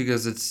cool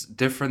because it's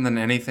different than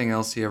anything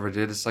else he ever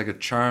did. It's like a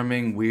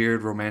charming,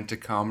 weird,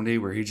 romantic comedy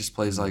where he just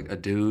plays like a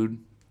dude.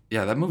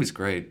 Yeah, that movie's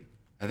great.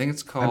 I think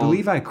it's called I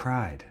believe I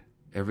cried.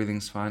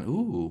 Everything's Fine.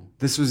 Ooh.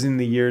 This was in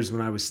the years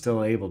when I was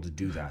still able to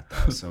do that,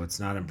 though, so it's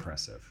not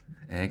impressive.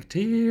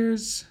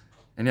 Actors.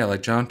 And yeah,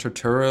 like John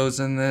Turturro's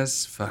in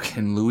this.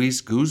 Fucking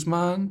Luis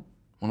Guzman.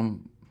 One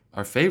of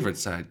our favorite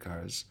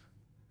sidecars.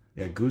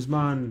 Yeah,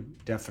 Guzman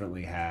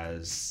definitely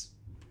has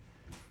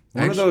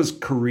one of Actu- those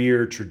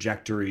career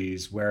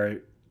trajectories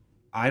where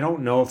I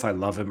don't know if I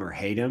love him or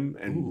hate him,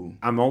 and Ooh.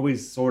 I'm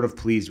always sort of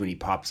pleased when he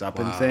pops up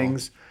in Wow.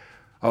 things.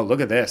 Oh,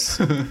 look at this.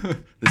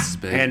 This is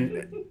big.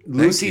 And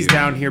Lucy's you.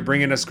 down here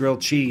bringing us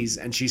grilled cheese,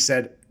 and she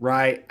said,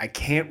 "Rye, I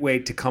can't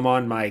wait to come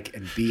on mic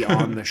and be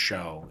on the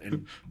show.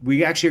 And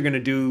we actually are going to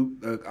do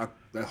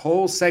a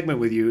whole segment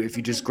with you if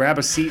you just grab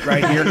a seat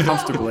right here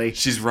comfortably."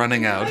 She's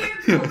running out.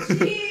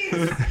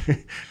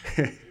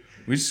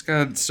 We just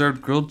got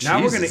served grilled cheese.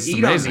 Now we're going This to is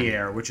eat amazing. on the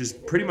air, which is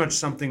pretty much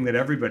something that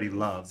everybody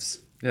loves.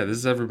 Yeah, this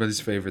is everybody's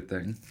favorite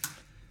thing.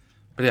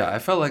 But yeah, I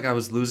felt like I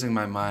was losing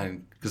my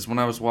mind because when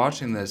I was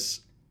watching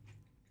this,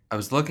 I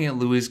was looking at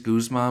Luis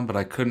Guzman, but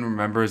I couldn't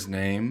remember his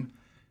name.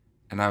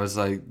 And I was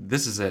like,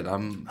 this is it.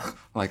 I'm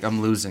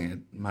losing it.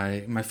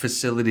 My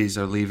facilities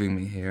are leaving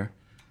me here.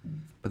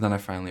 But then I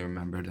finally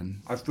remembered,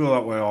 and I feel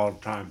that way all the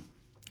time.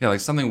 yeah, like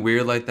something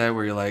weird like that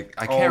where you're like,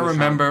 I All can't the time.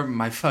 remember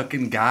my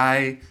fucking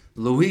guy,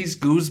 Luis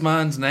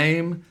Guzman's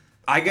name.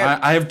 I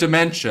I have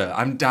dementia.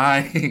 I'm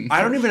dying.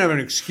 I don't even have an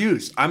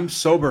excuse. I'm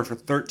sober for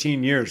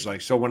 13 years.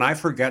 Like, so when I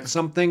forget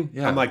something,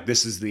 Yeah. I'm like,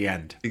 this is the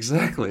end.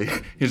 Exactly.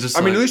 You're just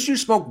I mean, like, at least you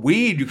smoke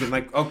weed. You can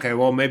like, okay,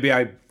 well, maybe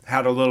I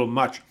had a little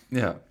much.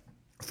 yeah.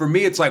 For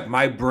me, it's like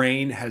my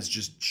brain has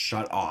just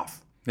shut off.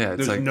 Yeah, it's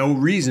There's like- no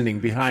reasoning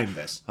behind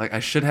this. Like, I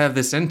should have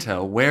this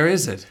intel. Where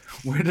is it?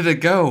 Where did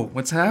it go?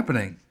 What's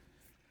happening?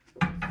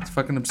 It's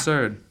fucking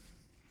absurd.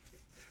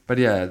 But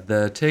yeah,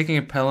 the Taking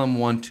a Pelham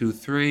 1, 2,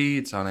 3,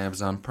 it's on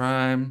Amazon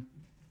Prime.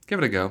 Give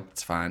it a go.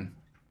 It's fine.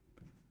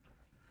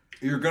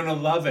 You're going to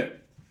love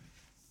it.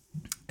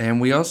 And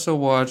we also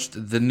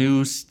watched the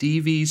new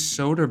Stevie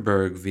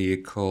Soderbergh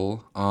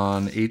vehicle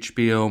on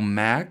HBO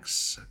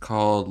Max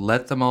called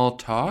Let Them All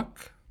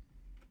Talk.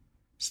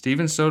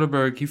 Steven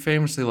Soderbergh, he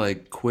famously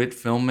like quit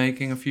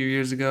filmmaking a few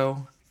years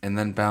ago and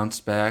then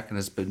bounced back and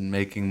has been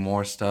making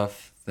more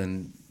stuff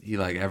than he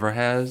like ever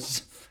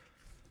has,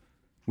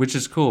 which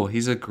is cool.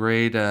 He's a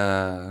great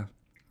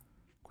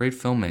great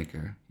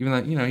filmmaker. Even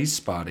though, he's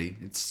spotty.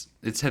 It's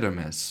hit or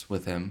miss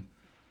with him.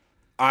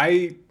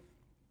 I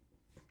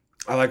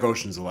like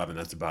Ocean's 11.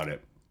 That's about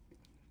it.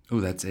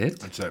 Ooh, that's it?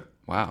 That's it.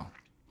 Wow.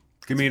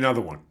 Give me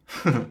another one.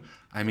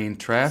 I mean,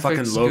 Traffic's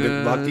Fucking Logan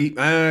good.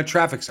 Lucky.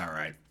 Traffic's all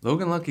right.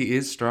 Logan Lucky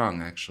is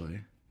strong, actually.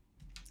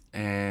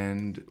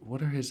 And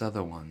what are his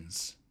other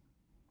ones?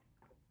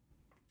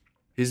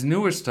 His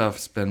newer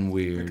stuff's been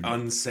weird.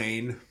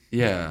 Unsane.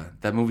 Yeah,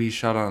 that movie he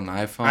shot on an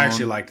iPhone. I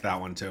actually liked that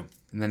one too.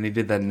 And then he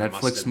did that must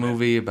Netflix admit.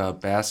 movie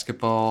about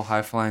basketball,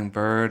 High Flying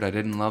Bird. I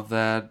didn't love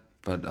that,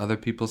 but other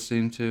people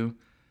seem to.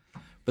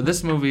 But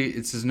this movie,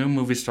 it's his new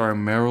movie starring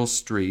Meryl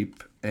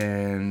Streep,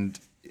 and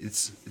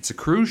it's a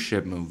cruise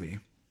ship movie.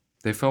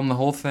 They filmed the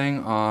whole thing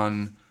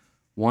on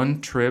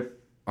one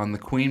trip on the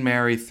Queen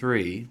Mary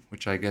 3,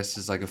 which I guess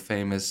is like a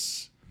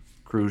famous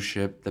cruise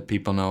ship that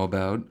people know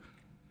about.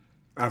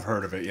 I've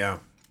heard of it, yeah.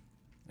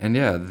 And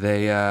yeah,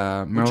 they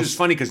Meryl Which is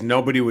funny because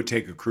nobody would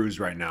take a cruise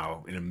right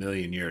now in a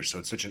million years. So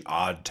it's such an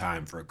odd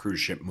time for a cruise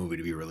ship movie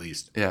to be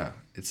released. Yeah,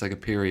 it's like a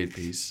period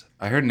piece.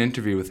 I heard an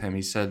interview with him.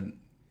 He said,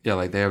 yeah,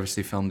 like they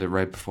obviously filmed it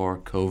right before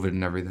COVID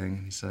and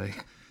everything. He's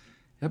like,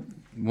 yep,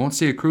 won't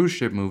see a cruise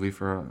ship movie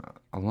for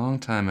a long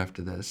time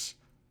after this.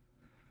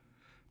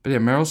 But yeah,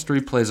 Meryl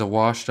Streep plays a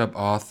washed-up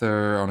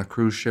author on a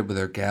cruise ship with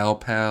her gal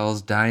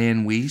pals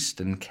Diane Wiest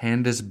and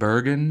Candice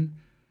Bergen.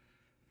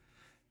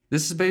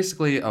 This is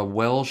basically a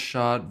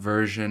well-shot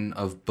version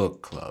of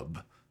Book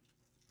Club,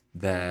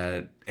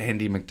 that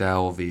Andy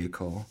McDowell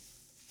vehicle.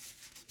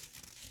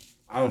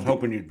 I was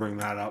hoping you'd bring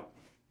that up.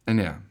 And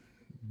yeah,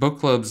 Book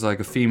Club's like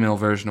a female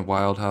version of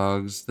Wild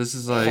Hogs. This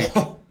is like,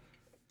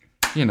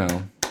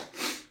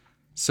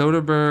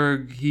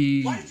 Soderbergh,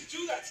 Why did you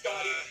do that,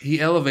 Scotty? he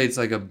elevates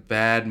like a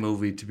bad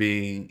movie to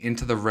being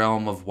into the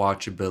realm of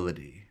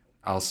watchability,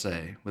 I'll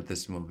say, with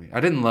this movie. I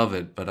didn't love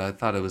it, but I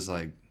thought it was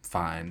like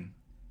fine.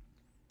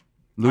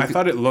 I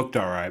thought it looked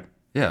all right.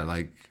 Yeah,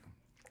 like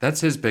that's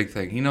his big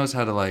thing. He knows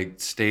how to like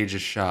stage a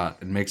shot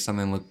and make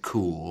something look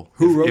cool.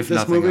 Who wrote if this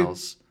nothing movie?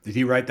 else. Did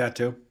he write that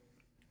too?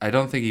 I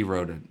don't think he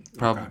wrote it.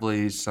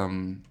 Probably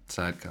some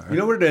sidecar. You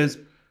know what it is?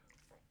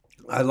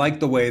 I like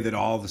the way that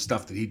all the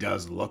stuff that he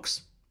does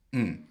looks.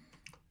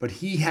 But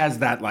he has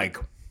that like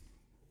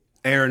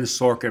Aaron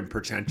Sorkin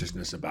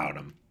pretentiousness about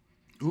him.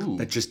 Ooh.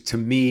 That just, to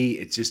me,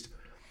 it's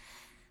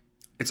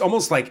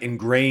almost like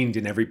ingrained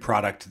in every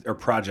product or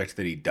project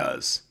that he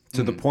does,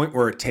 to the point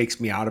where it takes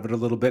me out of it a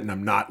little bit and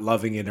I'm not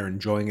loving it or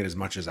enjoying it as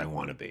much as I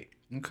want to be.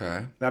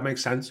 Okay. That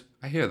makes sense?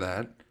 I hear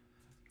that.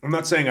 I'm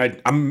not saying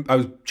I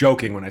was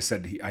joking when I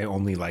said I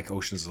only like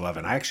Ocean's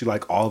 11. I actually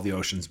like all the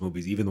Ocean's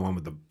movies, even the one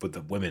with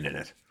the women in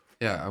it.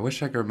 Yeah, I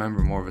wish I could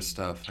remember more of his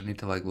stuff. I need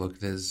to like look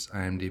at his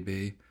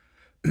IMDb.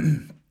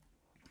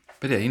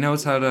 But yeah, he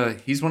knows how to.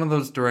 He's one of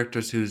those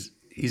directors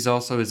he's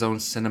also his own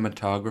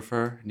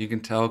cinematographer, and you can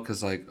tell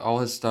because like all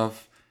his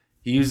stuff,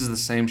 he uses the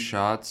same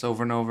shots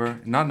over and over.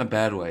 Not in a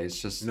bad way.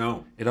 It's just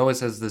No. It always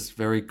has this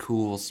very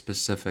cool,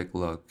 specific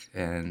look,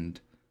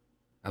 and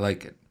I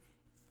like it.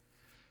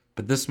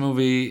 But this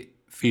movie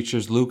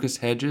features Lucas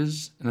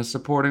Hedges in a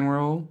supporting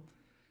role,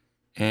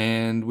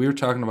 and we were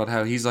talking about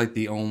how he's like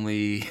the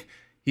only.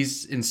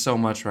 He's in so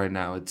much right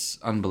now. It's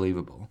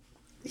unbelievable.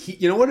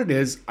 You know what it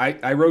is?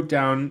 I wrote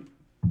down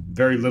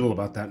very little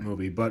about that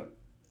movie, but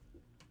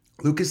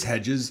Lucas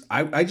Hedges,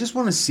 I just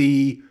want to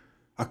see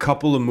a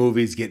couple of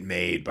movies get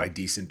made by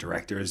decent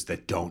directors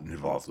that don't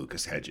involve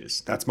Lucas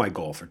Hedges. That's my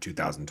goal for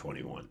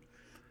 2021.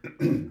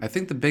 I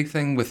think the big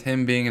thing with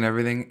him being in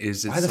everything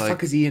is it's Why the like,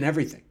 fuck is he in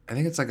everything? I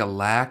think it's like a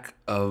lack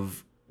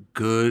of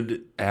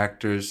good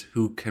actors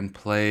who can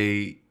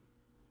play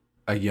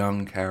a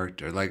young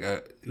character, like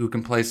who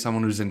can play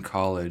someone who's in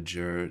college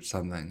or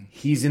something.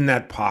 He's in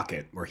that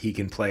pocket where he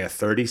can play a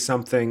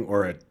 30-something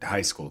or a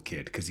high school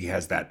kid because he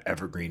has that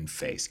evergreen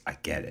face. I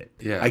get it.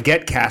 Yeah. I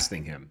get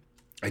casting him.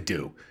 I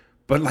do.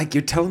 But like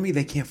you're telling me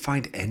they can't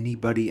find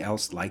anybody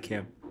else like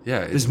him?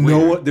 Yeah, it's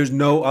There's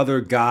no other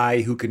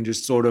guy who can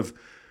just sort of,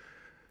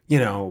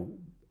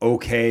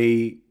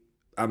 okay.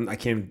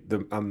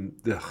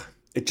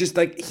 It's just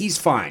like he's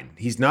fine.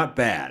 He's not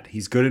bad.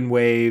 He's good in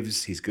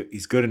Waves. He's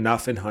good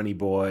enough in Honey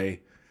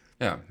Boy.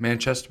 Yeah,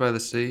 Manchester by the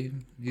Sea.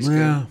 He's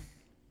good.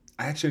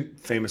 I actually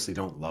famously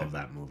don't love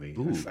that movie.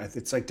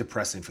 It's like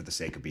depressing for the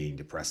sake of being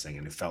depressing,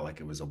 and it felt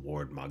like it was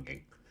award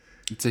mugging.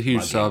 It's a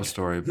huge sob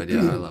story, but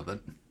yeah, I love it.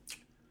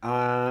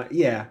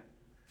 Yeah.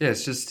 Yeah,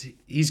 it's just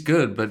he's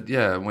good, but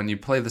yeah, when you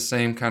play the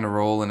same kind of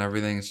role and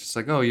everything, it's just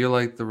like, oh, you're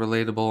like the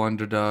relatable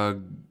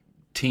underdog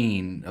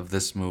teen of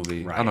this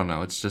movie. Right. I don't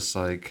know. It's just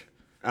like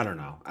I don't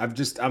know.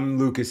 I'm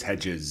Lucas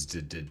Hedges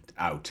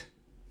out.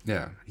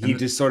 yeah. He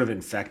just sort of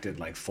infected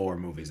like 4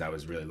 movies I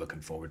was really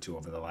looking forward to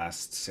over the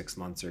last 6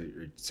 months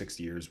or 6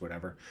 years,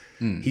 whatever.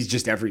 He's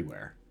just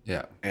everywhere.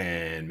 Yeah.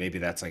 And maybe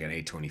that's like an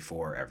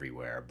A24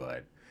 everywhere,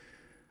 but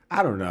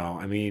I don't know.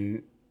 I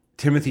mean,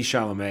 Timothée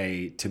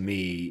Chalamet to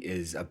me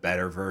is a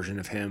better version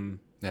of him.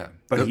 Yeah.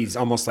 But he's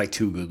almost like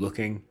too good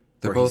looking.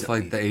 They're both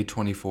like the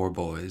A24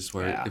 boys,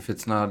 where if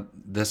it's not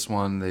this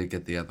one, they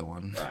get the other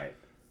one. Right.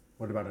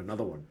 What about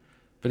another one?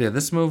 But yeah,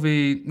 this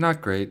movie,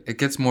 not great. It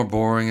gets more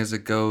boring as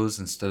it goes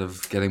instead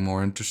of getting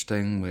more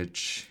interesting,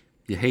 which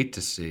you hate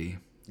to see.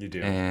 You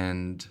do.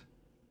 And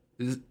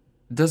it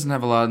doesn't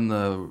have a lot in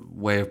the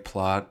way of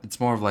plot. It's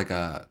more of like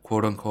a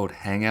quote-unquote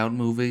hangout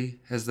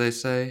movie, as they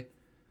say.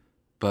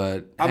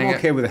 But I'm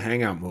okay with a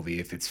hangout movie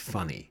if it's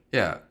funny.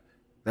 Yeah.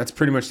 That's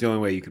pretty much the only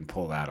way you can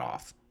pull that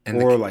off. And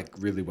or like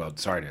really well.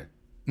 Sorry to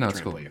No,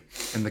 it's trample cool. you.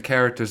 And the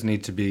characters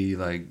need to be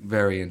like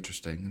very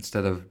interesting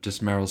instead of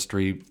just Meryl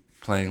Streep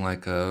playing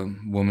like a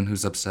woman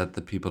who's upset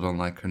that people don't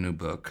like her new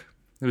book.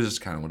 It was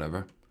just kind of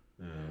whatever.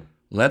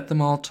 Let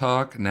Them All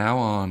Talk, now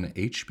on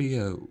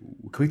HBO.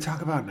 Can we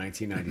talk about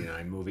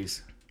 1999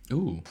 movies,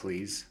 Ooh,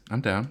 please?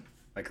 I'm down.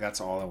 Like that's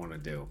all I want to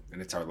do,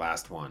 and it's our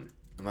last one.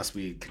 Unless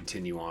we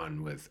continue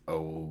on with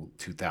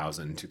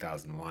 2000,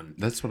 2001.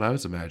 That's what I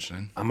was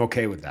imagining. I'm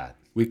okay with that.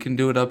 We can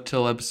do it up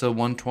till episode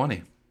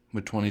 120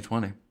 with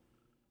 2020.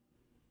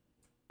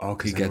 Oh,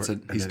 He gets it.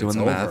 He's doing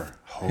the math.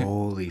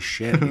 Holy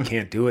shit! We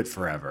can't do it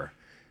forever.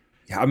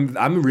 Yeah,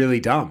 I'm really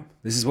dumb.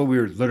 This is what we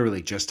were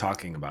literally just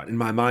talking about. In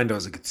my mind, I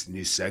was like, it's a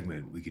new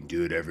segment. We can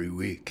do it every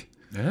week.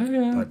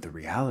 Yeah. But the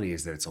reality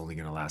is that it's only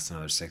going to last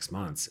another 6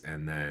 months,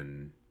 and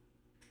then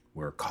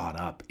we're caught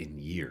up in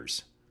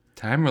years.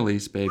 Time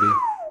release, baby.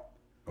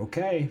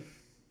 Okay.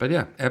 But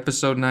yeah,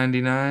 episode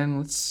 99.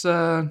 Let's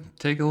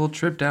take a little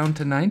trip down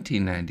to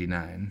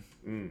 1999,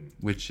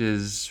 which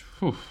is,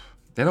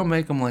 they don't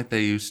make them like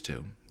they used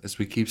to. As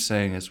we keep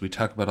saying, as we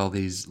talk about all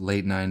these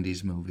late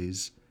 90s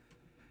movies.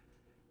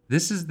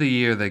 This is the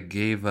year that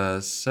gave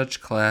us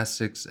such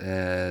classics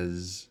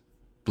as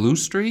Blue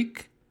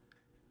Streak,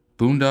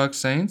 Boondock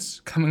Saints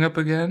coming up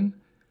again,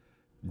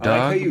 I like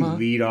how you Dogma.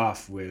 lead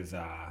off with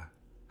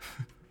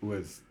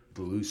with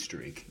Blue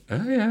Streak.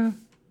 Oh, yeah.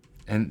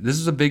 And this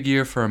is a big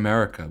year for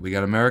America. We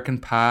got American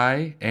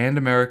Pie and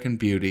American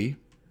Beauty.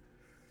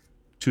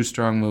 Two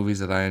strong movies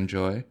that I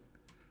enjoy.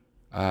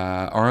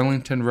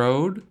 Arlington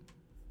Road.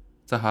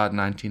 It's a hot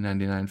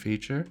 1999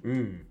 feature.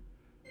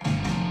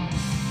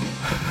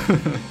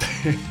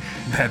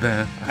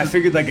 I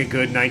figured like a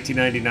good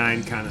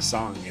 1999 kind of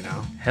song, you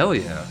know? Hell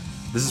yeah.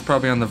 This is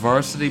probably on the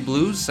Varsity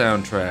Blues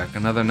soundtrack,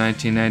 another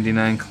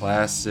 1999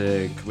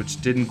 classic, which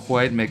didn't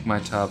quite make my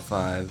top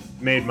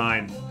 5. Made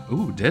mine,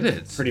 Ooh, did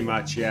it? pretty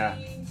much, yeah.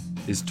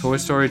 Is Toy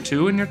Story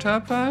 2 in your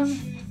top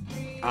 5?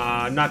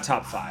 Not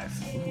top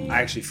 5.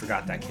 I actually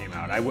forgot that came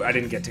out. I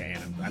didn't get to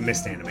I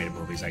missed animated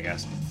movies, I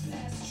guess.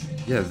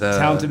 Yeah, the...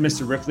 Talented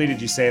Mr. Ripley,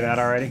 did you say that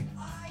already?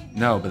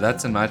 No, but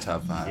that's in my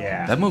top 5.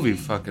 Yeah. That movie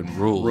fucking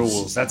rules.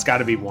 Rules. That's got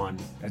to be one.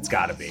 That's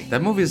got to be.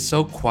 That movie is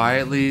so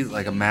quietly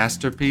like a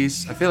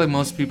masterpiece. I feel like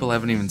most people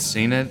haven't even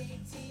seen it.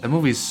 That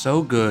movie is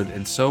so good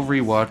and so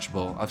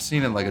rewatchable. I've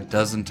seen it like a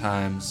dozen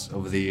times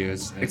over the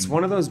years. It's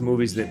one of those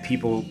movies that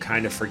people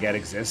kind of forget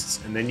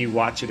exists, and then you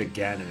watch it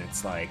again, and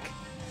it's like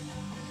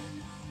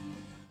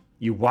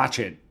you watch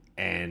it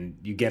and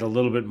you get a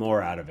little bit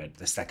more out of it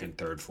the second,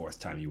 third, fourth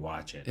time you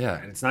watch it. Yeah.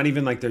 And it's not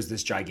even like there's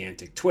this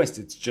gigantic twist.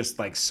 It's just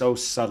like so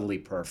subtly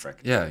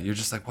perfect. Yeah, you're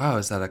just like, wow,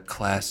 is that a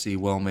classy,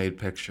 well-made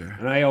picture?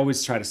 And I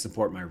always try to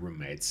support my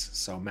roommates.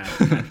 So Matt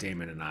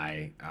Damon and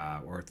I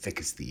were thick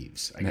as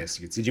thieves, I guess.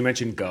 Did you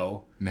mention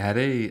Go?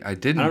 Maddie, I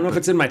didn't. I don't know if but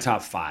it's in my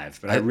top 5,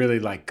 but I really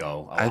like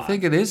Go a lot. I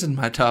think it is in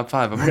my top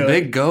 5. I'm a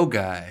Really? big Go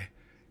guy.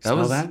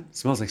 Smell that? It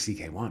smells like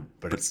CK1,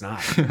 but it's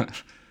not.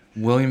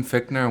 William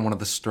Fichtner in one of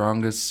the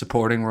strongest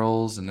supporting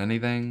roles in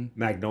anything.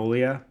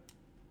 Magnolia.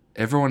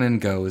 Everyone in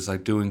Go is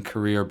like doing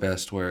career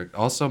best work.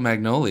 Also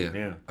Magnolia.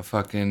 Yeah. A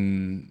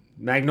fucking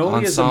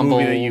Magnolia is a movie ensemble.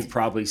 that you've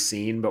probably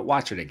seen, but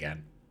watch it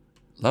again.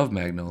 Love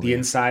Magnolia. The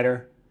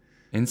Insider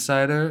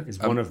Insider is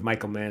one of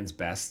Michael Mann's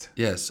best.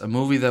 Yes, a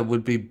movie that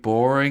would be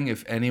boring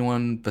if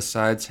anyone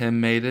besides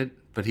him made it,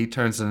 but he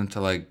turns it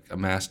into like a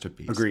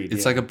masterpiece. Agreed,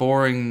 It's yeah. like a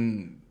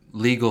boring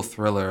legal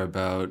thriller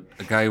about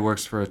a guy who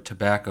works for a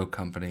tobacco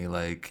company,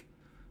 like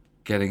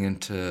getting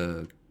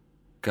into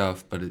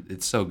guff, but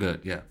it's so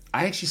good. Yeah.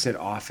 I actually said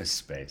Office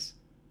Space.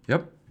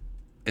 Yep.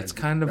 It's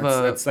kind of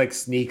That's like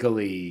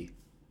sneakily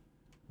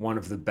one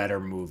of the better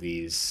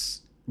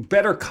movies,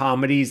 better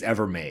comedies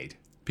ever made.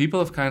 people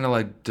have kind of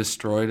like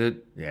destroyed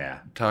it, Yeah.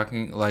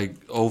 talking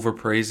like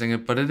overpraising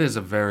it, but it is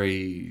a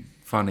very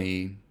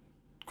funny,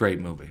 great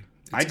movie.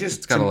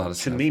 It's got a lot of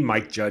to stuff. me,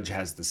 Mike Judge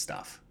has the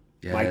stuff.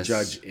 Mike Yes.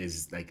 Judge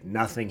is like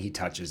nothing he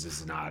touches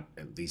is not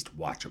at least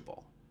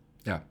watchable.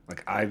 Yeah.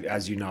 Like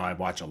as you know, I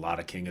watch a lot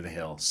of King of the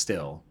Hill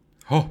still.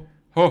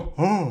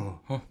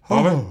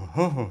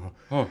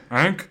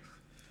 Hank.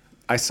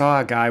 I saw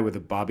a guy with a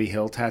Bobby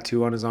Hill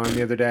tattoo on his arm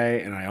the other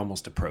day, and I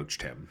almost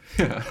approached him.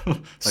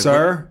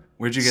 Sir,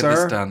 Where'd you get Sir?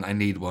 this done? I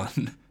need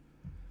one.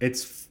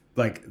 It's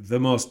like the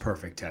most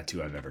perfect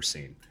tattoo I've ever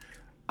seen.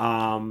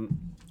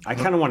 I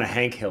kind of want a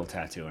Hank Hill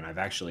tattoo, and I've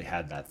actually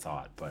had that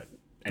thought. But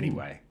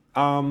anyway,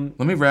 Let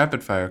me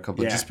rapid fire a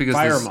couple, Yeah, just because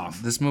fire 'em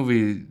off. this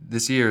movie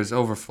this year is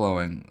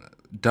overflowing.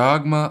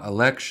 Dogma,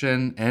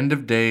 Election, End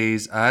of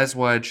Days, Eyes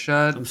Wide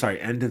Shut. I'm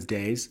sorry, End of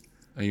Days,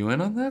 Are you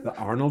in on that? the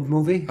Arnold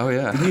movie. Oh,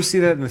 yeah. Didn't you see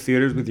that in the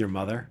theaters with your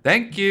mother?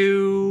 Thank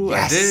you.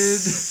 I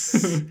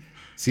did.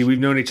 See, we've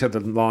known each other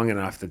long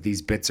enough that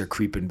these bits are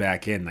creeping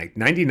back in. Like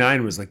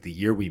 99 was like the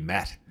year we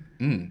met.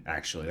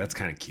 Actually, that's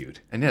kind of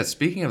cute. And yeah,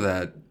 speaking of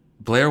that,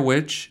 Blair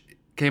Witch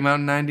came out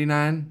in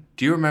 99.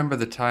 Do you remember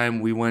the time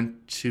we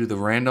went to the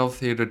Randolph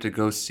Theater to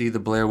go see the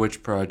Blair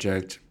Witch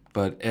Project,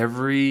 but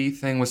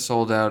everything was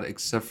sold out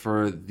except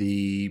for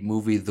the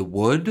movie The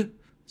Wood,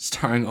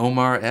 starring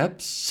Omar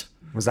Epps?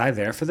 Was I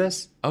there for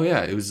this? Oh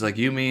yeah, it was like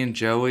you, me, and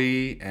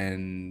Joey,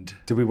 and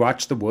Did we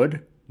watch The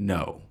Wood?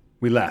 no,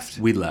 We left.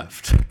 we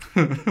left.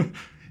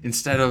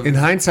 Instead of, In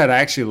hindsight, I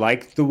actually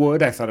liked The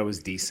Wood. I thought it was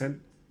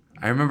decent.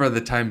 I remember the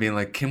time being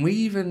like, can we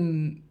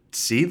even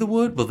see The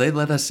Wood? Will they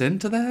let us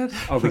into that?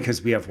 Oh,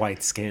 because we have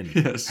white skin.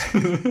 Yes.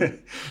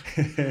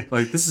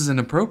 Like, this is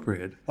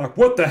inappropriate. Like,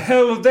 what the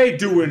hell are they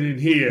doing in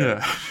here?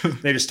 Yeah.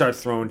 They just start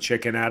throwing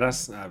chicken at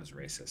us. That was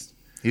racist.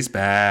 He's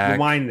back.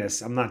 Rewind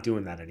this. I'm not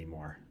doing that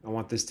anymore. I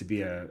want this to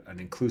be an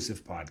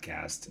inclusive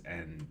podcast,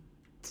 and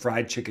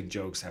fried chicken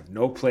jokes have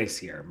no place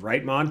here.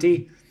 Right,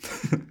 Monty?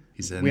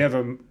 He's in. We have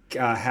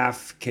a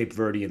half Cape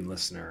Verdean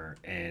listener,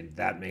 and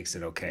that makes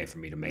it okay for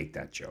me to make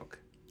that joke.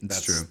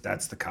 That's true.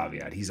 That's the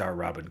caveat. He's our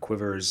Robin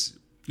Quivers.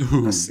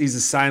 He's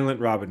a silent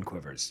Robin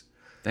Quivers.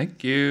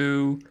 Thank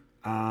you.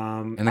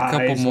 And a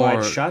couple Eyes more.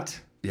 Wide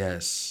Shut.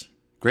 Yes.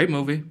 Great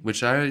movie,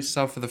 which I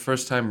saw for the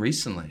first time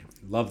recently.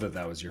 Love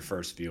that was your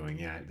first viewing.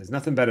 Yeah, there's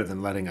nothing better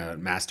than letting a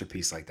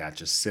masterpiece like that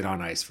just sit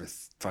on ice for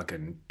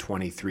fucking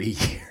 23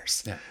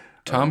 years. Yeah.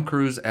 Tom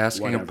Cruise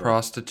asking a whatever.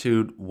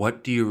 prostitute,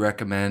 "What do you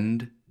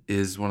recommend?"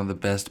 is one of the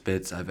best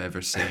bits I've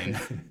ever seen.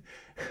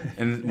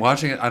 And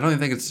watching it, I don't even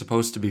think it's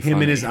supposed to be funny.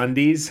 Him in his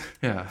undies.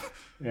 Yeah.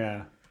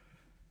 Yeah.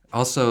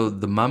 Also,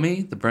 The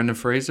Mummy, the Brendan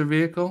Fraser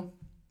vehicle.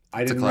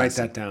 I a didn't write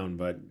classic. that down,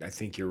 but I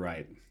think you're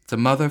right. It's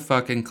a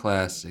motherfucking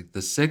classic.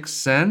 The Sixth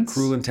Sense.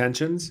 Cruel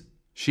Intentions.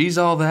 She's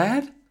All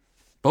That.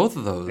 Both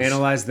of those.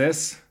 Analyze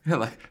This. Yeah,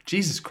 like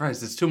Jesus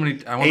Christ, it's too many.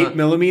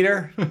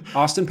 8mm.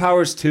 Austin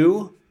Powers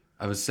 2.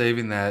 I was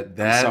saving that.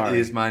 That sorry.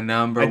 is my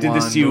number one. I did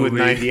this to you with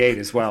movie 98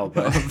 as well,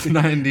 but of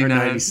 99. or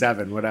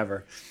 97,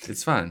 whatever.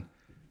 It's fine.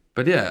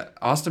 But yeah,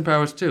 Austin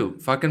Powers 2,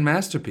 fucking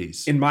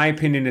masterpiece. In my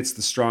opinion, it's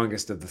the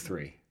strongest of the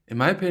three. In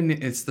my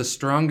opinion, it's the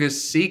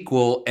strongest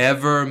sequel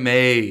ever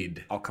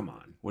made. Oh, come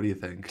on. What do you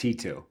think?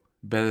 T2.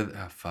 Better?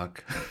 Oh,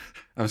 fuck.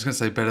 I was gonna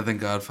say better than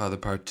Godfather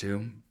Part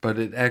 2, but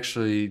it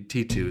actually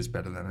T2 is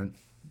better than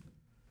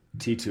it.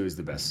 T2 is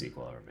the best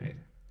sequel ever made.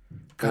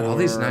 God, all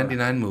these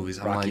 99 movies.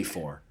 I'm Rocky like,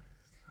 4.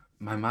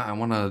 I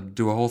want to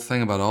do a whole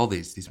thing about all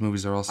these. These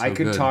movies are all so I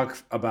could good. talk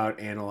about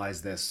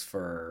Analyze This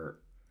for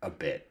a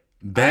bit.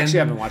 I Ben- actually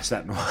haven't watched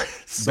that in a while.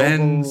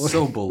 Ben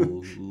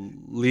Sobel. Sobel,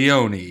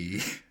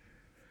 Leone,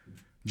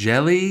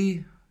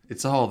 Jelly.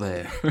 It's all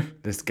there.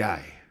 This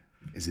guy.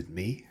 Is it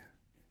me?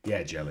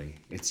 Yeah, Jelly.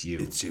 It's you.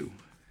 It's you.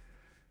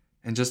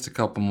 And just a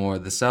couple more.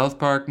 The South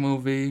Park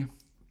movie,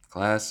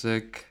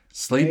 classic.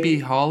 Sleepy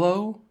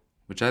Hollow,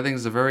 which I think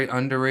is a very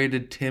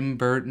underrated Tim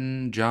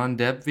Burton, John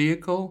Depp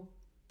vehicle.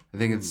 I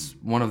think it's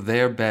one of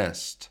their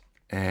best,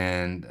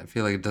 and I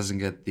feel like it doesn't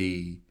get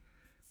the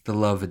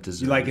love it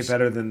deserves. You like it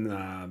better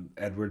than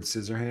Edward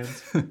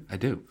Scissorhands? I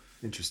do.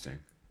 Interesting.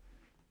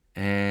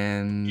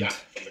 And Yeah,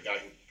 from the guy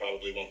who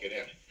probably won't get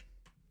in.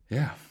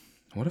 yeah,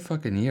 what a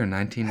fucking year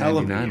Hell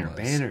of a 1999 year. was.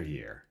 Banner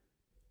year.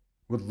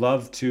 Would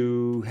love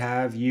to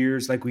have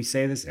years, like we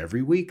say this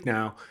every week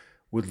now,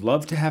 would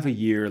love to have a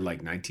year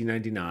like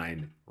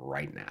 1999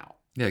 right now.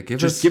 Yeah,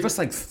 give us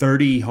like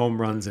 30 home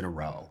runs in a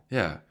row,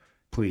 yeah,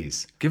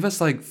 please. give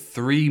us like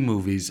 3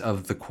 movies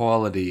of the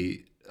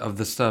quality of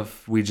the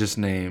stuff we just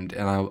named,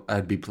 and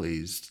I'd be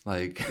pleased.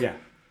 Like, Yeah.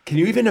 Can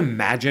you even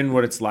imagine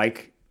what it's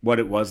like, what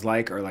it was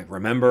like, or like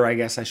remember, I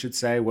guess I should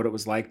say, what it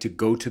was like to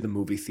go to the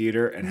movie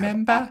theater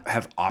and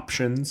have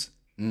options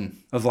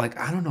of like,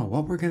 I don't know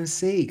what we're going to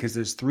see because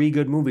there's 3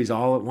 good movies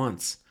all at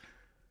once.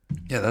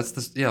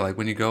 yeah, like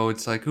when you go,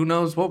 it's like, who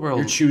knows what You're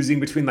world. choosing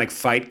between like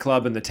Fight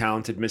Club and The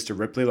Talented Mr.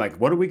 Ripley. Like,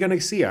 what are we going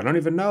to see? I don't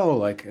even know.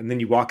 Like, and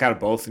then you walk out of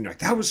both and you're like,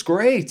 that was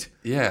great.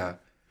 Yeah,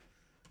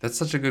 that's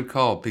such a good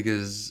call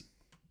because,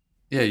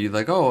 yeah, you're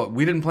like, oh,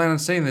 we didn't plan on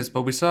seeing this,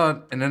 but we saw it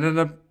and it ended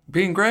up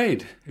being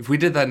great. If we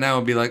did that now,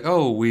 it'd be like,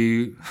 oh,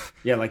 we.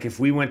 Yeah, like if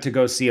we went to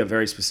go see a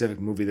very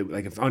specific movie that,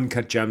 like if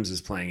Uncut Gems is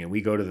playing and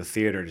we go to the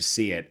theater to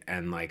see it,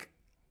 and like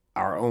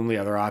our only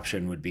other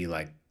option would be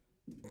like,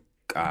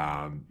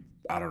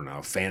 I don't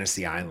know,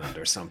 Fantasy Island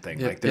or something.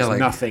 Yeah, like there's yeah, like-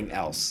 nothing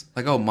else.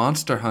 Like, oh,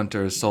 Monster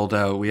Hunter is sold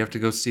out. We have to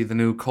go see the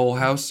new Cole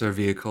Hauser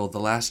vehicle, The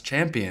Last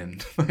Champion.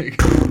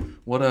 Like,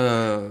 what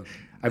a.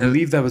 I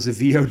believe that was a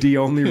VOD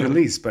only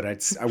release, but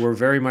we're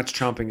very much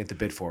chomping at the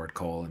bit for it,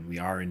 Cole, and we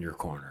are in your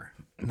corner.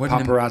 What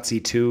an-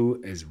 Paparazzi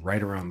 2 is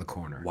right around the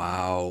corner.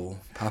 Wow.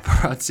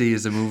 Paparazzi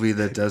is a movie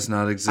that does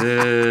not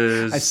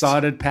exist. I saw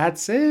it at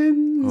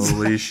Patson's.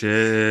 Holy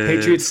shit.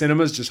 Patriot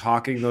Cinema's just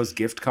hawking those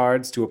gift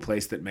cards to a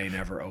place that may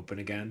never open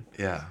again.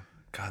 Yeah.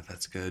 God,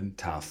 that's good.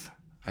 Tough.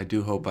 I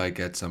do hope I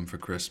get some for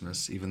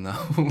Christmas, even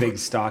though. Big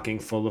stocking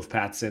full of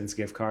Patson's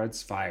gift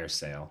cards. Fire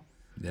sale.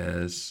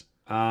 Yes.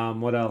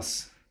 What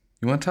else?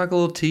 You want to talk a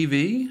little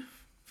TV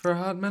for a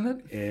hot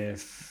minute?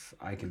 If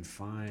I can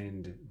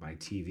find my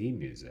TV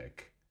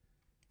music.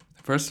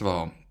 First of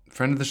all,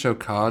 friend of the show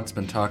Cod's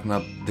been talking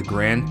up the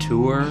Grand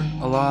Tour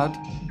a lot.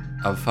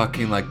 A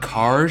fucking like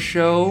car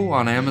show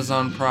on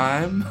Amazon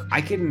Prime.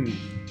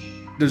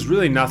 There's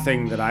really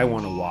nothing that I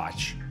want to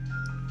watch.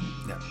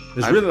 Yeah.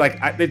 There's really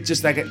it's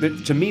just like,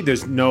 to me,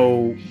 there's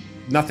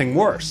nothing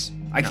worse.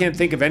 I can't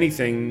think of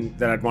anything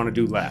that I'd want to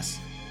do less.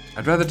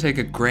 I'd rather take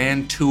a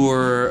grand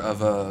tour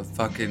of a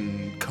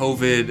fucking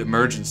COVID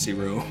emergency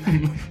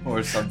room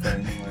or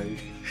something. Like,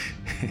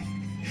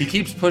 he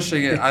keeps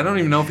pushing it. I don't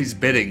even know if he's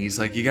bidding. He's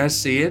like, "You guys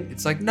see it?"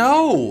 It's like,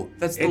 no,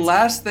 that's the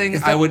last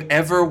thing I would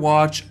ever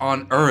watch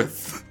on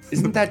Earth.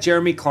 Isn't that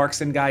Jeremy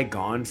Clarkson guy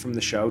gone from the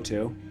show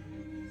too?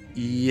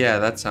 Yeah,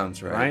 that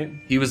sounds right. Right?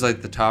 He was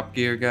like the Top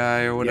Gear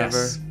guy or whatever.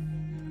 Yes.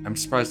 I'm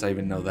surprised I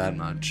even know that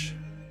much.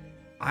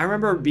 I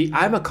remember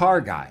I'm a car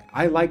guy.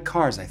 I like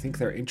cars. I think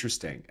they're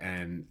interesting,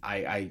 and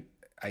I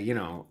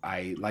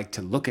like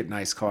to look at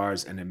nice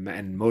cars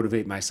and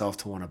motivate myself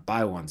to want to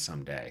buy one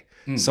someday.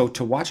 So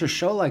to watch a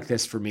show like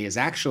this for me is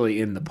actually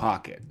in the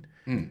pocket,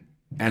 and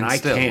I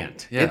still,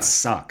 can't. yeah. It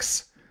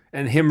sucks,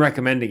 and him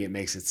recommending it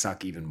makes it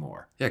suck even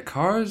more. Yeah,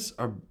 cars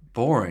are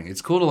boring.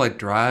 It's cool to like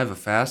drive a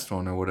fast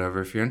one or whatever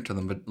if you're into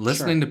them, but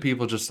listening to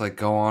people just like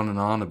go on and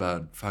on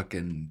about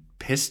fucking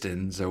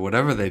pistons or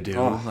whatever they do,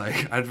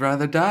 like I'd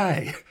rather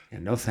die. Yeah,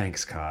 no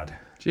thanks, Cod.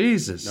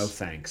 Jesus. No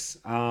thanks.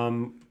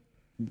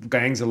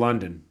 Gangs of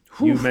London.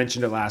 You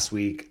mentioned it last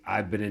week.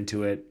 I've been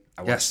into it.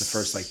 I watched the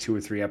first like 2 or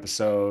 3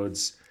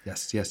 episodes.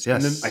 Yes.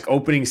 And then like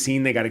opening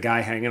scene, they got a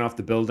guy hanging off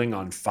the building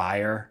on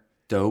fire.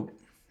 Dope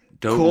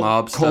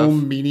mob stuff. Cole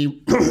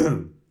Meany.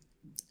 I'm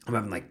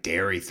having like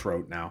dairy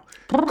throat now.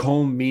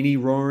 Cole Meany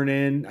roaring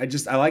in.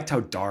 I liked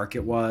how dark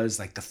it was.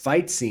 Like the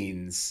fight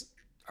scenes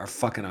are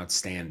fucking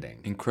outstanding.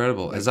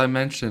 Incredible. As I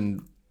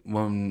mentioned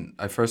when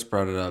I first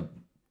brought it up,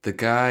 the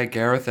guy,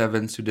 Gareth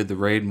Evans, who did the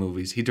Raid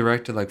movies, he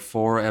directed like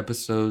 4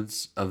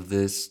 episodes of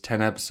this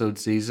 10-episode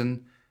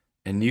season.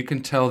 And you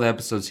can tell the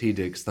episodes he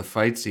did, because the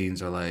fight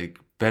scenes are like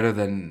better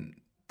than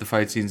the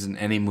fight scenes in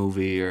any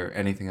movie or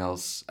anything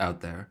else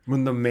out there.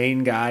 When the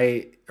main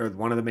guy, or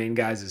one of the main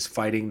guys, is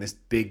fighting this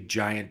big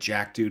giant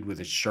jack dude with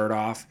his shirt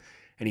off,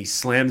 and he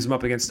slams him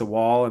up against the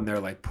wall, and they're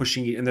like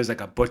pushing, and there's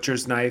like a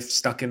butcher's knife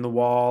stuck in the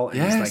wall,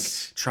 and he's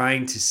like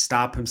trying to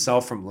stop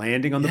himself from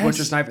landing on the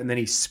butcher's knife, and then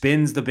he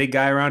spins the big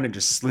guy around and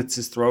just slits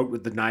his throat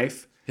with the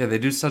knife. Yeah, they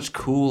do such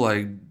cool,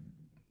 like,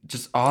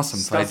 just awesome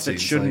fight Stuff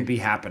scenes. that shouldn't like, be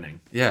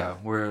happening. Yeah,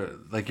 where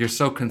like you're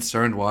so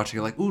concerned watching,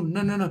 you're like, ooh,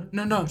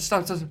 no,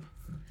 stop.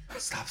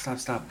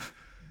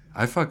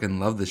 I fucking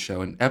love this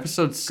show. And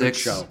episode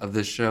 6 of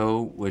this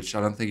show, which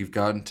I don't think you've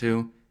gotten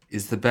to,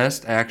 is the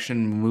best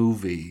action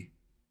movie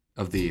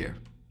of the year.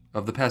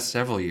 Of the past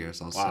several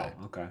years, I'll say. Wow,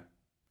 okay.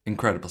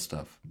 Incredible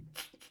stuff.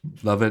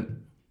 Love it.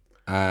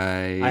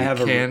 I have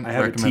a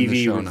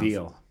TV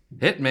reveal. Enough.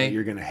 Hit me. That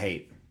you're going to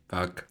hate.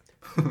 Fuck.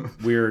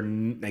 We're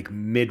like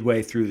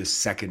midway through the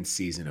 2nd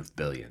season of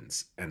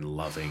Billions and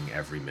loving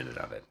every minute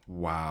of it.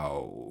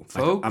 Wow. Like,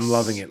 Folks, I'm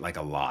loving it like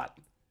a lot.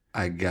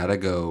 I gotta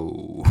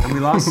go. And we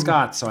lost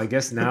Scott, so I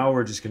guess now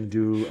we're just going to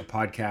do a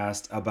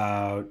podcast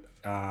about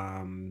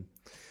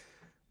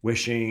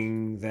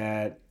wishing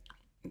that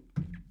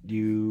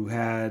you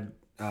had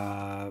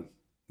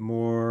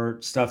more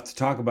stuff to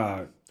talk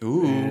about.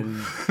 Ooh.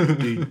 And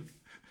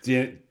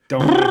you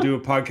don't want to do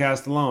a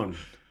podcast alone.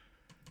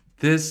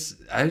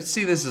 I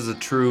see this as a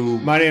true...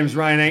 My name's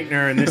Ryan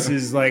Ankner, and this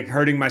is like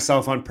hurting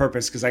myself on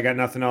purpose because I got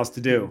nothing else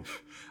to do.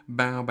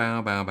 Bow,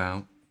 bow, bow,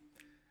 bow.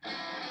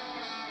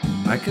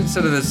 I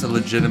consider this a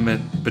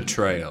legitimate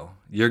betrayal.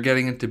 You're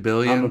getting into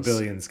Billions. I'm a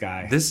Billions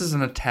guy. This is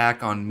an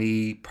attack on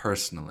me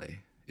personally,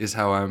 is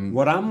how I'm...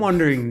 What I'm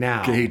wondering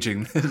now...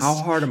 gauging this. How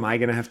hard am I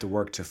going to have to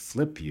work to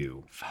flip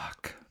you...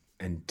 Fuck.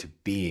 ...into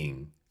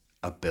being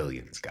a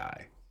Billions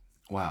guy?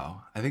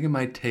 Wow. I think it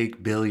might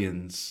take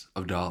billions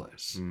of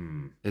dollars.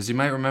 As you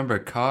might remember,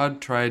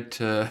 COD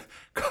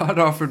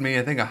offered me,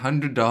 I think,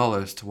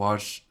 $100 to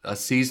watch a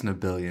season of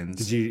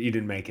Billions. You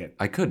didn't make it?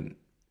 I couldn't.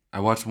 I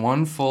watched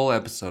one full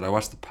episode. I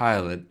watched the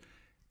pilot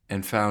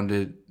and found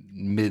it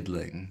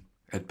middling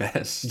at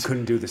best. You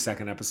couldn't do the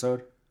 2nd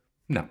episode?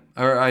 No.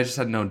 Or I just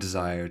had no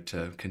desire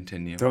to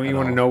continue. Don't you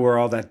want to know where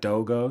all that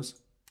dough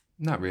goes?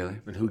 Not really.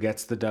 And who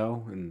gets the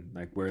dough? And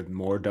like where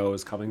more dough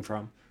is coming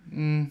from?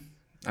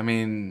 I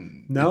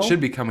mean, no? It should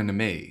be coming to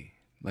me.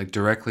 Like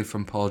directly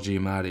from Paul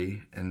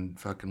Giamatti and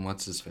fucking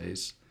what's his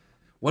face.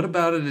 What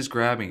about it is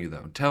grabbing you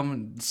though?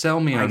 Sell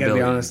me on Billions. I gotta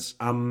be honest.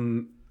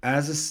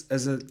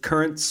 As a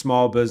current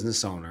small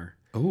business owner.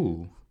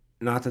 Ooh.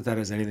 Not that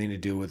has anything to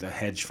do with a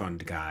hedge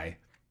fund guy.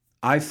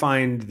 I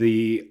find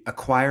the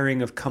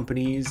acquiring of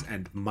companies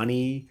and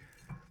money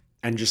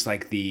and just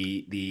like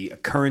the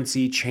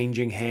currency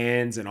changing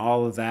hands and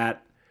all of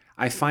that,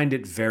 I find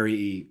it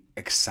very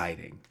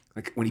exciting.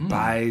 Like when he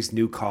buys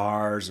new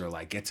cars or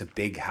like gets a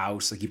big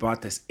house, like he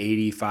bought this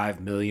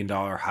 $85 million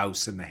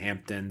house in the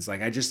Hamptons.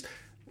 Like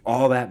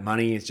all that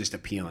money is just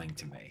appealing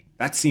to me.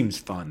 That seems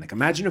fun. Like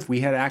imagine if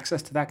we had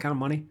access to that kind of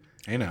money.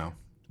 I know.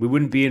 We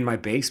wouldn't be in my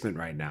basement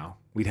right now.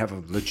 We'd have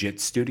a legit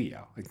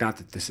studio. Like not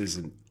that this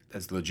isn't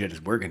as legit as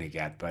we're going to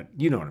get, but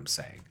you know what I'm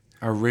saying.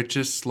 Our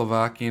richest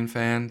Slovakian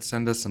fan,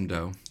 send us some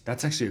dough.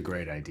 That's actually a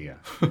great idea.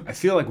 I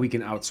feel like we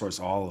can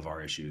outsource all of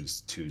our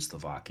issues to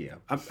Slovakia.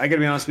 I got to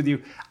be honest with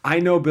you. I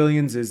know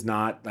Billions is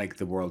not like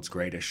the world's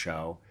greatest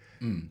show,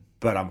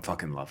 but I'm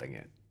fucking loving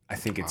it. I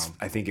think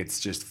it's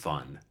just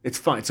fun. It's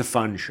fun. It's a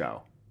fun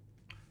show.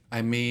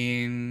 I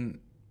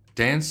mean,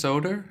 Dan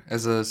Soder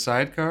as a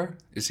sidecar,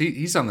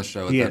 he's on the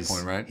show at that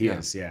point, right? He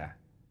is, yeah.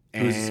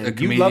 Who's And a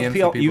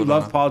comedian you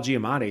love Paul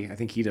Giamatti. I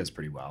think he does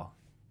pretty well.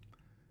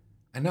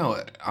 I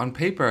know. On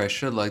paper, I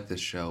should like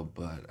this show,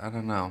 but I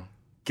don't know.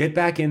 Get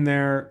back in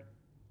there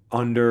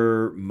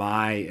under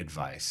my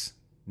advice,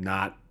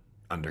 not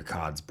under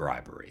COD's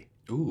bribery.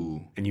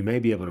 Ooh. And you may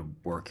be able to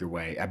work your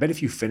way. I bet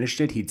if you finished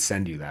it, he'd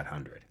send you that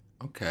 100.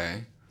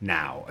 Okay.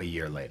 Now, a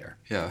year later.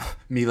 Yeah.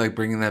 Me like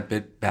bringing that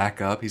bit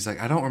back up. He's like,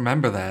 I don't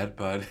remember that,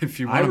 but if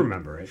you want I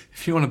remember it.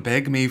 If you want to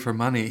beg me for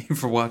money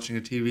for watching a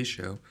TV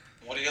show.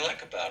 What do you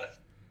like about it?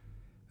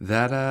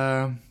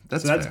 That's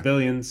that's fair.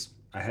 Billions.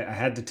 I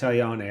had to tell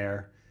you on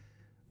air.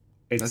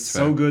 It's That's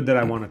so fair. good that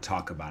I want to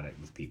talk about it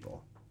with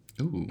people.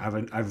 Ooh.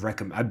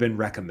 I've been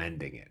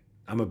recommending it.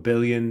 I'm a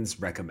Billions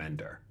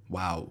recommender.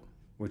 Wow.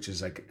 Which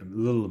is like a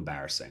little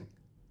embarrassing.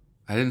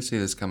 I didn't see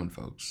this coming,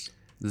 folks.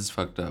 This is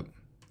fucked up,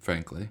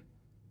 frankly.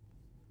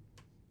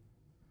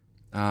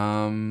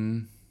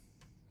 Do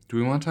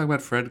we want to talk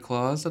about Fred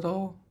Claus at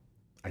all?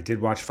 I did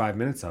watch 5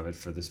 minutes of it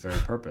for this very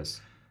purpose.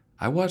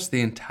 I watched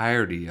the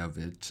entirety of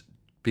it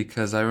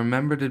because I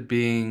remembered it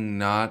being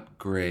not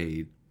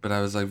great. But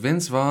I was like,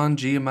 Vince Vaughn,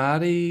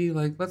 Giamatti,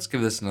 like, let's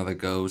give this another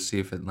go, see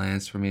if it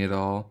lands for me at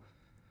all.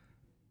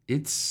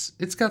 It's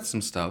got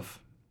some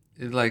stuff.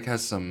 It like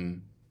has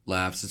some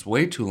laughs. It's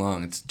way too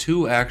long. It's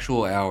 2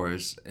 actual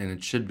hours, and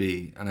it should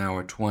be an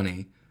hour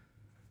 20.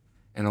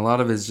 And a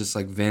lot of it is just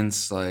like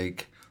Vince,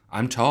 like,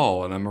 I'm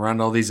tall and I'm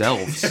around all these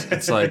elves.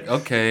 It's like,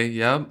 okay,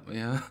 yep,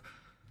 yeah.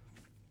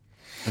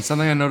 And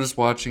something I noticed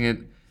watching it,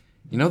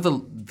 you know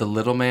the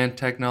little man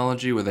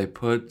technology where they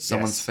put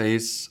someone's Yes.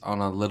 face on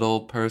a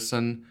little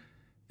person?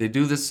 They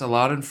do this a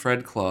lot in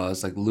Fred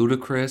Claus. Like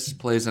Ludacris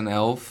plays an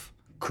elf.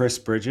 Chris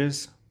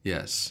Bridges.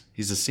 Yes,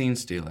 he's a scene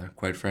stealer,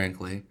 quite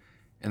frankly.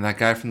 And that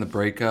guy from The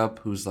Breakup,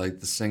 who's like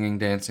the singing,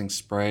 dancing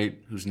sprite,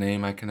 whose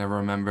name I can never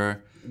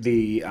remember.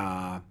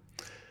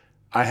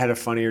 I had a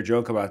funnier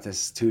joke about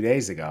this 2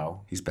 days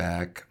ago, He's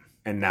back.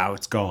 and now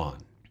it's gone.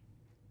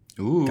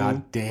 Ooh.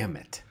 God damn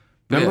it.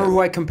 Remember Yeah. who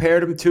I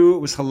compared him to? It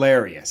was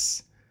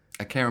hilarious.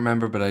 I can't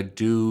remember, but I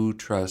do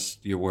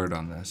trust your word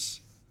on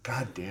this.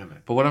 God damn it.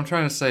 But what I'm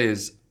trying to say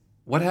is,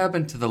 what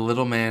happened to the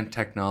little man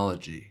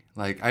technology?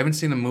 Like, I haven't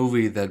seen a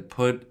movie that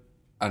put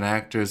an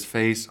actor's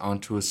face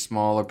onto a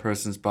smaller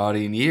person's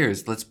body in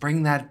years. Let's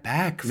bring that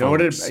back,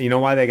 folks. You know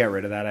why they got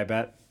rid of that, I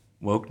bet?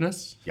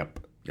 Wokeness? Yep.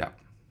 Yeah.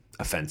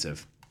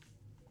 Offensive.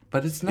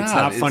 But it's not. It's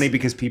not funny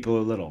because people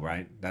are little,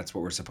 right? That's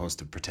what we're supposed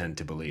to pretend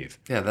to believe.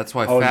 Yeah, that's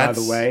why Oh, and by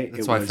fats, the way,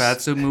 that's it why was-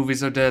 fatsuit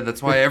movies are dead.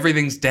 That's why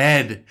everything's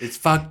dead. It's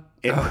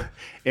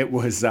It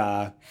was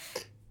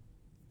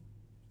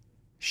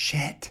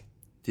shit.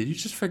 Did you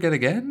just forget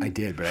again? I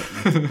did, but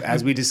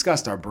as we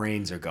discussed, our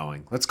brains are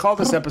going. Let's call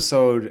this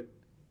episode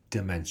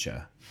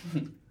Dementia.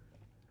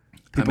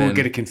 People will in.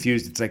 get it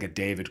confused. It's like a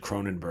David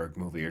Cronenberg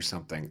movie or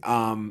something.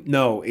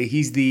 No,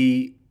 he's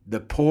the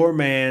poor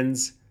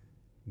man's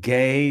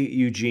gay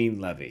Eugene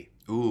Levy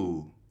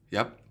Ooh,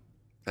 yep.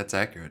 That's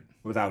accurate.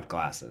 without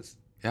glasses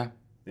Yeah.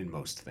 in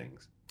most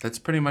things. That's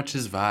pretty much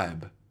his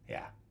vibe.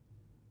 Yeah.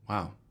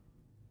 Wow.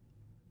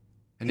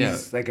 And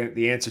He's like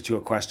the answer to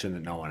a question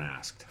that no one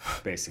asked,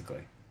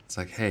 basically. it's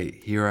like, hey,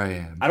 here I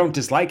am. I don't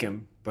dislike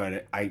him,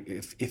 but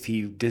if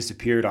he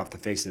disappeared off the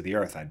face of the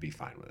earth, I'd be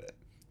fine with it.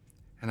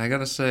 And I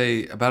gotta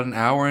say, about an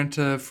hour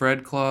into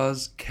Fred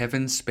Claus,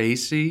 Kevin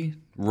Spacey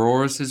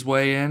roars his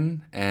way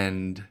in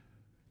and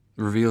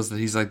reveals that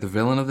he's like the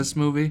villain of this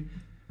movie.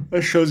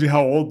 That shows you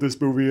how old this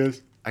movie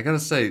is. I gotta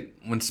say,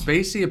 when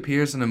Spacey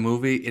appears in a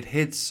movie, it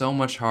hits so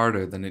much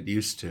harder than it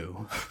used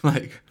to.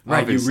 Like,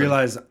 Right, obviously. you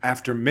realize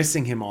after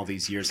missing him all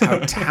these years how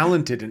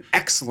talented and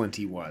excellent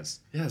he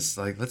was. Yes,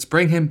 like, let's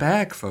bring him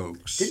back,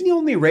 folks. Didn't he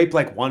only rape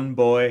like one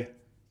boy?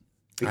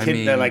 The I kid,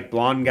 mean- that like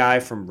blonde guy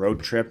from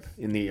Road Trip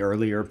in the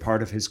earlier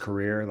part of his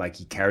career, like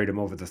he carried him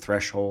over the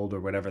threshold or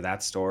whatever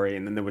that story.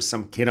 And then there was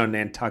some kid on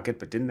Nantucket,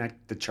 but didn't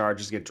the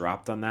charges get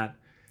dropped on that?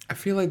 I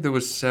feel like there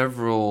was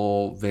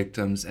several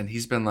victims, and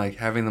he's been like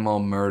having them all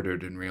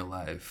murdered in real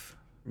life.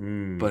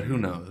 But who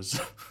knows?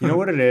 You know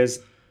what it is?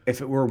 If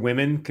it were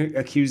women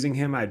accusing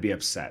him, I'd be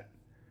upset.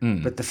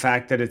 But the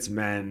fact that it's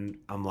men,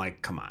 I'm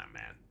like, come on,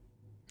 man.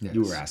 Yes.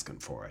 You were asking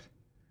for it.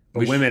 But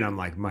We sh- women, I'm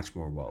like, much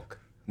more woke.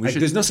 Like,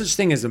 should- there's no such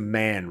thing as a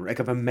man. Like,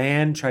 if a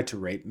man tried to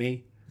rape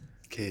me,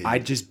 Okay.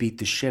 I'd just beat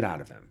the shit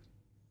out of him.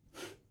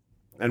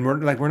 And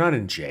we're not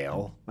in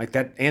jail. Like,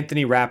 that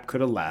Anthony Rapp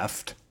could have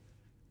left.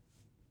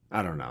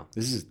 I don't know.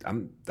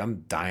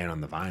 I'm dying on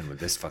the vine with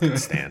this fucking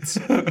stance.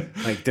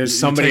 Like, there's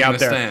somebody taking out a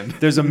there. stand.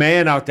 There's a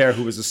man out there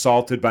who was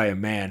assaulted by a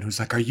man who's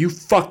like, "Are you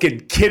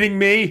fucking kidding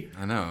me?"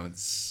 I know,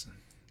 it's...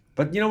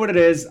 But you know what it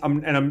is?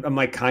 I'm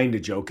like kind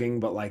of joking,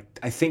 but like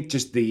I think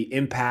just the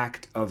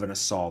impact of an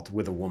assault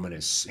with a woman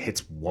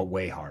hits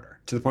way harder,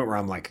 to the point where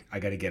I'm like, I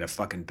got to get a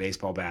fucking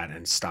baseball bat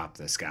and stop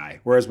this guy.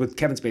 Whereas with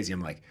Kevin Spacey,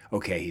 I'm like,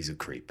 okay, he's a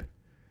creep.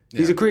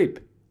 He's a creep.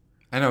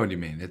 I know what you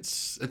mean.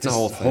 It's a His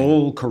whole thing.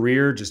 whole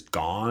career just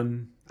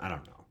gone. I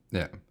don't know.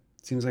 Yeah.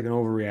 Seems like an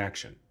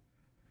overreaction.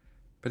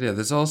 But yeah,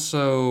 there's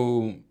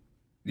also...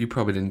 You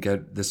probably didn't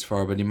get this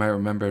far, but you might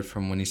remember it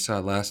from when you saw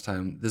it last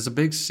time. There's a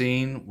big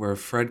scene where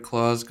Fred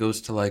Claus goes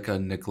to like a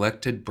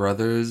Neglected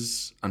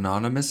Brothers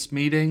Anonymous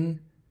meeting.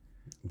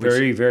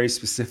 Very, very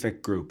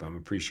specific group. I'm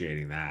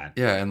appreciating that.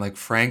 Yeah, and like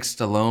Frank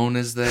Stallone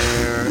is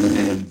there,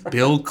 and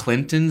Bill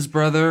Clinton's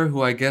brother,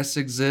 who I guess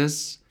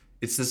exists.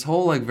 It's this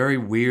whole like very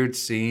weird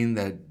scene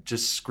that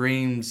just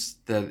screams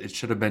that it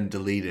should have been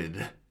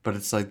deleted. But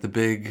it's like the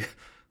big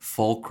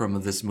fulcrum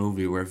of this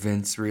movie where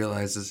Vince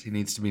realizes he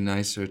needs to be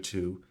nicer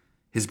to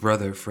his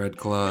brother, Fred You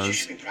Claus.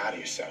 should be proud of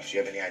yourself. Do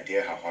you have any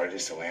idea how hard it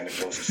is to land a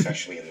girl as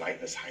sexually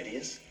enlightened as Heidi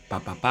is? Ba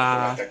ba Like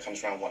ba. that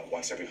comes around, what,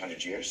 once every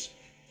 100 years?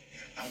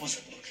 I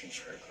wasn't looking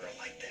for a girl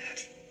like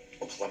that.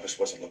 Well, Columbus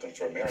wasn't looking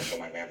for America,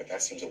 my man, but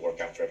that seems to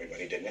work out for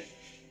everybody, didn't it?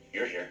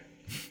 You're here.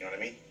 You know what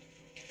I mean?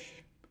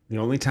 The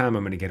only time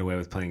I'm going to get away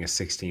with playing a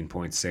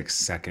 16.6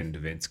 second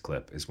Vince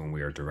clip is when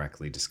we are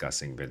directly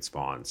discussing Vince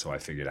Vaughn. So I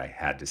figured I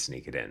had to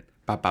sneak it in.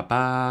 Ba ba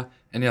ba.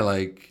 And yeah,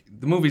 like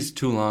the movie's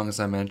too long, as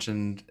I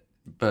mentioned.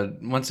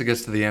 But once it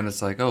gets to the end,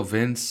 it's like, oh,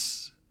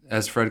 Vince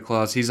as Fred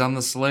Claus, he's on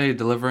the sleigh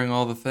delivering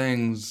all the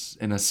things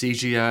in a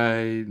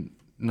CGI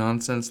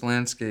nonsense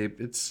landscape.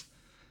 It's,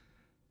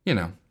 you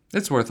know,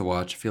 it's worth a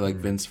watch if you like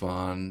Vince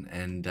Vaughn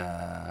and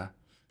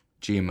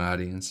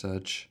Giamatti and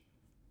such.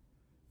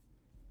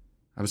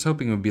 I was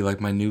hoping it would be like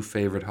my new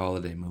favorite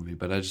holiday movie,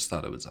 but I just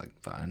thought it was like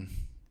fine.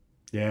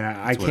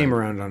 Yeah, I came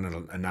around on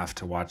it enough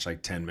to watch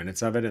like 10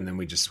 minutes of it, and then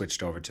we just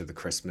switched over to the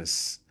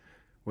Christmas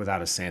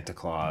Without a Santa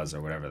Claus,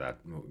 or whatever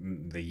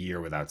the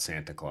Year Without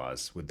Santa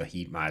Claus, with the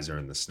Heat Miser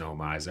and the Snow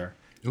Miser,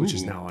 which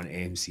is Ooh. now on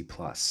AMC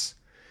Plus.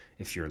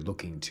 If you're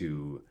looking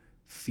to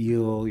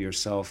feel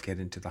yourself get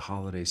into the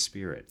holiday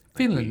spirit,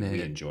 Feeling we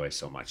it. enjoy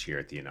so much here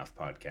at the Enough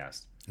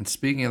Podcast. And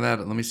speaking of that,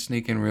 let me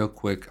sneak in real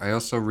quick. I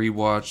also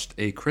rewatched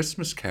A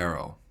Christmas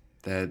Carol,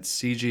 that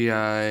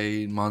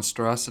CGI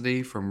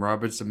monstrosity from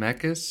Robert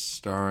Zemeckis,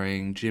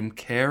 starring Jim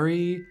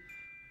Carrey.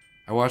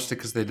 I watched it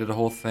because they did a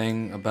whole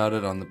thing about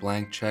it on the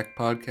Blank Check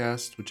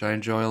podcast, which I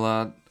enjoy a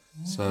lot.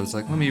 So I was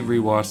like, let me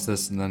rewatch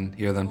this and then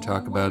hear them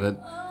talk about it.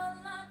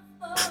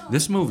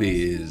 This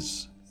movie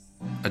is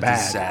a Bad.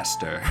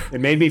 disaster.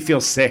 It made me feel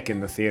sick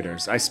in the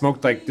theaters. I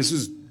smoked this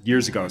was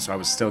years ago, so I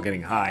was still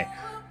getting high.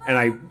 And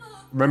I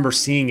remember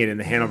seeing it in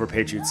the Hanover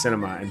Patriot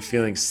Cinema and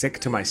feeling sick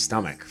to my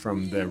stomach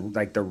from the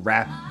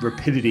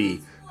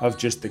rapidity of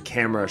just the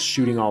camera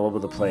shooting all over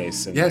the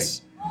place. And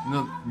Yes.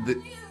 No,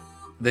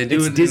 they do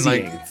It's it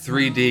dizzying. in like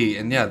 3D,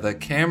 and yeah, the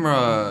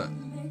camera,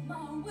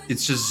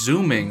 it's just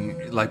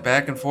zooming like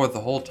back and forth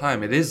the whole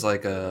time. It is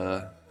like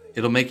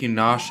it'll make you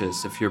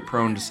nauseous if you're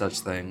prone to such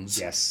things.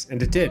 yes,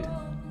 and it did.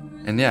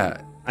 And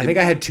yeah, I think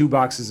I had 2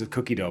 boxes of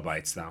cookie dough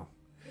bites, though.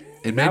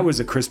 it That made, was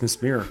a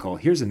Christmas miracle.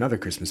 Here's another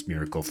Christmas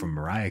miracle from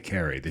Mariah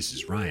Carey. This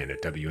is Ryan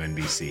at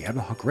WNBC. Have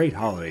a great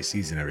holiday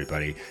season,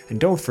 everybody. And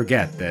don't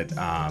forget that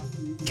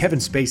Kevin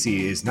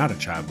Spacey is not a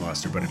child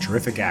molester, but a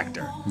terrific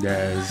actor.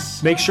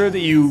 yes. Make sure that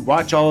you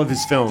watch all of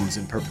his films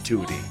in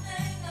perpetuity.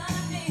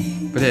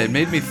 But yeah, it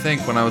made me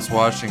think when I was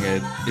watching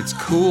it. It's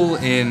cool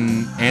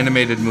in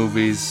animated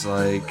movies,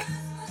 like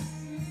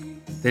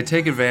they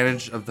take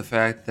advantage of the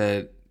fact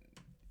that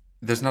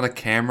there's not a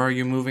camera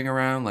you're moving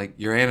around, like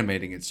you're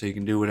animating it so you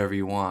can do whatever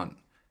you want.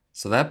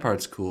 So that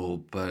part's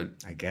cool, but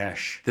I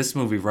guess. this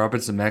movie,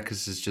 Robert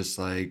Zemeckis is just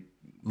like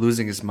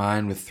losing his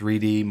mind with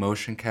 3D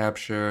motion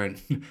capture,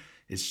 and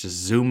it's just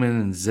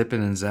zooming and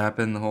zipping and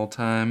zapping the whole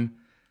time.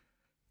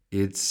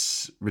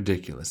 It's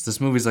ridiculous.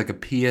 This movie's like a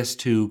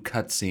PS2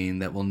 cutscene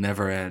that will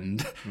never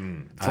end.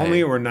 If only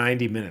it were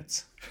 90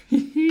 minutes.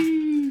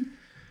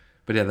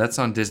 But yeah, that's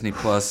on Disney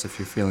Plus if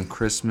you're feeling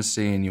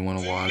Christmassy and you want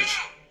to watch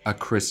A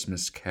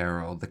Christmas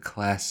Carol, the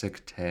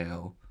classic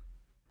tale.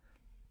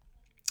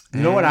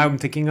 You know what I'm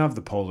thinking of?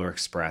 The Polar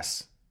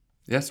Express.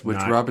 Yes, which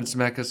Not- Robert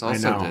Zemeckis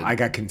also I know. did. I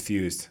got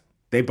confused.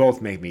 They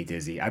both make me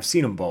dizzy. I've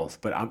seen them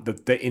both, but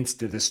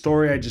the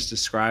story I just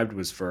described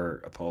was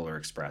for a Polar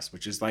Express,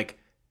 which is like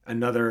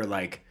another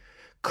like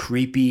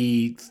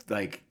creepy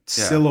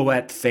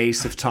silhouette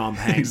face of Tom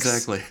Hanks.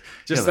 Exactly.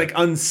 Just Yeah, like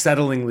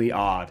unsettlingly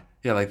odd.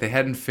 Yeah, like they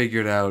hadn't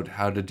figured out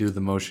how to do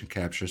the motion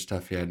capture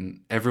stuff yet,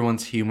 and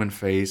everyone's human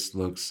face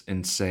looks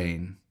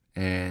insane.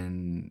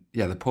 And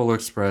yeah, the Polar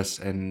Express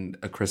and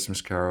A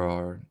Christmas Carol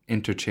are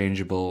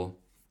interchangeable,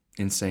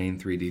 insane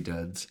 3D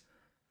duds.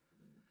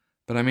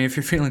 But I mean, if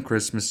you're feeling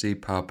Christmassy,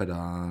 pop it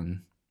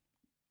on.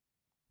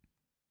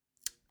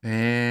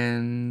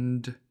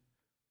 And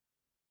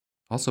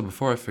also,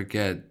 before I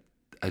forget,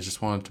 I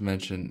just wanted to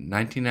mention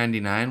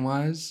 1999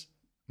 wise,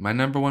 my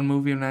number one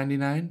movie of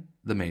 99,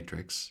 The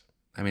Matrix.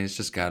 I mean, it's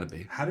just got to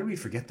be. How did we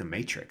forget The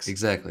Matrix?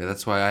 Exactly.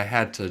 That's why I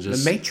had to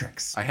just. The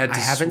Matrix. I had to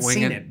haven't swing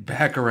seen it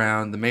back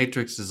around. The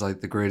Matrix is like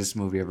the greatest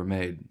movie ever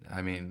made.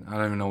 I mean, I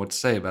don't even know what to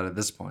say about it at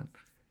this point.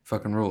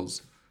 Fucking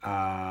rules.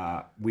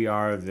 We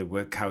are the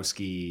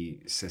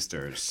Wachowski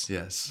sisters.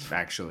 Yes.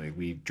 Actually,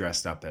 we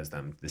dressed up as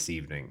them this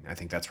evening. I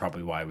think that's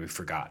probably why we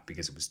forgot,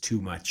 because it was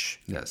too much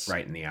Yes.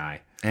 right in the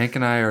eye. Ank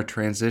and I are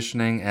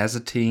transitioning as a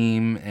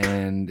team,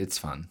 and it's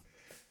fun.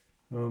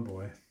 Oh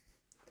boy.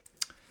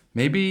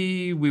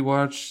 Maybe we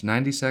watch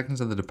 90 Seconds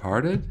of The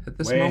Departed at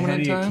this Way moment ahead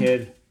in of you, time.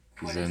 kid.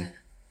 He's in.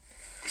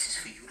 This is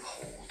for you to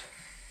hold.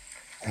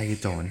 How you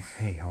doing?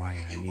 Hey, how are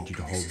you? I need you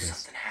to Open hold if this.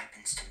 something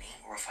happens to me,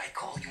 or if I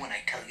call you and I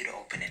tell you to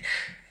open it,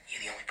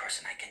 you're the only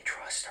person I can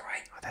trust, all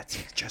right? Oh, that's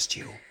just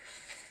you.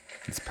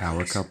 It's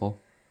Power Couple.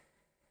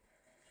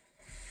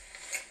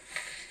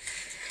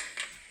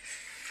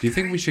 Do you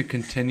think we should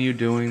continue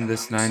doing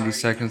this 90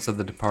 Seconds of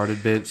The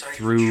Departed bit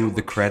through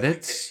the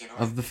credits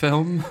of the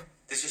film?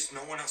 There's just no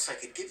one else I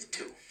could give it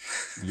to.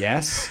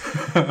 Yes.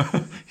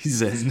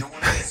 He's There's in. no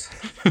one else.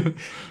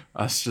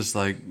 Us just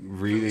like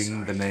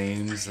reading the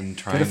names and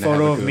trying Get a to have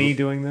photo a of go. me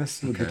doing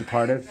this with The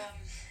Departed.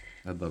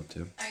 I'd love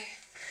to.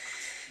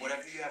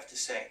 Whatever you have to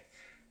say,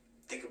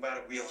 think about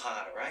it real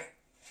hard, all right?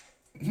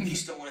 If you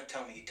still want to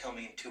tell me, you tell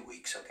me in 2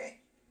 weeks, okay?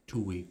 2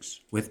 weeks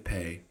with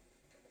pay.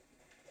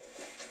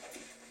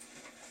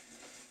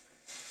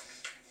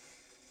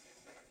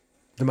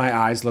 Do my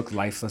eyes look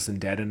lifeless and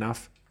dead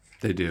enough?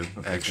 They do,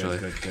 actually.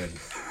 Good.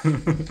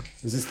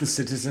 Is this the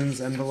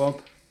Citizens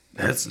envelope?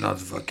 That's not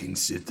fucking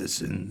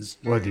Citizens.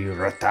 What, are you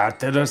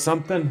retarded or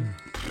something?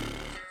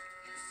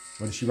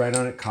 What did she write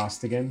on it?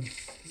 Costigan?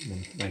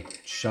 And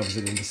like shoves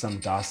it into some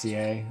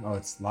dossier. Oh,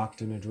 it's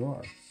locked in a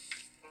drawer.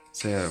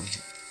 So yeah,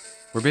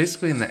 We're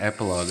basically in the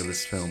epilogue of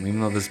this film,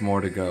 even though there's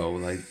more to go.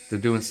 Like, they're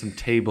doing some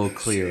table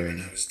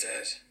clearing,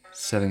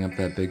 setting up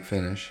that big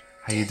finish.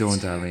 How you doing,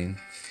 Darlene?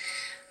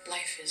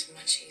 Life is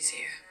much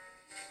easier.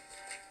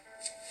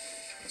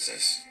 What's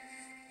this?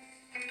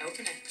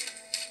 Open it.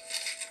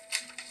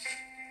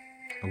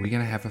 Are we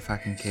gonna have a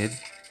fucking kid?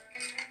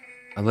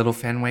 A little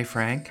Fenway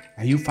Frank?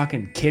 Are you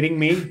fucking kidding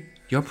me?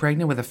 You're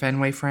pregnant with a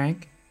Fenway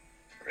Frank?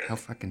 How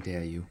fucking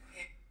dare you?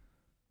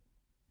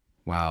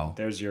 Wow.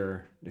 There's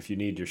your, if you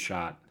need your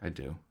shot. I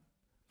do.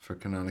 For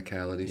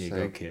canonicality's Here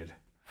you sake. go, kid.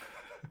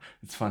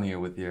 It's funnier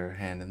with your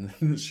hand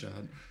in the shot.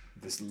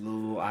 This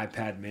little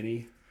iPad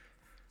mini.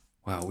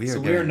 Wow, We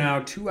are now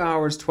 2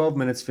 hours, 12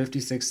 minutes,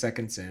 56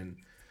 seconds in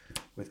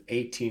with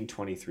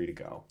 18:23 to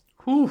go.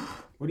 Whew.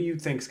 What do you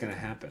think's going to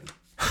happen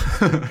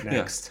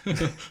next?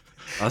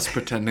 Us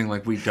pretending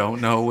like we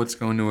don't know what's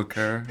going to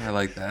occur. I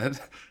like that.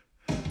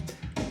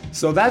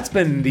 So that's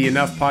been the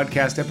Enough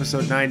Podcast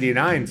episode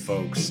 99,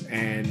 folks.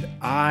 And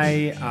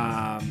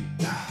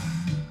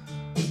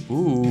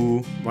Ooh.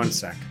 1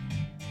 sec.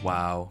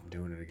 Wow. I'm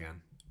doing it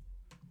again.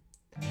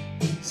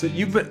 So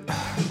you've been...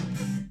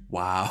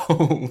 Wow.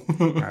 All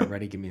right,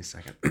 ready? Give me a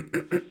second.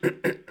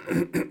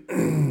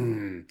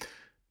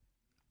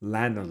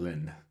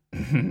 Lanolin.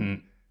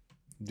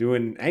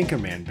 Doing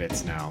Anchorman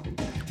bits now.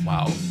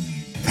 Wow.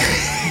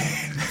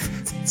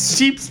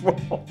 Sheep's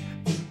wool.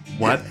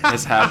 What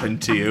has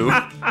happened to you?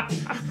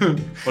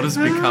 What has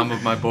become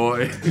of my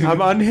boy?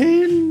 I'm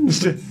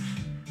unhinged.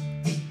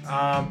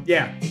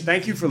 Yeah,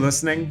 thank you for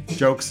listening.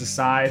 Jokes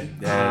aside,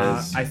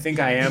 Yes. I think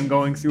I am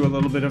going through a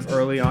little bit of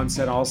early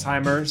onset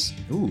Alzheimer's.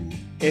 Ooh.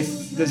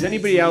 If there's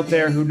anybody out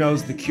there who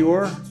knows the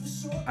cure,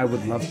 I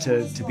would love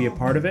to be a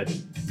part of it.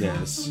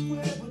 Yes.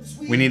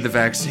 We need the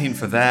vaccine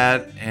for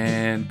that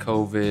and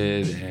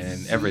COVID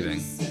and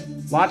everything.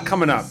 Lot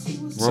coming up.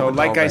 So with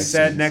like all I said,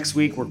 vaccines. next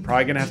week we're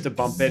probably going to have to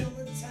bump it.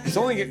 It's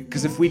only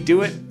because if we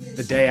do it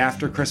the day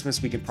after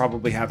Christmas, we could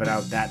probably have it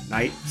out that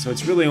night. So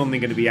it's really only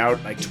going to be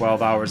out like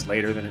 12 hours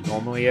later than it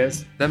normally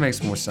is. That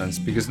makes more sense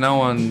because no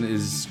one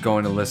is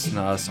going to listen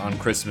to us on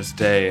Christmas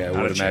Day, I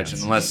Not would a imagine,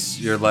 chance. unless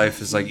your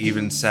life is like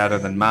even sadder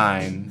than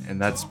mine, and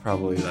that's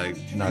probably like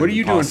not What are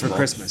you even doing for possible.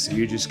 Christmas? Are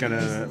you just going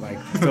to like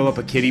fill up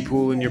a kiddie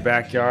pool in your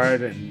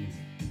backyard and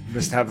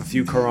just have a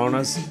few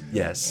Coronas?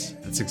 Yes,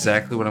 that's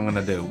exactly what I'm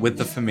gonna do with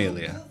the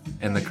Familia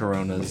and the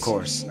Coronas. Of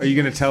course. Are you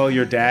going to tell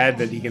your dad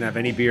that he can have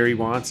any beer he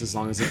wants as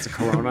long as it's a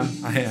Corona?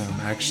 I am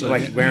actually.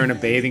 Like wearing a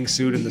bathing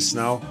suit in the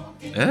snow?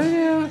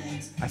 Yeah.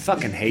 I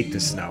fucking hate the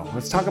snow.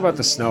 Let's talk about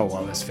the snow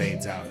while this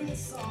fades out.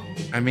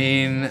 I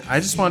mean, I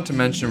just want to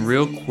mention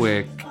real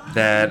quick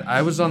that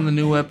I was on the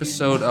new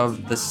episode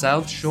of the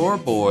South Shore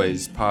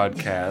Boys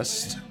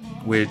podcast,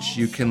 which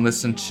you can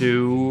listen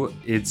to.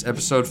 It's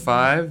episode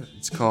 5.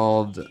 It's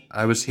called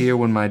I Was Here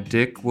When My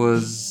Dick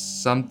Was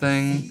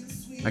Something.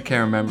 I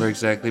can't remember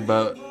exactly,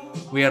 but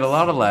we had a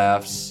lot of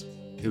laughs.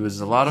 It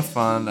was a lot of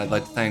fun. I'd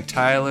like to thank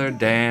Tyler,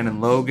 Dan,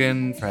 and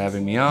Logan for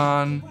having me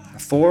on. A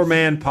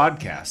 4-man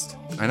podcast.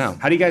 I know.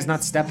 How do you guys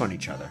not step on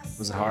each other?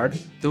 Was it hard?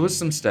 There was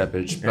some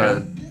steppage, Yeah.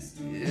 but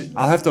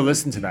I'll have to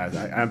listen to that.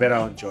 I bet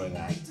I'll enjoy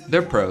that.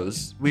 they're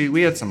pros.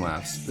 We had some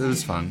laughs. It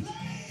was fun.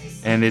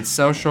 And it's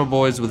South Shore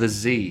Boys with a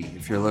Z,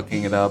 if you're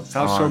looking it up.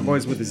 South Shore on-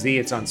 Boys with a Z.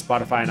 It's on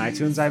Spotify and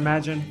iTunes, I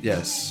imagine.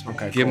 Yes.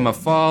 Okay, Give cool. them a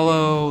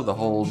follow, the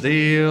whole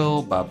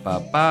deal. Ba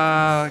ba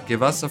ba.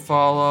 Give us a The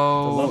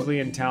follow. lovely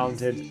and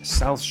talented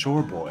South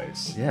Shore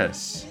Boys.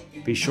 Yes.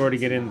 Be sure to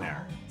get in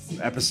there.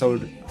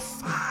 Episode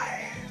 5.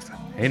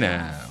 Hey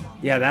now.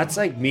 Yeah, that's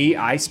like me.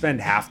 I spend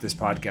half this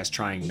podcast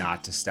trying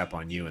not to step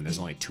on you, and there's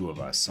only 2 of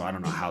us, so I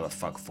don't know how the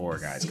fuck 4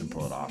 guys can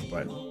pull it off,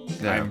 but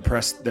Yeah. I'm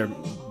impressed. They're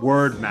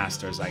word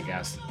masters, I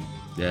guess.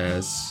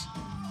 Yes.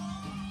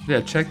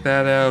 Yeah, check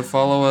that out.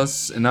 Follow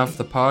us, Enough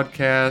the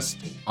Podcast,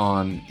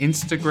 on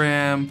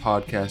Instagram,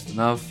 Podcast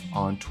Enough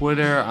on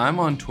Twitter. I'm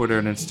on Twitter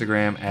and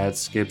Instagram at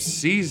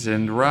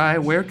SkipSeasoned. Rye,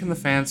 where can the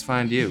fans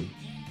find you?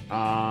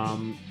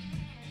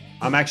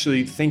 I'm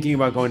actually thinking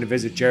about going to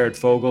visit Jared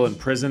Fogle in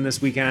prison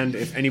this weekend.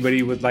 If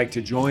anybody would like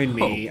to join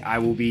me, I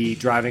will be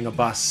driving a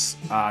bus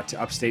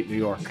to upstate New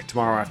York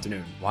tomorrow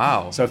afternoon.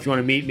 Wow. So if you want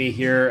to meet me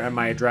here at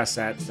my address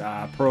at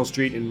Pearl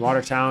Street in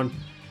Watertown,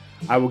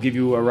 I will give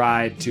you a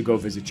ride to go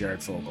visit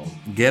Jared Fogle.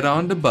 Get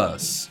on the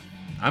bus.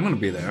 I'm going to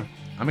be there.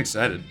 I'm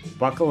excited.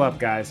 Buckle up,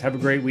 guys. Have a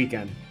great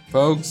weekend.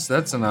 Folks,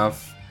 that's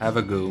enough. Have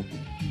a goo.